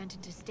Prothean was sent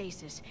into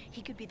stasis,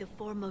 he could be the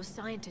foremost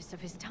scientist of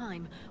his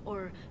time,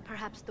 or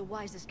perhaps the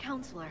wisest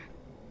counselor.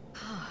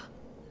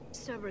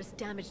 Cerberus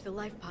damaged the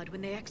life pod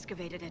when they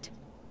excavated it.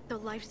 The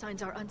life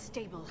signs are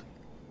unstable.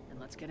 Then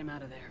let's get him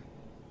out of there.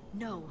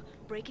 No,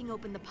 breaking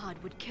open the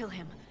pod would kill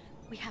him.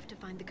 We have to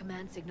find the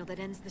command signal that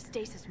ends the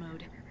stasis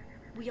mode.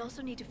 We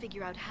also need to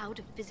figure out how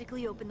to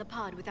physically open the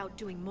pod without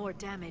doing more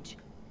damage.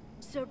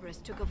 Cerberus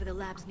took over the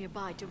labs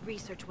nearby to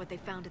research what they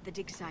found at the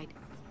dig site.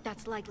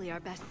 That's likely our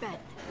best bet.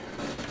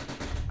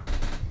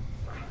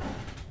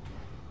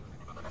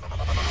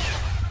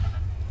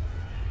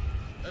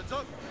 Heads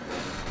up!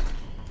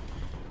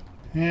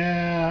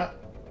 Yeah.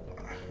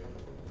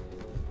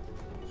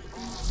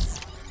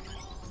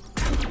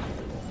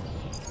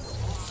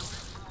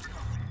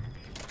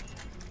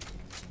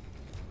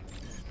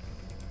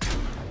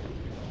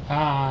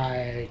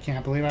 I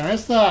can't believe I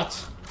missed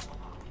that.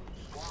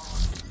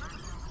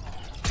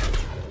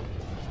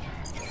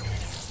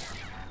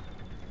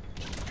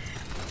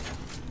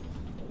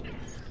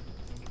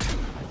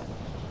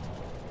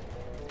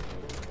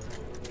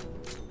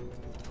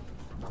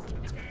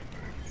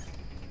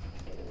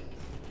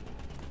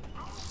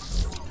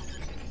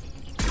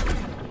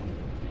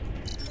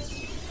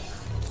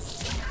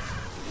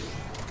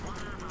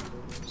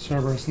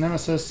 Cerberus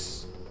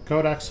Nemesis,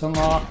 Codex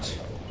unlocked.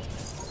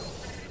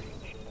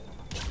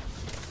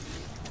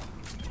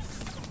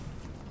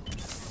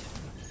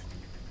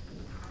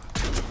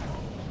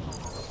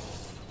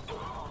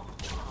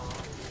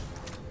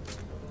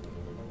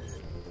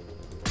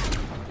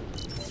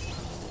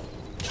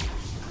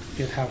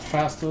 Get how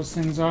fast those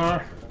things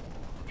are.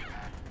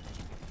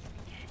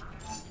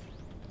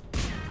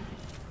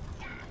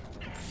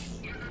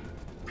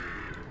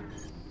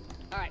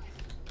 Alright,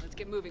 let's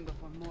get moving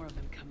before more of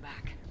them come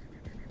back.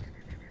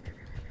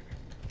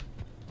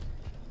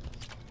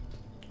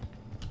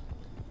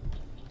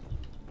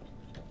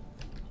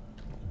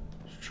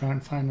 Try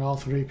and find all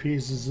 3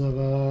 pieces of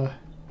the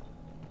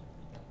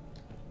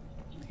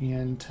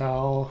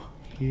intel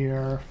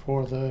here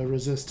for the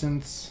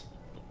resistance.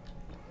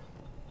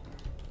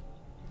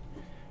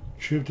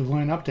 Troop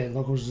deployment update.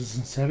 Local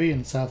resistance heavy in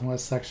the south and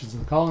west sections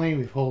of the colony.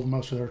 We've pulled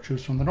most of our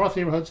troops from the north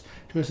neighborhoods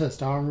to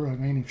assist our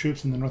remaining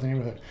troops in the north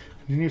neighborhood.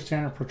 Continue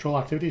standard patrol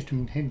activities to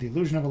maintain the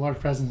illusion of a large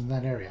presence in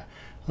that area.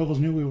 Locals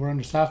knew we were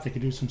understaffed. They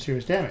could do some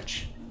serious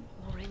damage.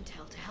 More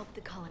intel to help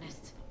the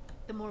colonists.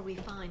 The more we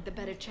find, the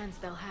better chance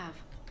they'll have.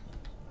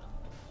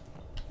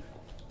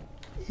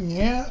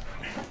 Yeah.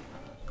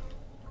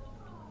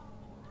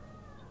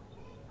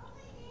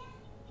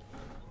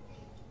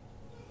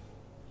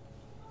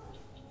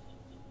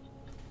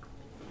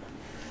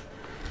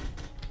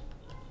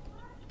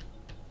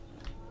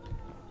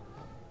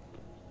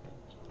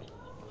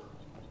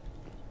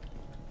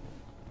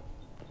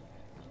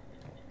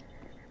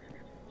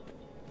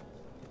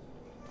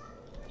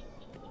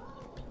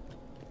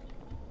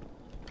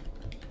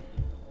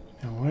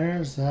 Now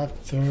where's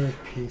that 3rd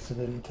piece of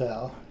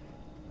intel?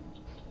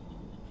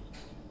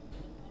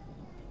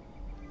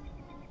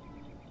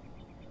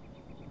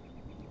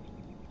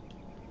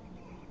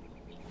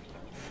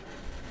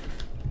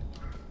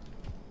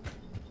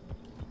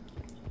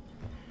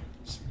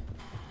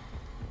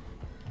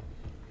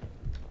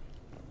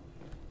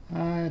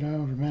 I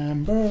don't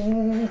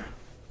remember.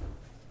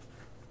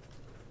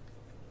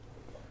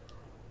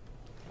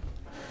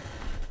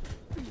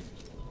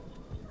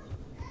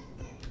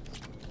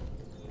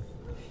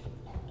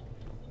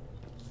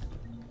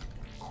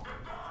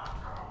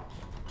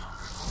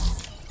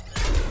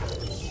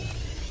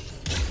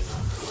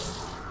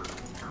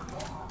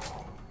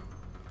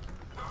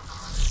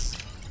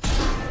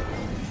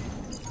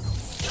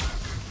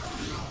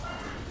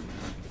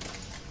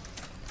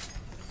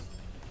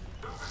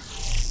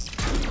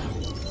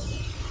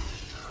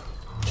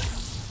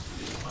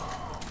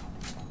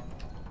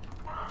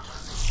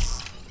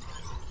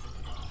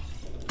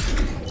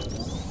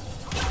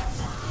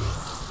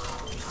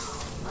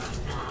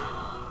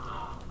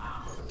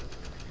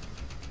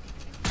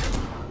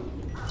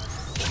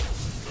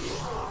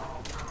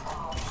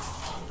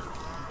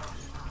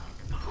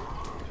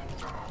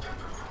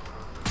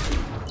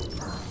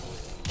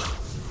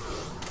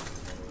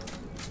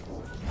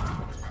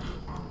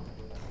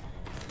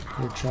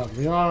 Good job,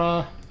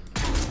 Liara.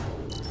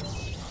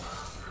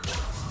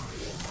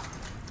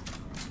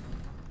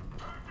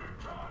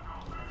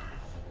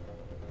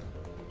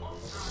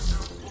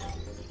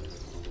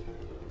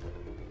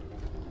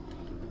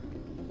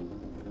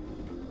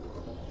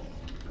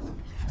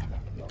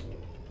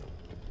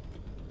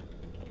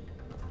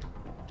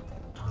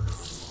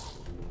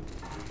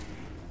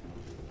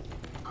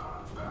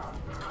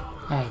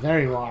 Ah,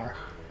 there you are.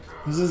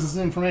 This is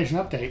an information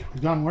update.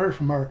 We've gotten word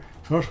from our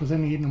source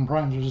within the Eden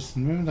Prime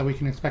resistant moon that we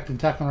can expect an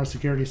attack on our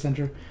security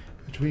center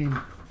between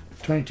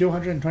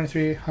 2200 and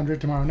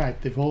 2300 tomorrow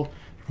night. They've all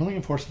rolling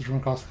in forces from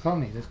across the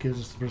colony. This gives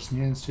us the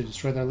Personians to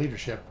destroy their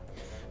leadership.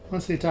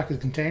 Once the attack is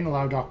contained,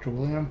 allow Dr.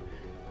 William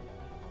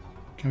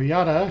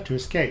Kaviyata to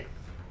escape.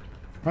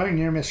 Running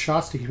near missed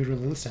shots to keep it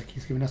realistic.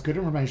 He's given us good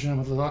information, and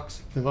with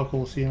the local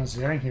will see him as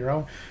a daring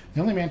hero,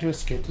 the only man to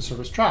escape the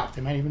Cerberus trap.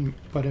 They might even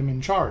put him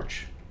in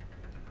charge.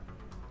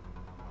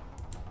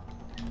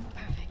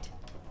 Perfect.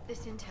 This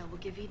intel will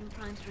give Eden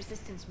Prime's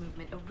resistance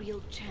movement a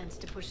real chance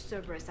to push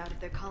Cerberus out of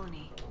their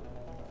colony.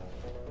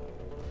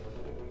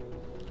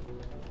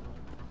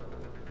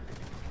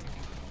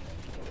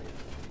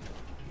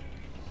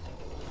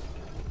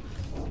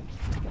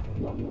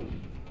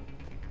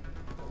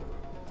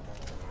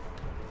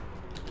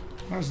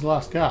 Where's the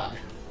last guy?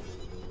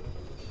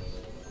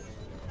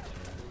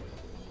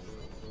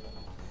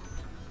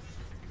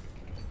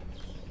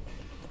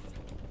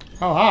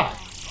 Oh, hi.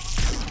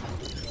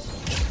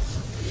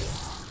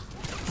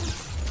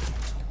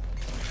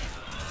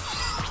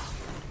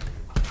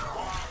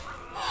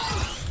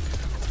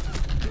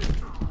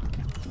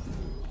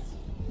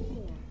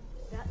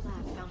 That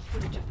lab found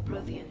footage of the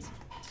Protheans.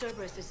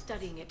 Cerberus is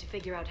studying it to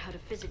figure out how to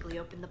physically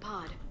open the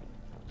pod.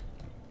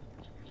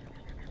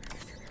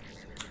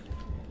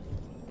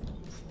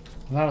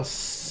 That was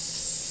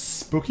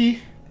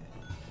spooky.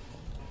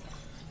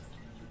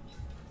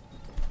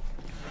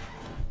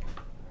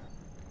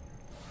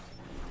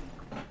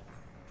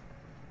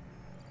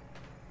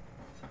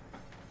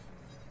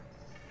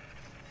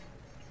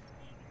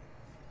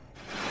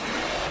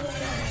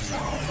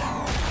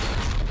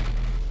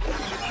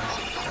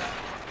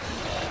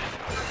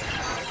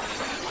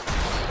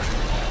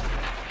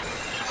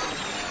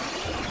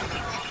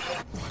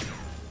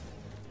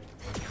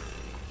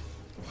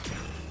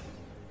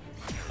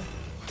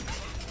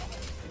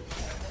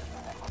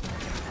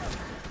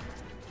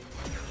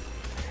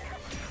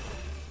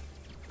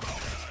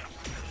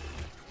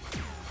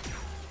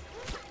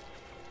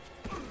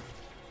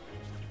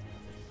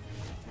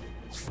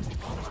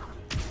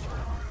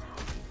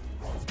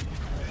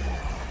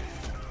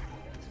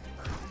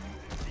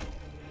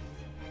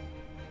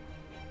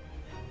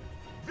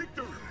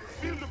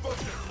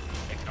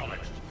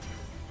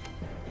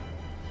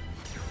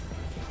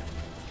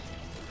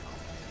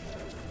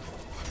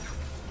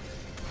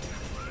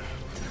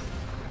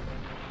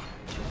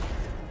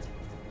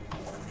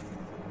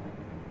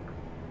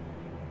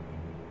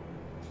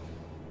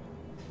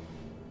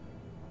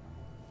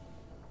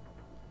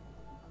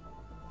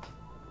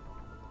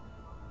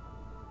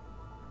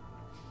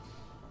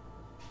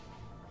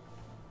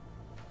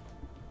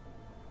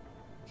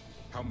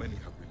 How many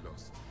have we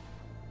lost?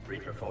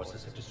 Reaper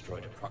forces have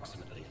destroyed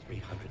approximately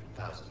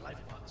 300,000 life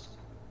pods.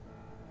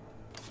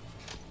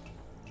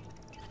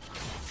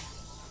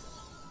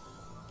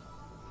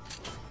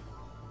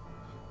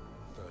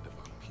 Third of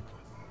our people.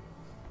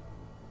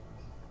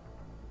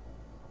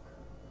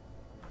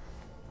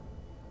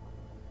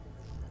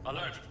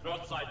 Alert!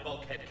 North side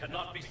bulkhead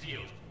cannot be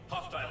sealed.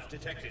 Hostiles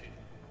detected.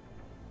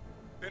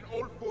 Then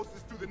all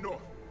forces to the north.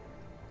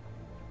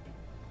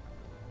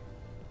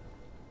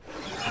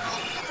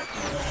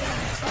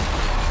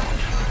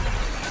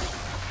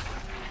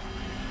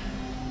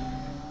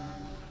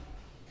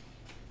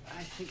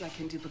 I think I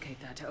can duplicate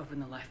that to open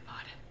the life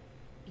pod.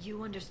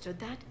 You understood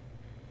that?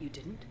 You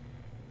didn't?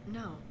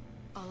 No.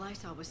 All I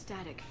saw was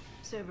static.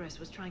 Cerberus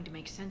was trying to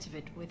make sense of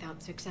it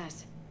without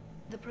success.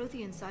 The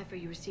Prothean cipher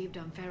you received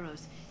on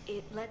Pharos,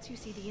 it lets you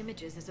see the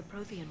images as a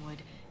Prothean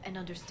would, and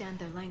understand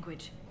their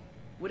language.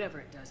 Whatever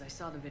it does, I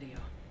saw the video,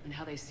 and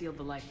how they sealed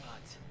the life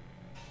pods.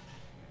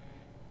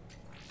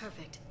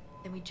 Perfect.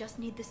 Then we just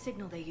need the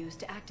signal they use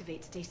to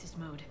activate stasis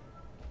mode.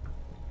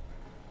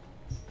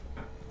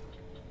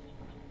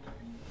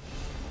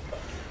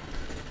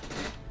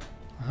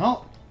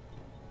 Well,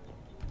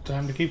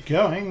 time to keep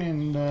going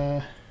and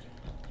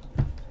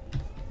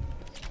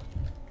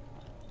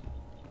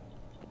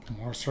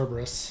more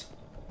Cerberus.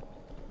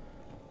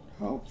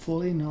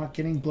 Hopefully not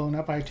getting blown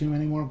up by too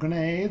many more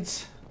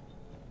grenades.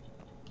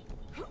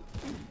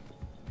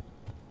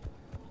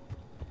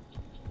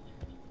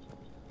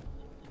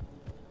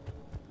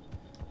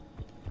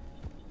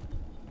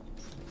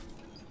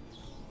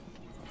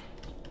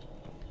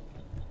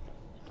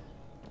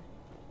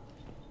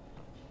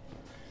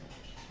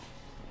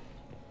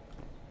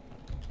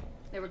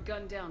 They were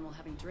gunned down while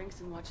having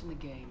drinks and watching the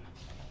game.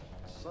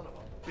 Son of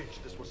a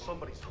bitch, this was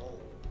somebody's home.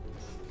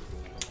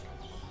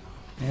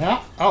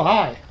 Yeah. Oh,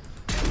 hi.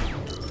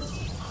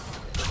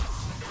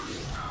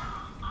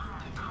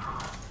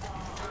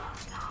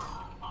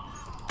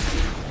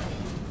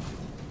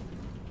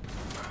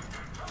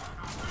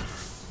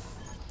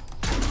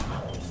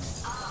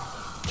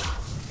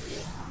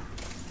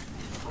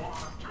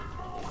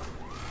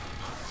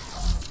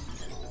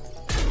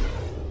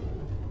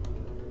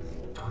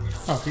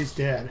 Oh, he's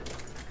dead.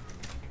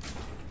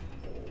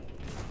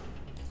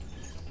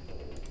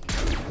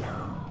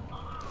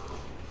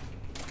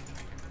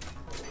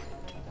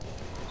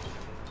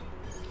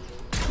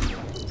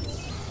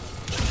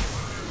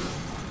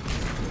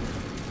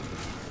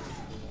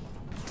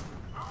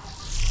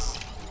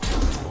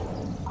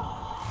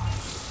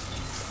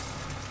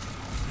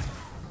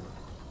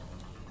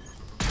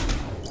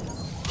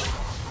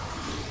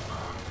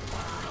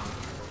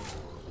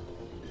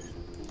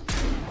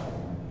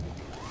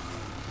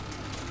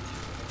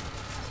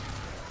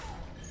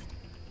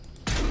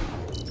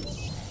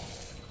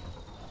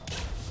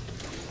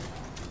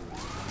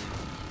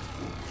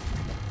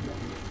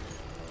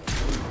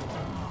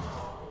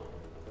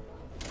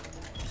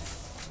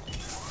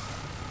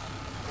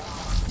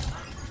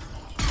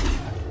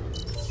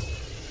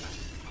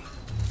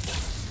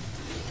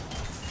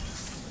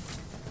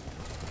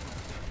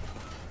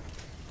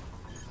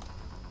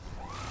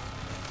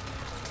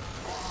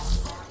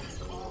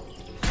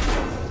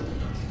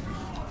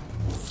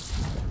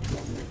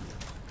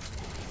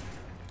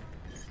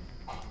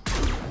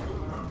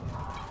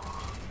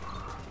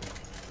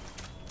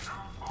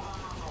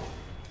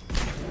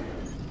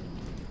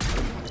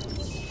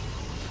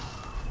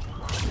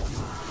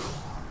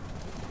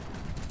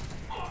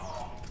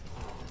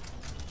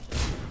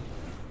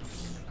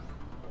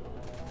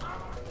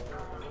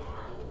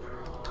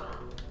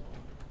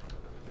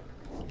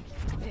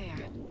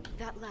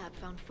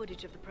 found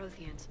footage of the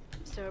Protheans.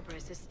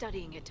 Cerberus is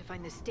studying it to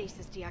find the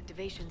stasis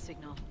deactivation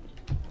signal.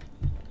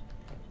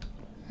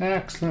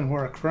 Excellent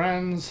work,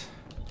 friends.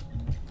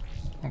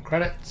 More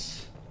credits.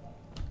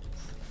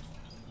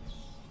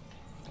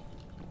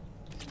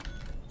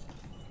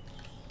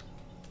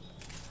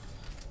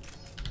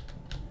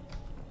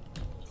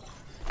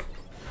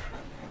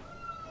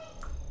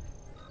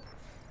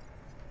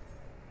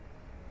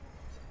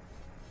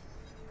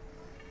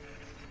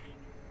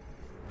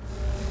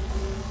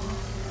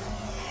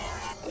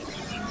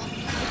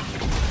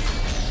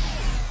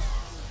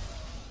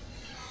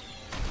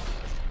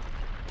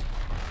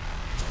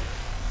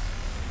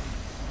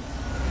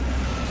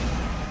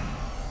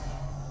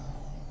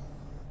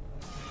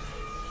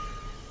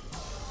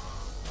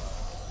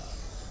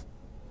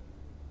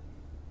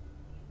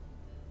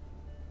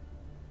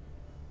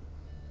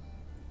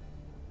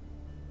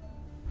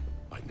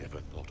 I never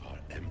thought our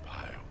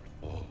empire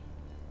would fall.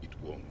 It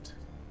won't.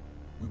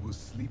 We will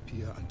sleep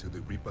here until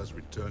the Reapers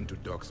return to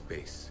dark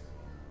space.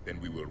 Then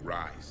we will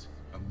rise,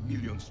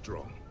 1,000,000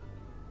 strong.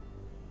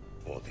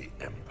 For the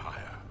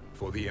Empire.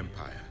 For the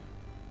Empire.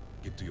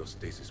 Get to your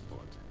stasis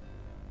pod.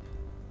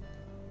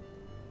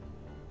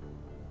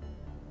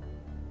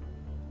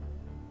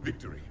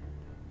 Victory.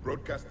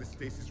 Broadcast the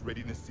stasis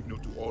readiness signal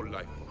to all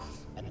life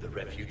forms. And the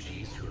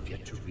refugees who have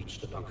yet to reach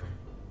the bunker?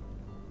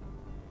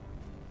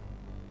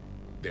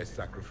 Their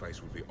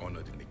sacrifice will be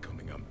honored in the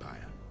coming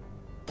Empire.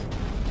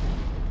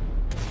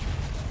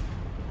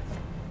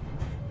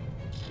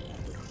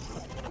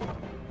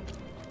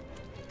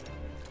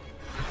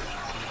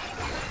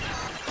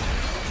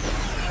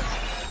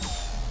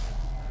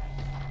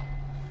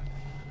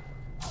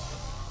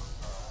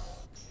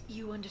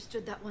 You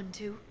understood that one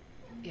too?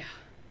 Yeah.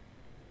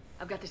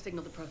 I've got the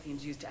signal the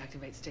Protheans use to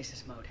activate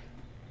stasis mode.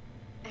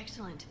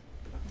 Excellent.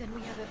 Then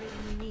we have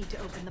everything we need to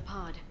open the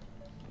pod.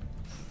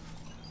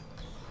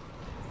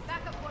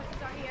 Backup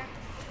forces are here.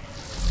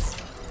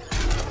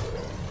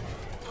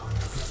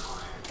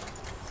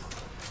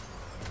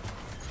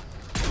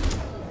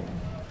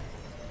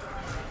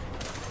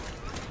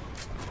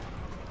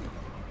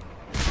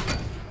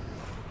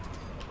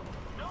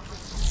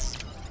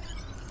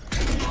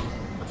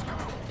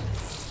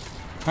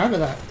 How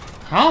did that?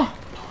 Huh?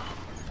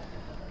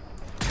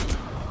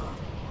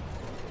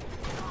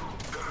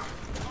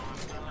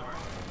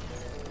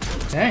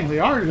 Dang, they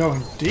are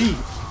going deep.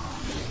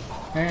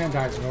 And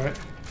dies for it.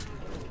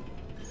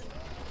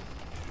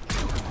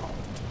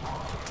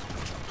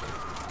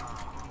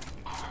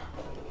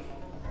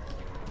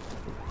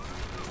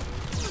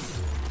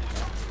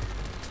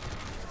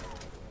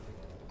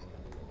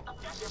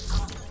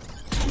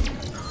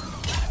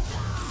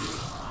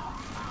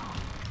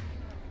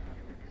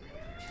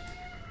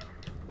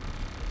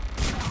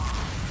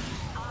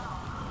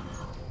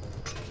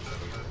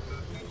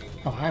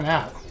 Oh, I'm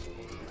out.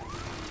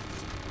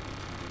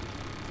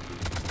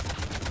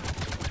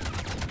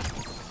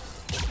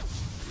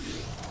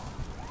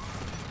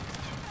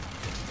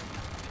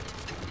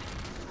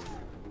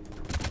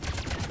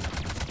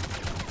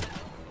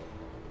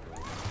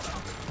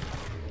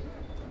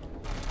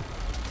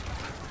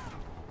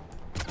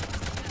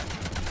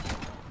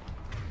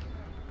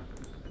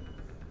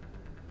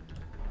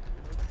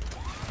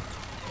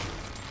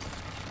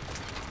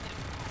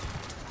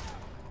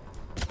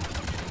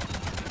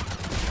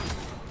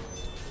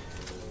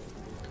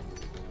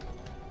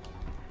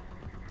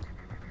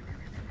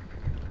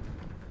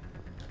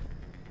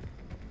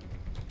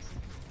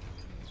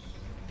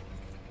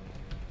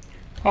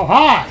 Oh,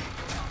 hi!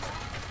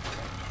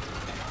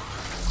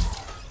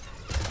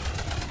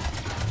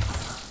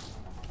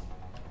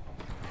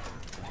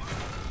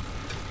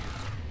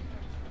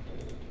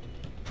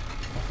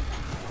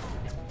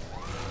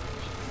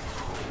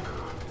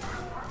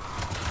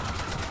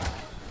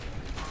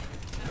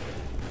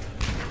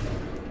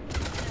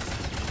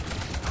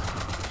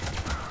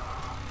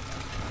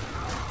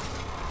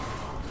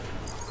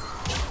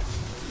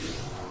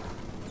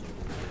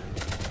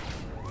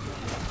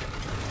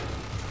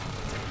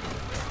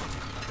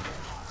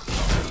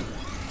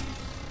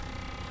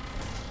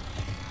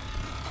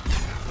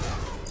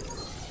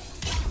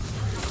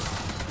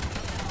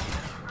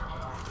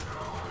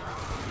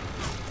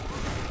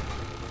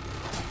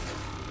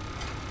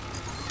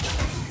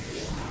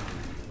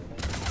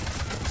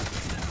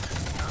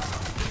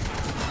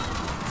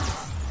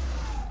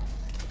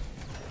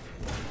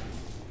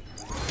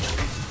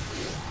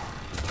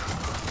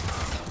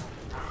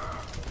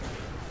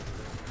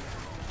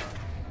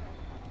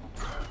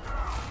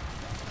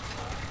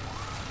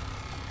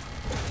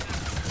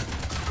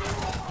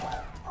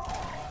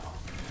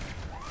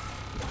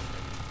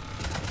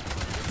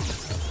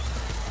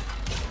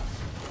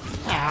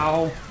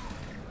 Ow.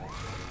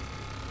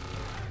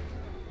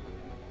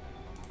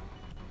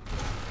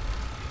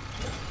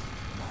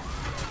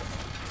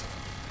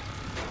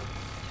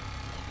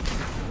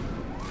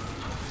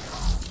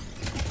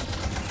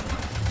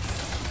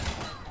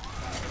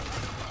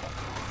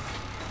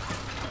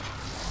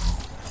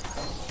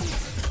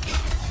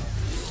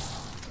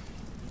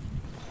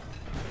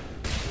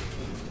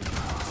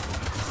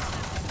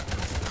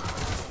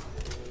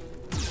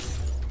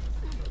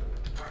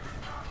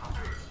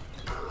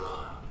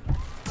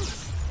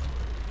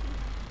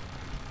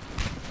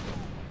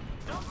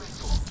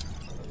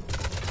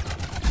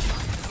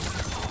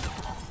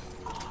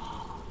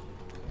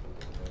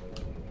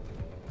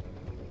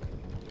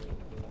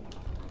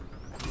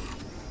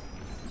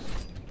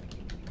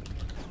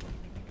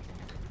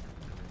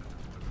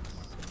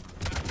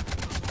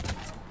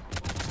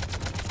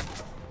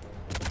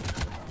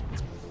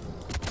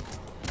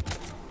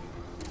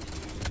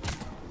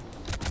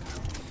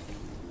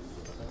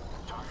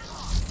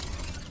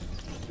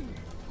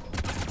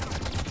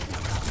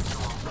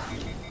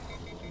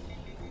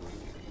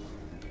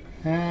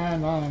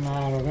 And I'm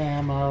out of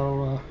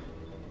ammo.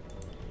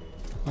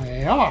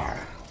 They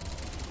are.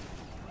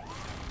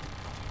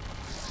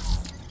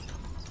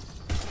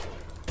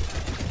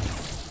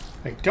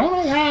 Wait, don't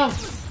I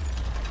have...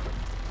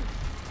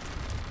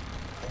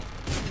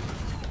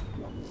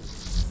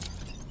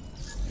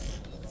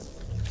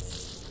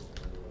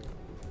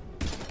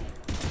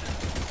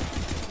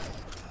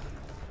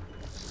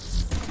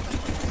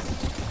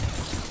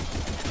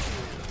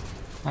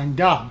 I'm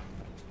dumb.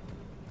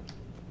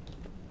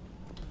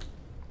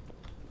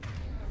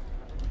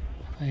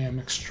 I am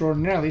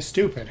extraordinarily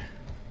stupid.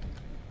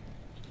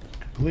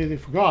 Completely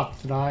forgot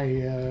that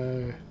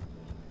I,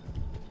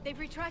 They've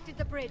retracted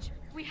the bridge.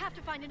 We have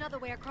to find another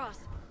way across.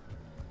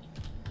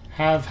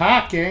 have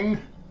hacking.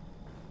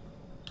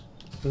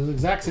 This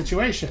exact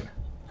situation.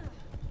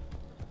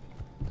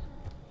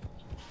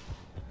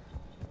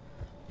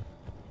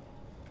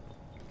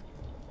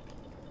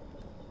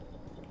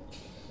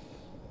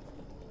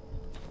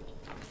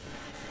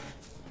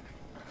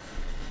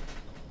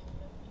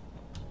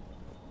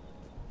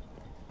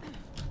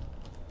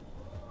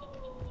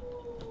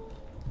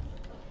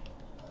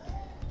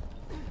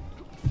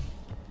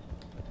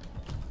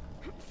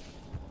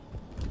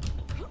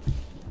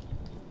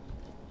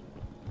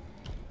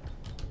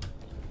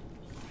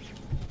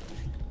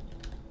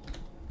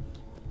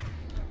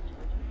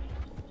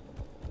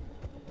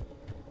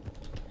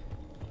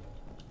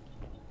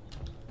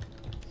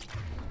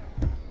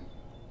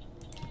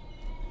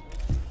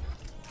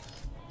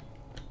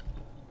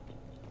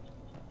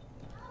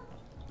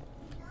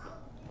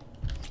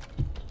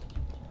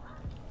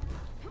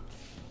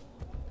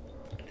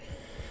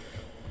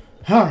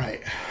 All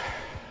right.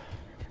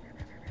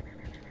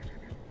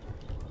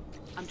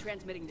 I'm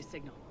transmitting the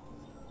signal.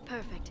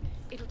 Perfect.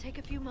 It'll take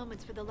a few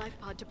moments for the life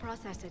pod to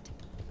process it.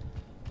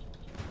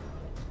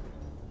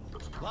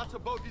 Lots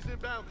of bogies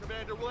inbound,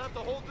 Commander. We'll have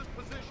to hold this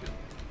position.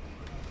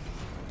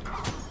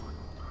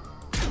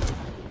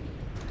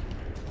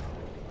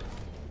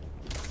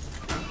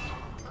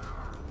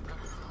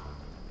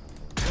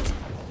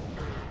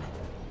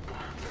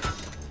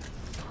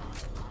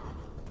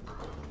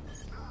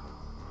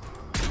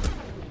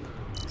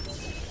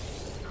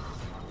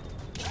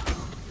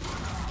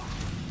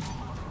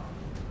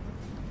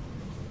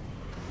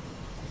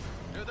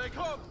 Here they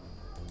come!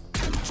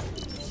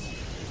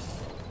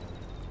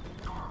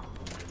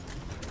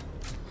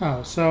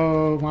 Oh,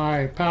 so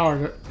my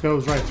power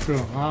goes right through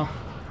them, huh?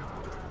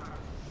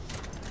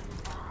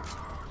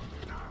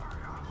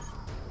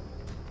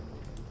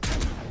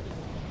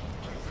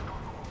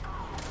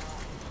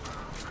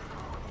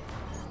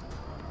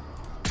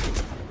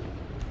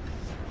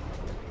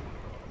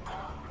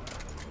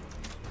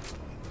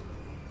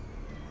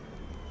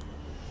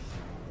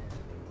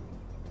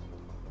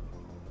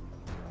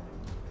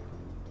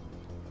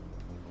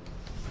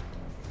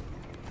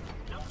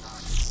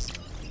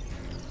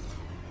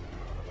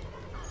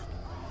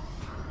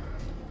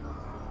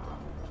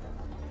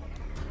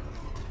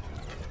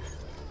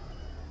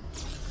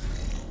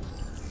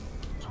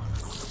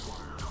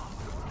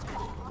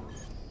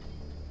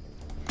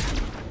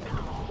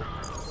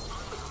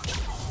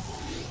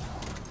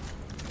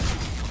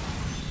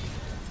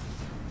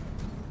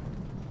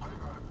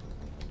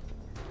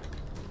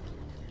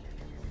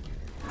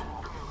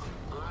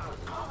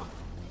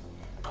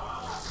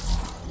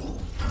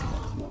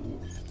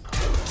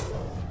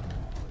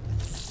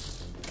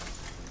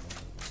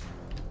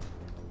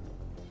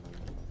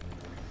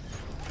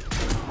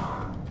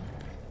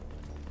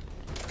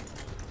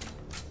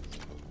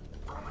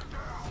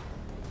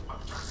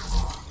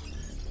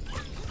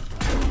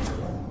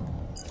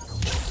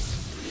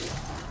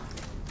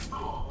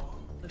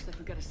 Looks like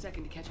we got a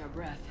second to catch our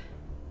breath.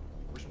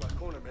 Wish my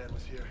corner man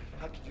was here.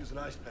 I could use an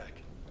ice pack.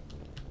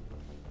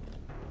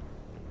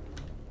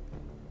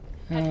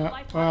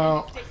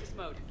 Well, Stasis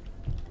mode.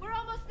 We're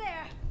almost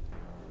there.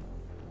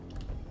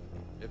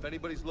 If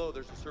anybody's low,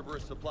 there's a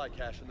Cerberus supply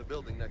cache in the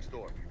building next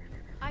door.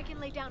 I can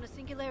lay down a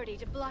singularity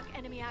to block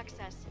enemy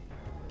access.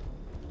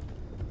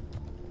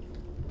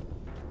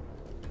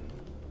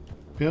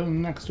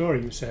 building next door,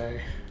 you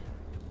say?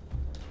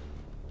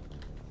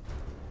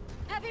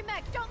 Heavy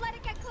mech, don't let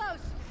it get close.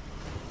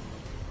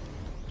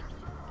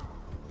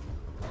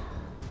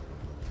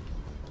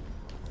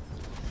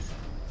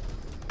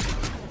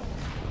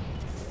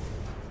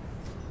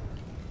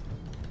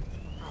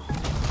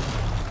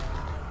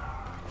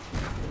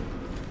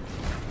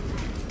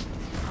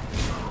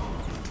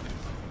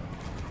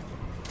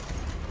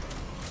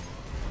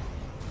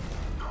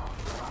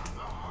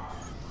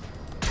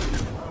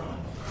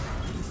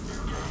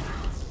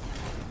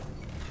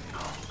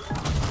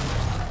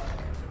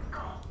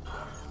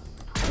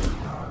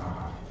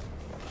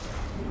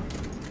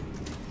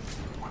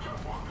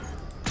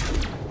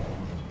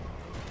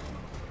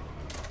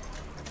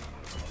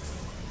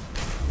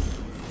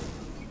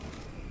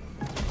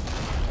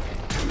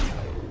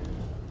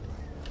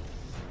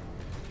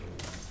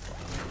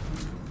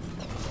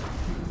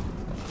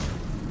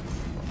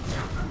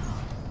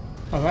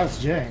 Oh,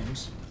 that's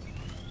James.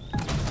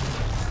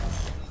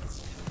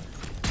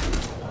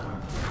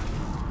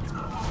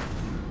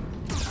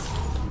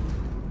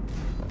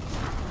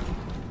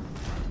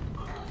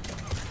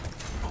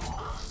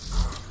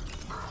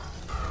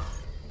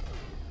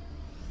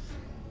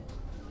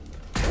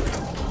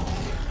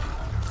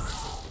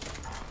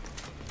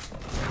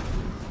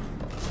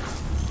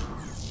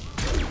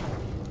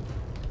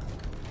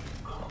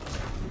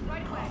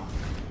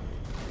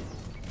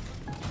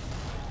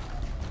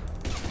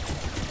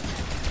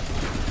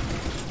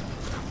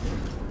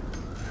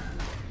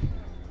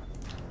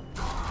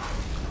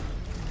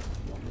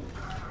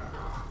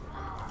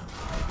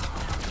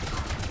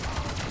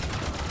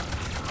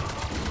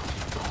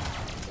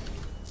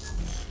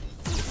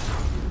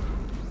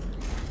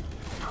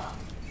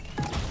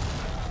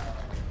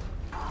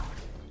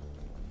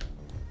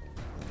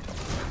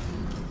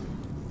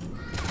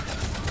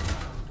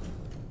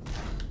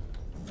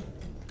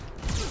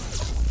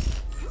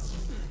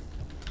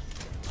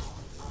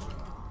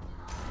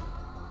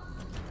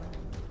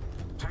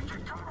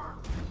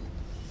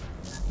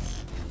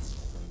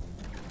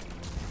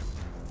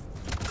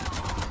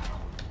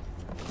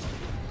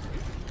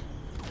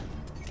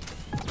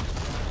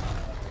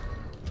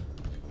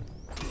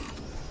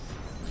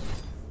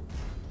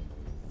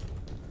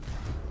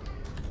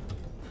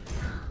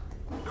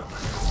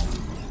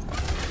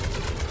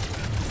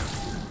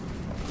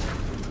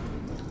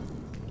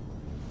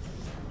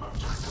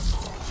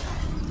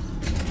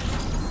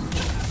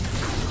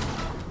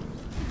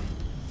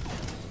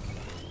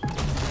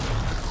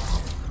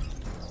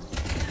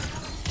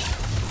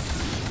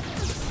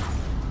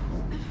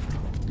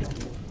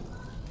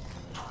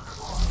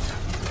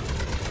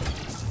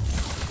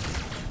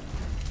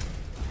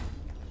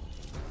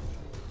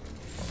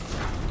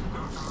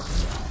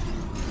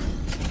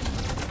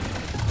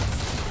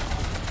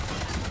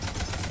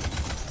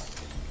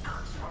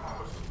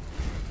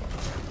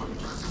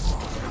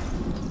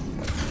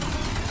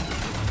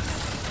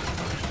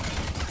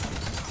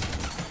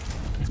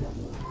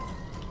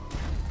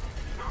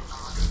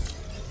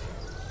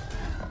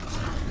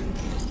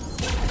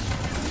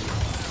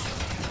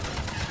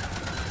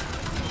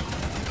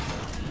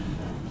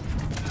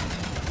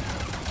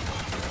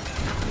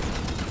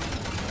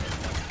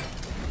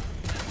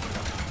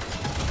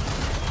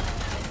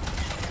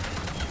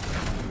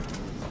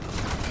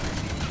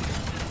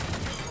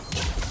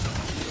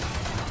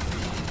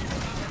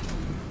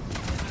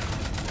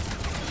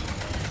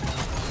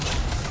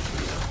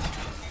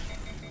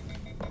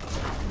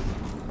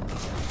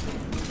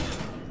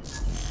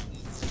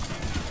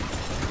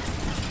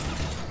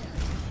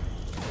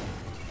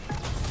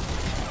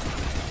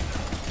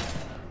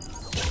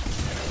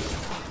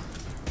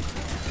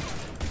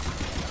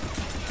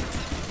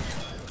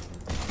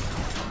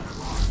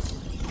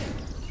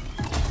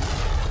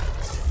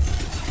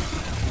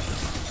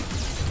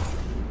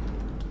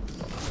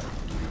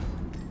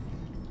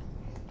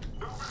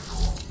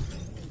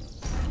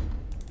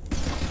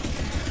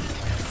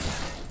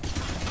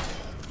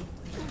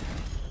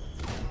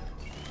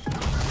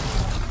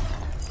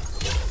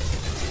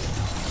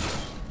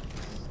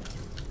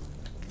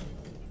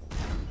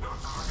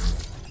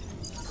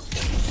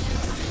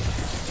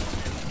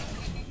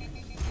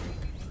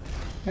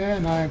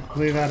 And I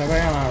completely out of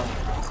ammo.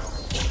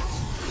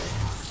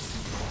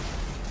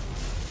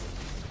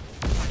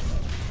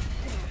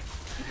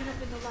 Keeping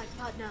up in the life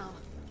pod now.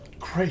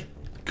 Great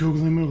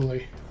googly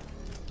moogly.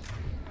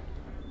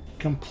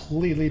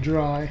 Completely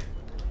dry.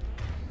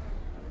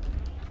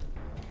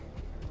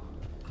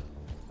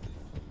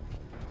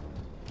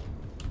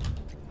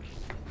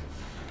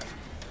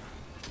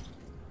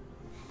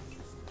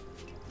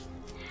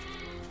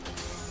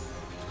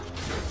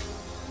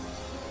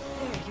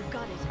 There, you've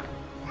got it.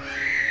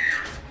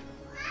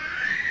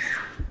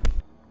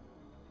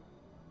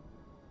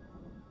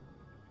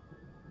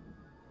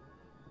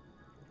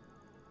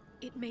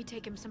 It may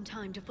take him some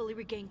time to fully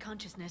regain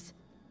consciousness.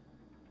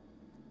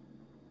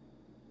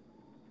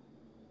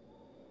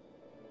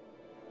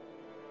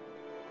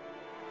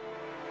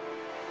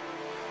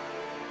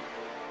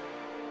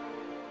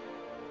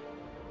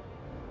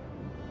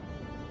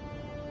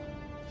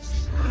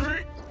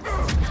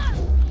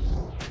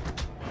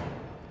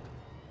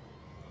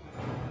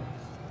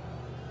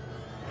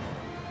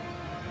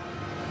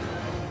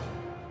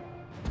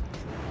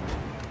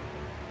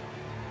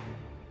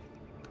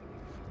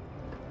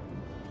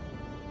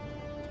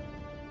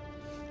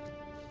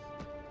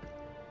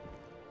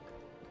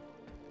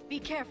 Be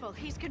careful,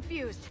 he's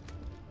confused.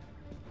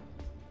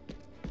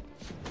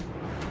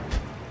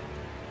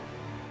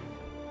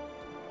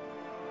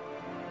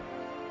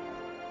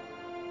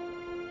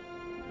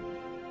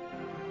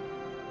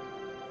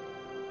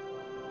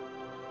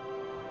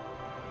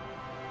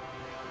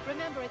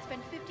 Remember, it's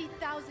been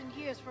 50,000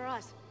 years for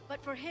us,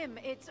 but for him,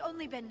 it's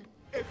only been...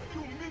 A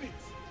few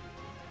minutes!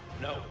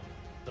 No.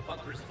 The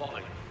bunker is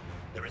falling.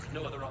 There is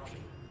no other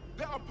option.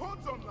 There are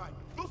pods online!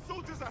 Those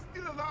soldiers are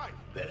still alive!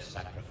 Their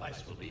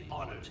sacrifice will be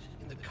honored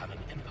in the coming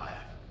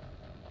Empire.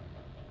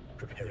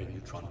 Preparing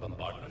neutron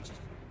bombardment.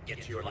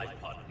 Get to your life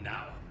pod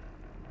now.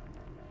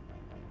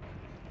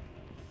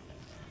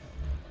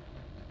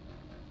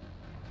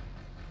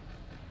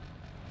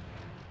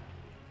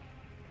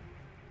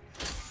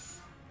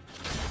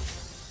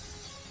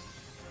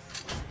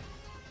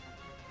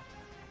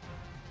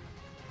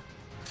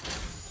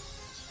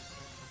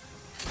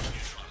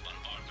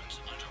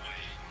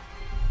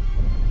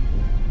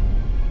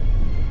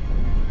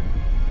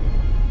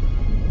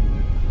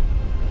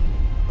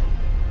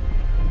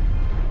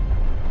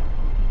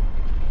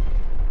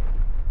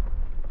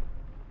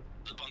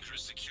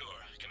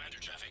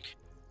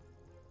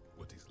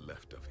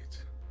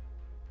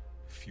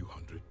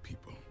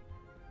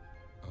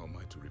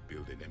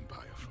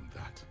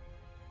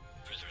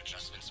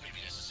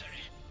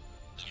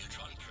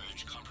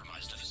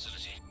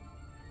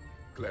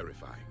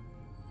 Clarify.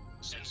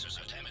 Sensors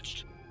are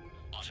damaged.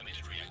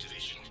 Automated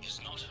reactivation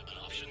is not an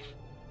option.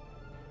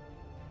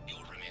 You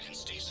will remain in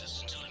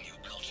stasis until a new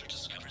culture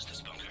discovers this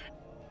bunker.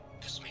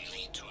 This may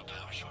lead to a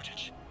power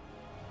shortage.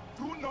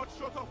 Do not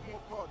shut off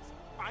more pods.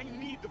 I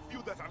need the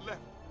few that are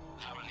left.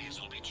 Power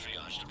needs will be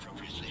triaged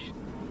appropriately.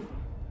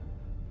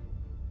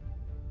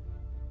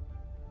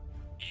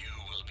 You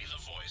will be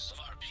the voice of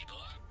our people.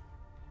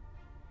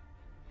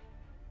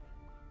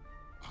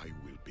 I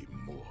will be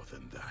more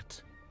than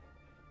that.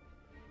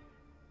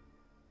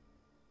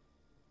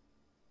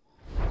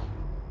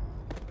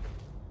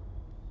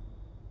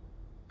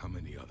 How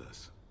many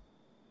others?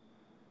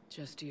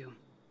 Just you.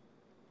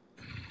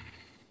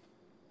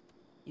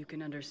 You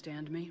can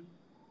understand me?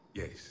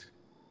 Yes.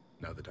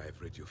 Now that I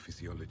have read your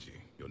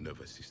physiology, your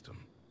nervous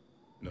system,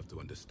 enough to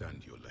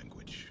understand your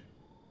language.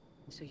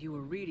 So you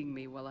were reading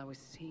me while I was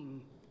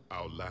seeing...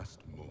 Our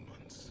last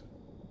moments.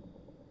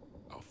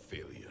 Our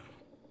failure.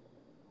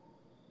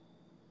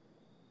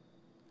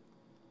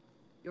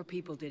 Your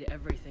people did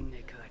everything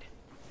they could.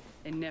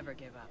 They never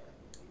gave up.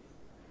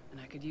 And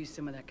I could use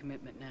some of that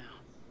commitment now.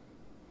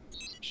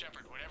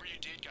 Shepard, whatever you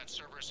did got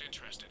Cerberus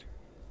interested.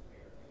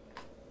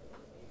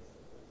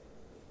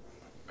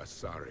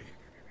 Asari.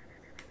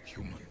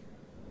 Human.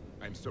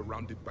 I'm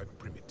surrounded by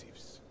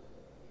primitives.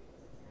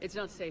 It's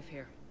not safe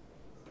here.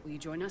 Will you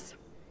join us?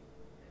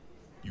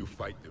 You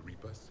fight the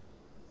Reapers?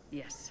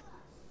 Yes.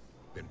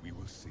 Then we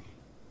will see.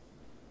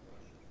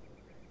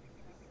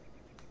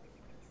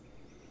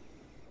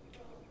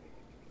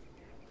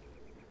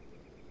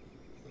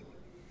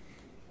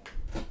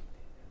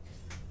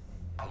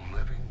 A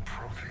living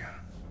Prothean.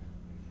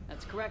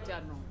 That's correct,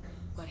 Admiral.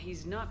 But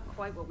he's not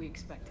quite what we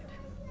expected.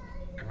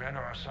 Commander,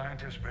 our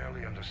scientists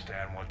barely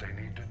understand what they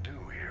need to do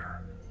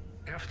here.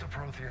 If the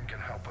Prothean can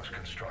help us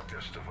construct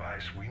this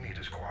device, we need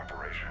his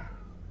cooperation.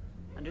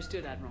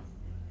 Understood, Admiral.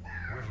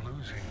 We're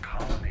losing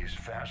colonies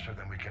faster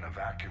than we can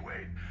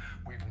evacuate.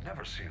 We've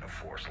never seen a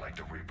force like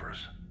the Reapers.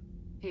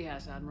 He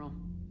has, Admiral.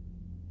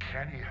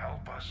 Can he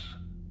help us?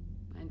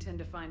 I intend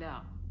to find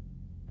out.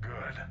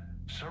 Good.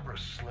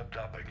 Cerberus slipped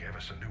up and gave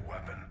us a new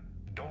weapon.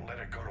 Don't let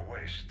it go to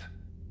waste.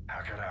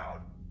 Hack it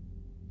out.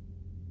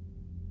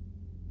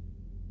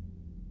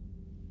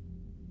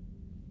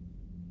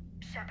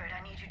 Shepard,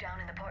 I need you down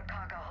in the port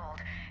cargo hold.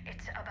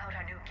 It's about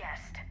our new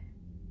guest.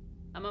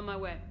 I'm on my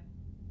way.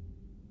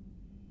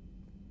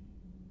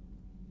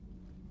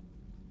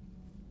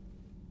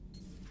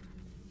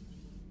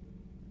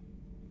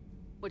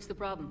 What's the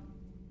problem?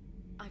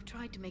 I've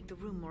tried to make the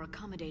room more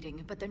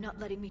accommodating, but they're not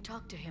letting me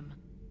talk to him.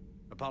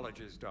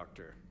 Apologies,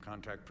 Doctor.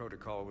 Contact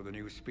protocol with a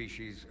new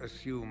species.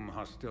 Assume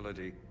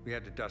hostility. We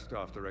had to dust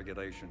off the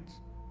regulations.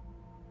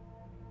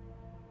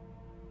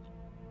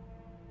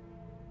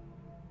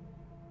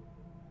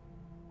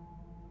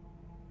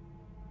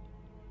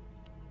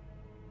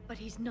 But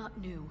he's not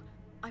new.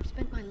 I've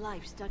spent my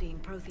life studying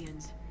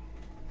Protheans.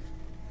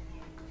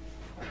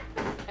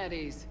 At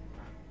ease.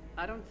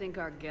 I don't think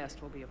our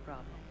guest will be a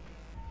problem.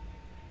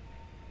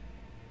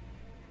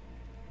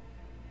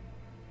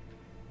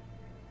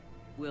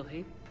 Will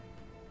he?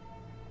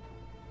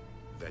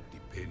 That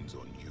depends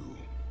on you.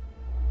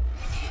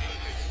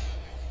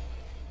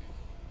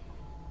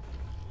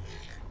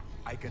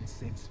 I can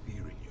sense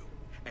fear in you,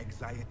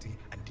 anxiety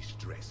and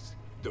distress.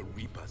 The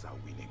Reapers are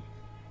winning.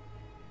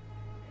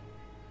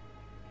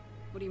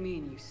 What do you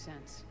mean, you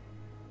sense?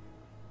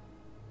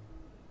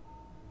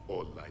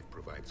 All life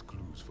provides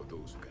clues for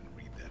those who can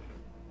read them.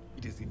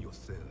 It is in your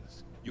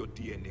cells, your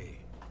DNA.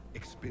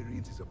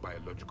 Experience is a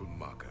biological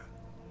marker.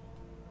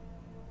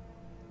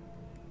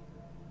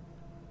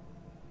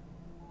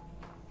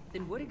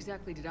 Then what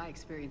exactly did I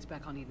experience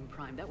back on Eden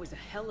Prime? That was a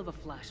hell of a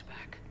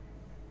flashback.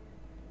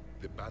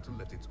 The battle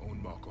left its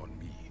own mark on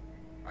me.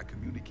 I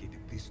communicated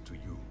this to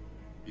you.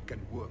 It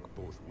can work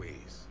both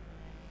ways.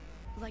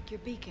 Like your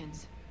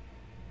beacons.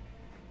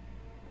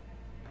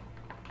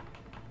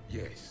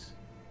 Yes.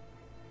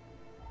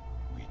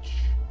 Which...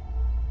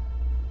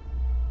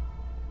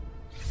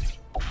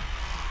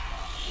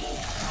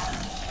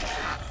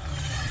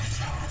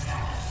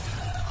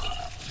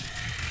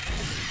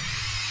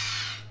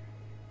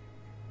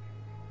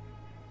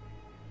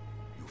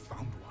 You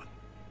found one.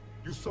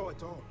 You saw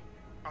it all.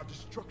 Our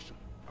destruction,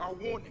 our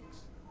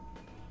warnings.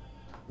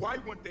 Why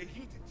weren't they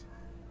heeded?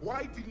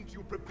 Why didn't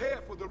you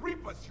prepare for the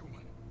Reapers,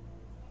 human?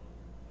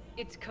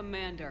 It's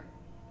Commander.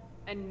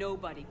 And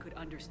nobody could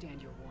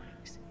understand your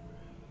warnings.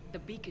 The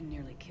beacon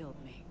nearly killed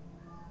me.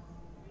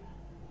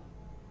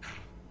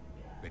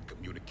 Then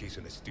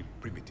communication is still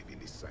primitive in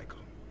this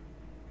cycle.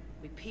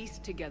 We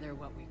pieced together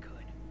what we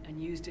could,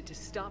 and used it to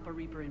stop a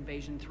Reaper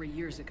invasion 3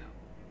 years ago.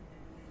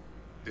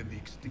 Then the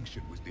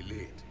extinction was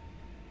delayed.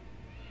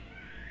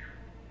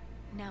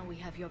 Now we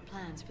have your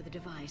plans for the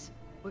device.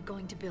 We're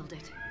going to build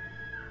it.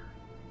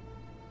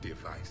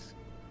 Device?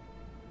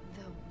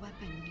 The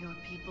weapon your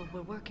people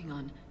were working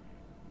on.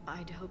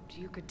 I'd hoped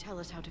you could tell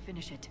us how to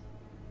finish it.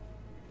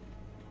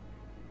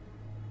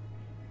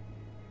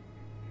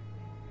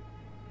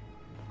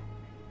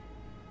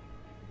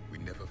 We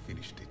never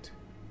finished it.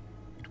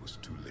 It was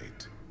too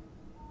late.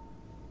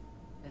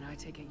 Then I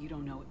take it you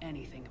don't know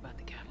anything about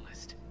the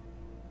catalyst.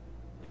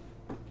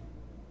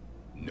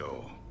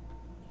 No.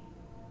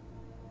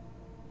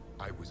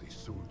 I was a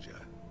soldier,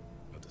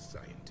 not a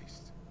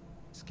scientist.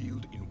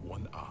 Skilled in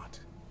one art,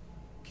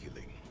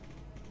 killing.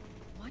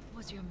 What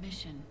was your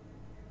mission?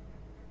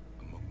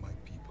 Among my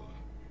people,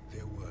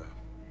 there were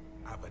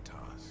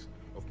avatars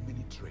of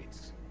many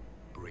traits.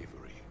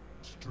 Bravery,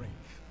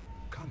 strength,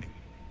 cunning.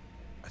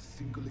 A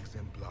single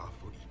exemplar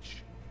for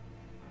each.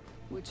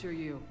 Which are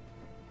you?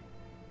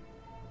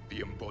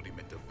 The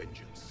embodiment of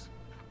vengeance.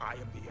 I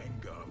am the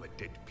anger of a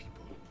dead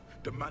people,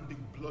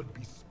 demanding blood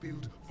be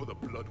spilled for the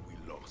blood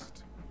we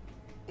lost.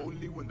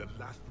 Only when the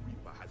last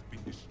Reaper has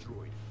been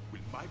destroyed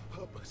will my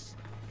purpose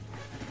be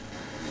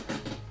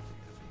fulfilled.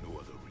 There's no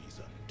other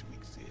reason to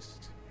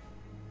exist.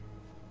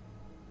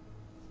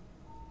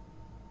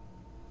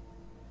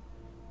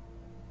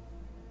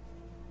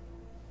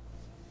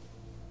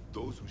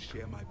 Those who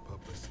share my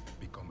purpose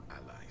become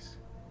allies.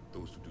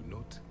 Those who do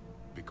not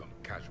become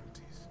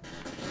casualties.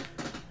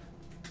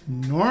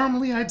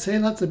 Normally, I'd say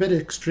that's a bit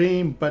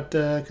extreme, but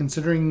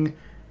considering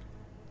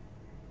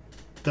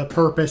the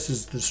purpose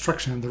is the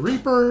destruction of the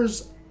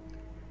Reapers,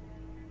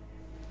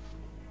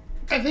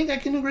 I think I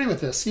can agree with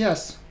this,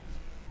 yes.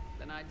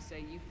 Then I'd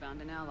say you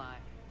found an ally.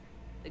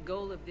 The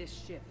goal of this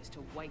ship is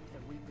to wipe the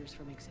Reapers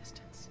from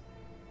existence.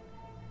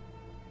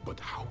 But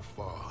how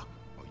far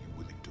are you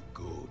willing to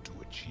go to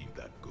achieve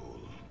that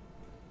goal?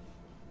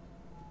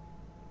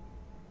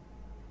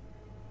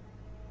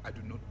 I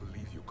do not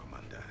believe you,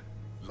 Commander.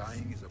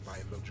 Lying is a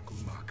biological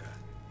marker.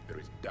 There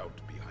is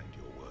doubt behind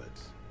your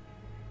words.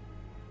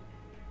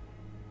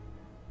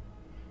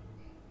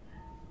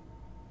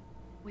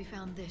 We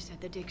found this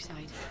at the dig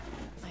site.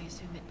 I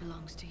assume it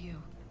belongs to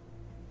you.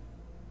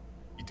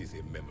 It is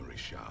a memory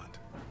shard.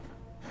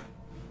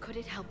 Could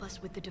it help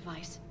us with the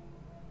device?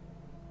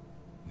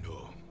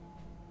 No.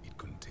 It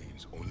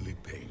contains only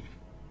pain.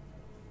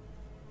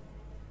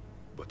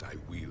 But I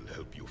will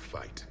help you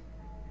fight.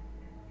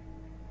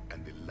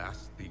 And the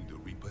last thing the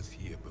Reapers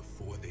hear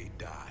before they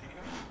die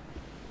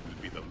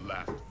will be the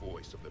last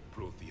voice of the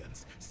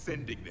Protheans,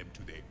 sending them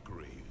to their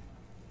grave.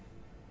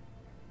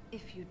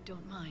 If you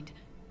don't mind,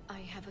 I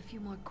have a few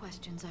more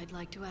questions I'd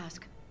like to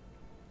ask.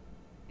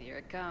 Here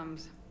it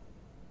comes.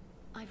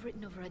 I've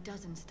written over a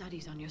dozen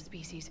studies on your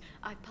species.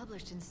 I've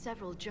published in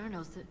several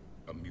journals that...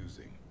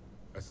 Amusing.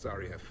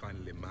 Asari have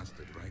finally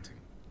mastered writing.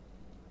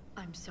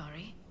 I'm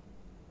sorry?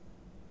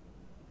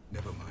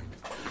 Never mind.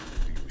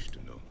 Do you wish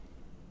to know?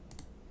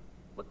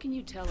 What can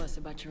you tell us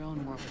about your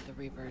own war with the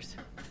Reapers?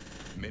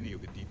 Many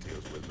of the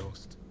details were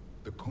lost.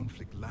 The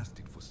conflict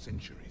lasted for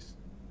centuries.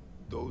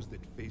 Those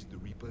that faced the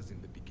Reapers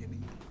in the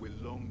beginning were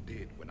long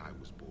dead when I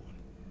was born.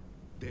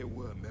 There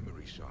were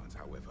memory shards,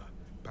 however,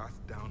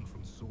 passed down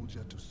from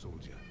soldier to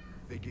soldier.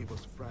 They gave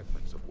us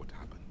fragments of what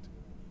happened.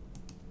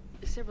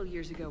 Several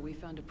years ago, we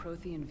found a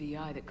Prothean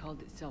VI that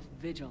called itself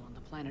Vigil on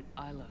the planet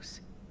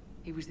Ilos.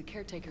 He was the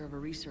caretaker of a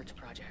research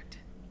project.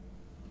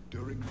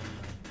 During my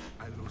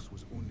life, Ilos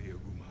was only a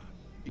rumor.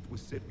 It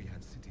was said we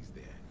had cities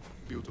there,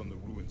 built on the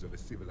ruins of a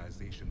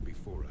civilization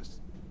before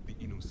us, the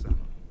Inusanon.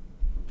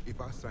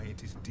 If our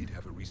scientists did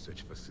have a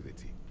research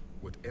facility,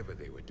 whatever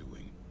they were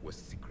doing was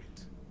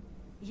secret.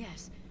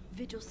 Yes,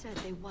 Vigil said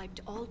they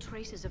wiped all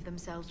traces of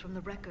themselves from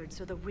the records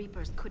so the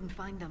Reapers couldn't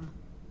find them.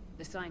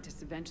 The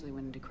scientists eventually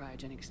went into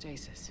cryogenic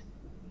stasis.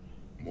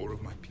 More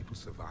of my people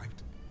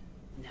survived?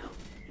 No,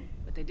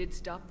 but they did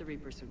stop the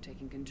Reapers from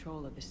taking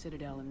control of the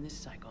Citadel in this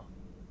cycle.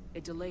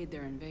 It delayed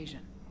their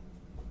invasion.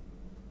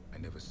 I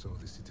never saw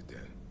the Citadel.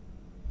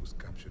 It was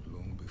captured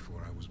long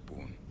before I was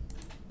born.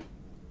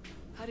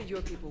 How did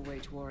your people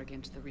wage war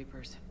against the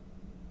Reapers?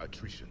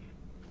 Attrition.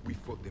 We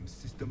fought them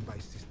system by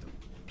system,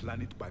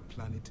 planet by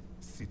planet,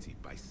 city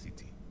by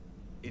city.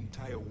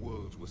 Entire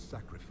worlds were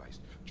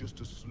sacrificed just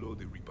to slow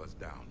the Reapers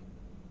down.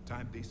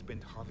 Time they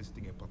spent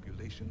harvesting a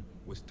population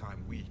was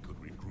time we could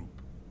regroup.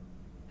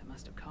 That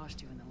must have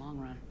cost you in the long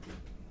run.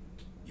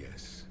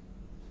 Yes.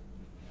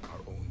 Our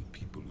own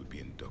people would be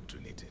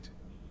indoctrinated,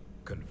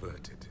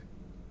 converted,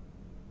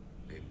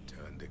 then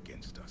turned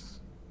against us.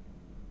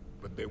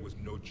 But there was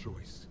no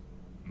choice.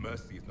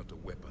 Mercy is not a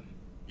weapon.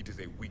 It is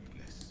a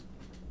weakness.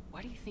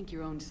 Why do you think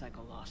your own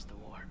cycle lost the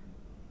war?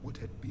 What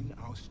had been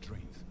our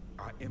strength,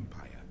 our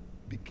empire,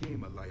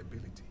 became a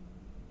liability.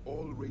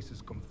 All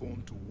races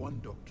conformed to one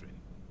doctrine,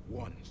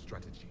 one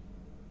strategy.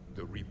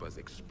 The Reapers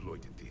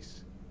exploited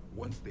this.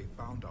 Once they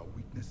found our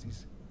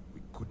weaknesses,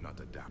 we could not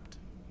adapt.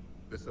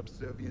 The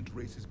subservient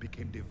races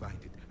became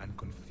divided and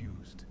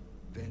confused.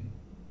 Then,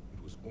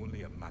 it was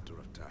only a matter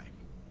of time.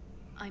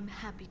 I'm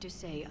happy to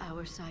say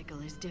our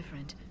cycle is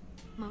different.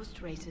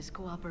 Most races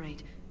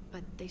cooperate,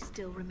 but they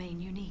still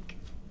remain unique.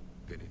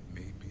 Then it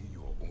may be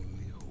your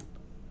only hope.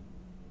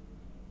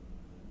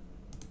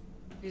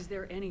 Is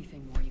there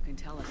anything more you can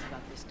tell us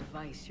about this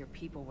device your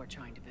people were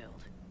trying to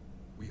build?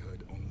 We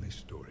heard only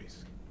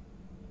stories.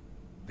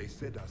 They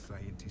said our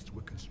scientists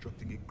were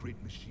constructing a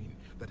great machine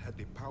that had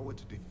the power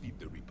to defeat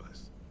the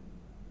Reapers.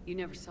 You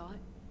never saw it?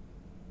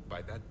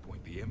 By that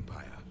point, the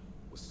Empire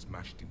was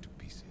smashed into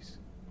pieces.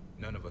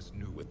 None of us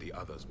knew what the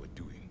others were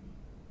doing.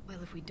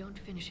 Well, if we don't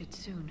finish it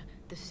soon,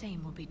 the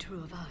same will be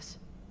true of us.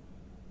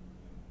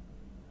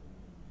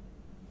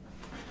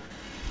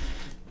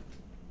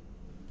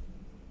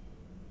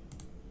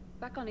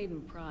 Back on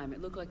Eden Prime,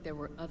 it looked like there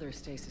were other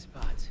stasis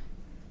pods.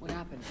 What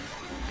happened?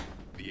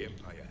 The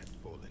Empire had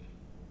fallen,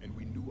 and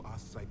we knew our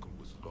cycle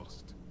was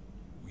lost.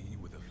 We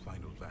were the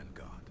final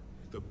vanguard,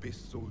 the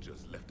best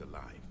soldiers left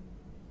alive.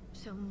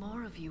 So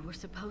more of you were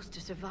supposed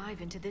to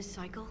survive into this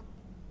cycle?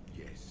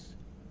 Yes.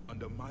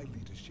 Under my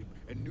leadership,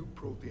 a new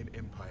Prothean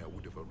empire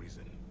would have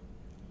arisen.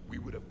 We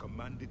would have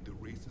commanded the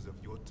races of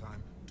your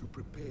time to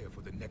prepare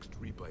for the next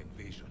Reaper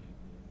invasion.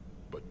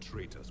 But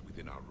traitors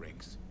within our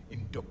ranks,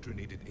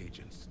 indoctrinated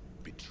agents,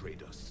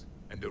 betrayed us,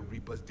 and the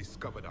Reapers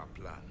discovered our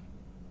plan.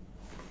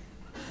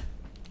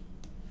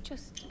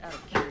 Just out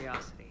of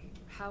curiosity,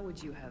 how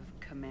would you have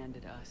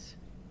commanded us?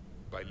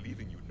 By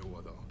leaving you no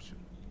other option.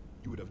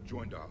 You would have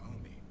joined our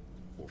army,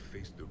 or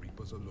faced the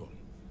Reapers alone.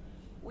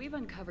 We've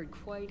uncovered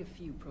quite a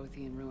few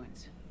Prothean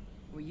ruins.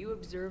 Were you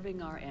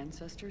observing our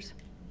ancestors?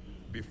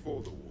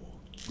 Before the war,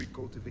 we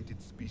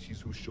cultivated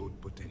species who showed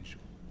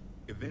potential.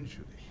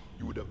 Eventually,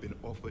 you would have been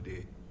offered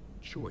a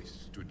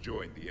choice to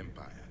join the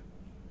Empire.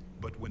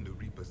 But when the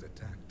Reapers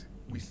attacked,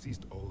 we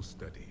ceased all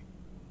study.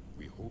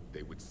 We hoped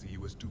they would see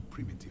you as too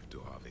primitive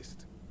to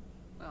harvest.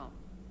 Well,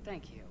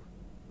 thank you,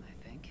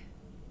 I think.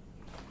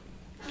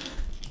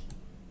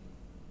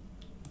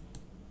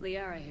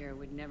 Liara here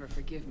would never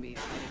forgive me if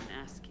I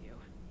didn't ask you.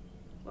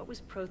 What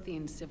was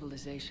Prothean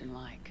civilization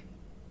like?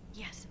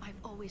 Yes, I've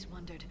always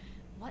wondered.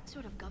 What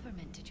sort of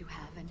government did you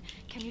have, and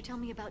can you tell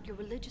me about your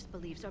religious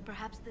beliefs, or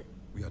perhaps the...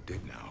 We are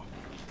dead now.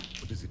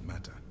 What does it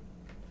matter?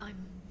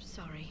 I'm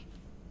sorry.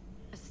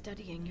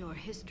 Studying your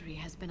history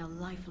has been a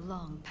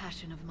lifelong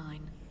passion of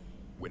mine.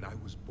 When I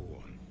was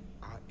born,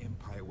 our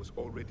empire was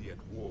already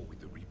at war with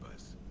the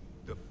Reapers.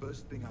 The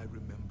first thing I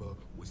remember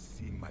was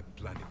seeing my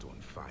planet on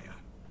fire.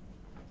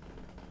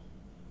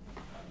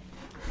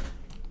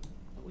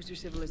 What was your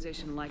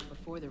civilization like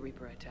before the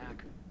Reaper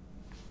attack?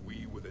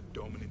 We were the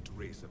dominant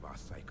race of our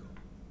cycle.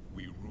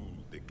 We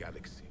ruled the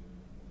galaxy.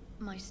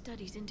 My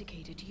studies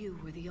indicated you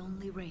were the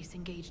only race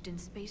engaged in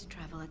space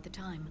travel at the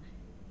time.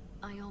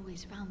 I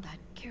always found that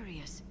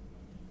curious.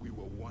 We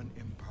were one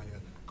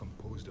empire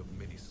composed of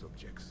many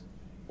subjects.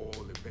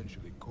 All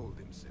eventually called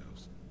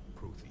themselves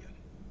Prothean.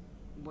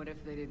 What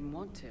if they didn't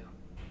want to?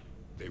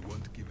 They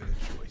weren't given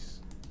a choice.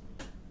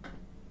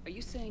 Are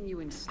you saying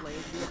you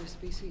enslaved the other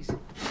species?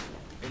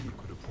 Any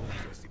could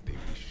oppose us if they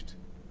wished.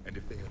 And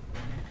if they had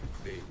won,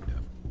 they would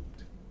have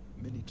ruled.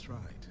 Many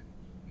tried.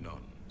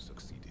 None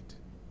succeeded.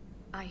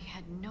 I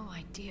had no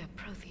idea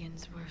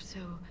Protheans were so...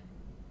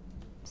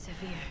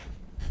 severe.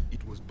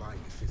 It was by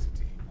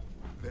necessity.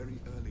 Very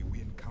early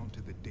we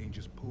encountered the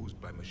dangers posed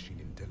by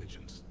machine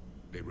intelligence.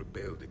 They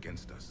rebelled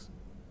against us.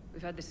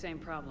 We've had the same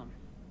problem.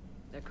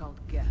 They're called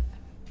Geth.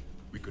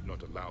 We could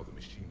not allow the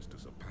machines to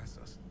surpass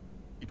us.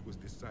 It was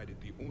decided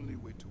the only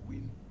way to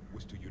win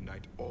was to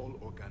unite all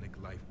organic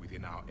life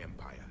within our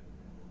empire.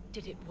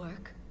 Did it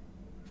work?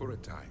 For a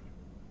time.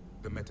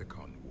 The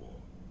Metacon War.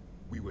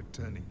 We were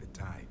turning the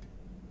tide.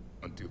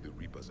 Until the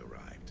Reapers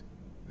arrived.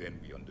 Then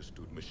we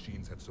understood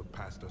machines had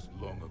surpassed us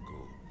long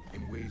ago,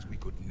 in ways we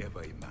could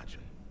never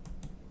imagine.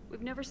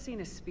 We've never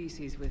seen a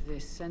species with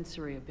this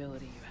sensory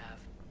ability you have.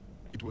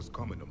 It was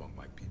common among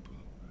my people,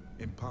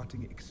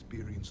 imparting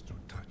experience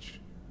through touch,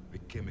 the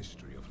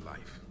chemistry of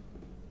life.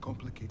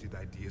 Complicated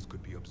ideas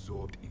could be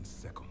absorbed in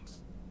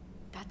seconds.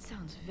 That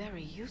sounds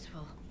very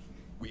useful.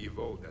 We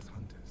evolved as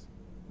hunters.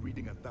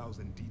 Reading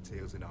 1,000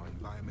 details in our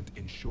environment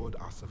ensured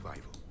our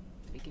survival.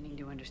 Beginning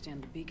to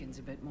understand the beacons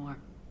a bit more.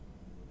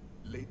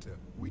 Later,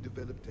 we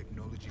developed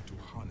technology to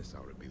harness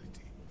our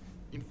ability.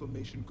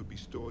 Information could be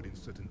stored in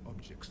certain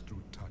objects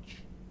through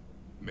touch.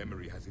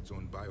 Memory has its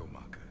own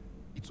biomarker,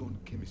 its own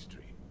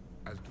chemistry,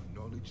 as do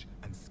knowledge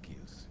and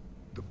skills.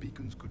 The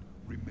beacons could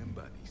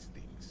remember these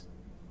things.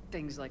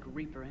 Things like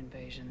Reaper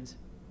invasions.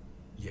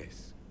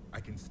 Yes, I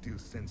can still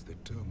sense the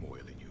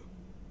turmoil in you,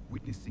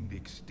 witnessing the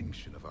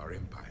extinction of our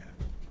empire.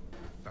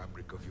 The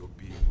fabric of your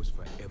being was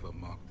forever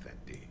marked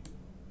that day.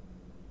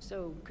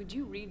 So, could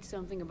you read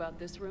something about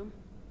this room?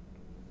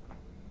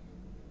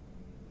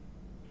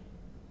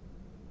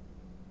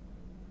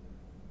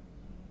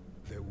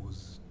 There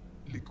was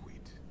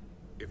liquid,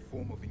 a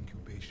form of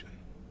incubation.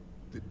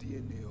 The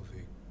DNA of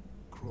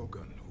a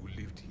Krogan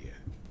who lived here.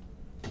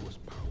 He was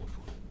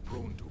powerful,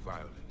 prone to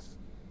violence.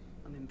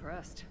 I'm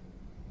impressed.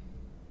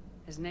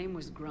 His name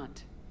was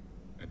Grunt.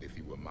 And if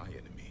he were my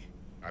enemy,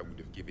 I would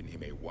have given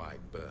him a wide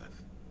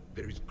berth.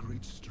 There is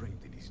great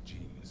strength in his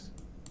genes.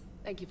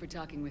 Thank you for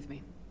talking with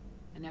me.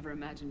 I never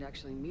imagined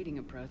actually meeting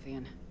a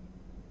Prothean.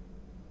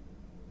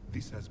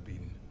 This has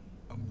been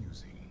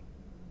amusing.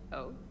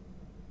 Oh?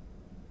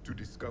 To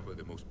discover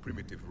the most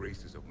primitive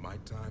races of my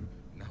time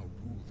now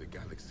rule the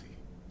galaxy.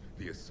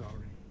 The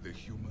Asari, the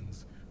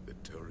humans, the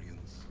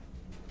Turians.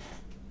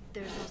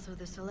 There's also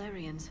the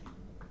Solarians.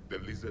 The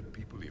lizard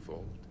people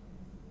evolved.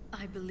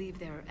 I believe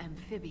they're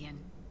amphibian.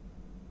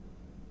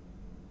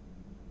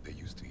 They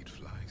used to eat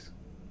flies.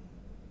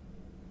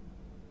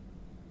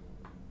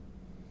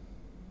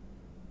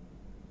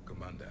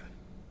 Commander,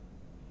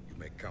 you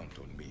may count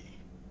on me.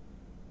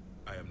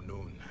 I am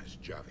known as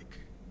Javik,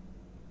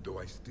 though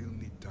I still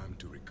need time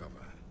to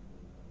recover.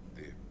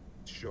 The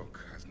shock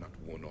has not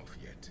worn off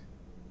yet.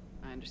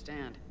 I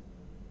understand.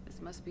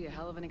 This must be a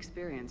hell of an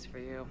experience for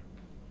you.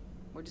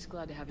 We're just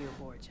glad to have you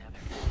aboard,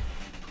 Javik.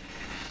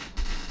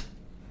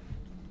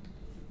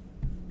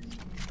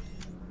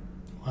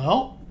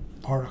 Well,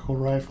 particle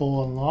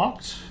rifle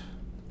unlocked.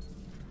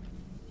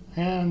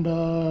 And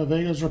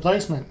Vega's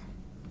replacement.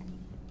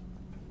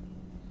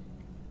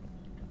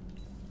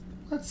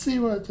 Let's see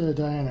what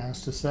Diane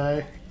has to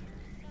say.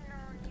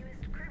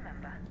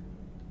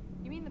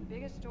 You mean the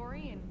biggest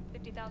story in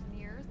 50,000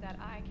 years that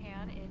I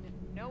can in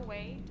no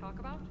way talk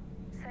about?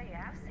 So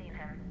yeah, I've seen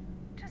him.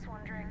 Just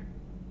wondering.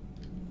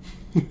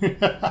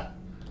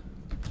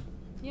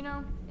 You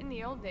know, in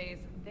the old days,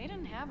 they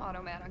didn't have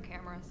automat on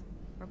cameras.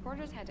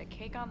 Reporters had to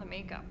cake on the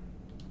makeup.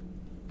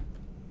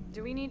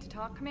 Do we need to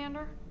talk,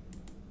 Commander?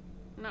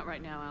 Not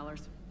right now,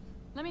 Allers.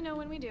 Let me know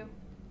when we do.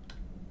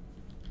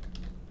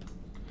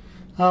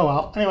 Oh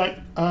well,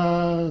 anyway,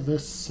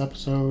 this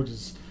episode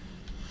has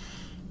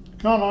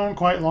gone on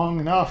quite long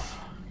enough.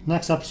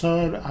 Next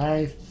episode,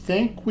 I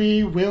think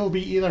we will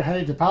be either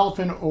heading to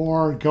Palafin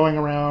or going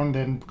around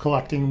and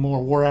collecting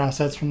more war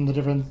assets from the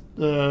different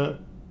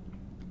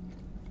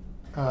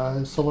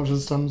solar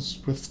systems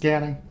with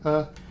scanning.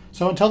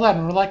 So until then,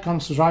 remember to like,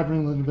 comment, subscribe,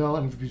 ring the bell,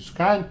 and if you're so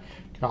kind,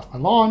 get off my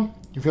lawn,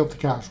 you filthy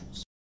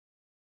casuals.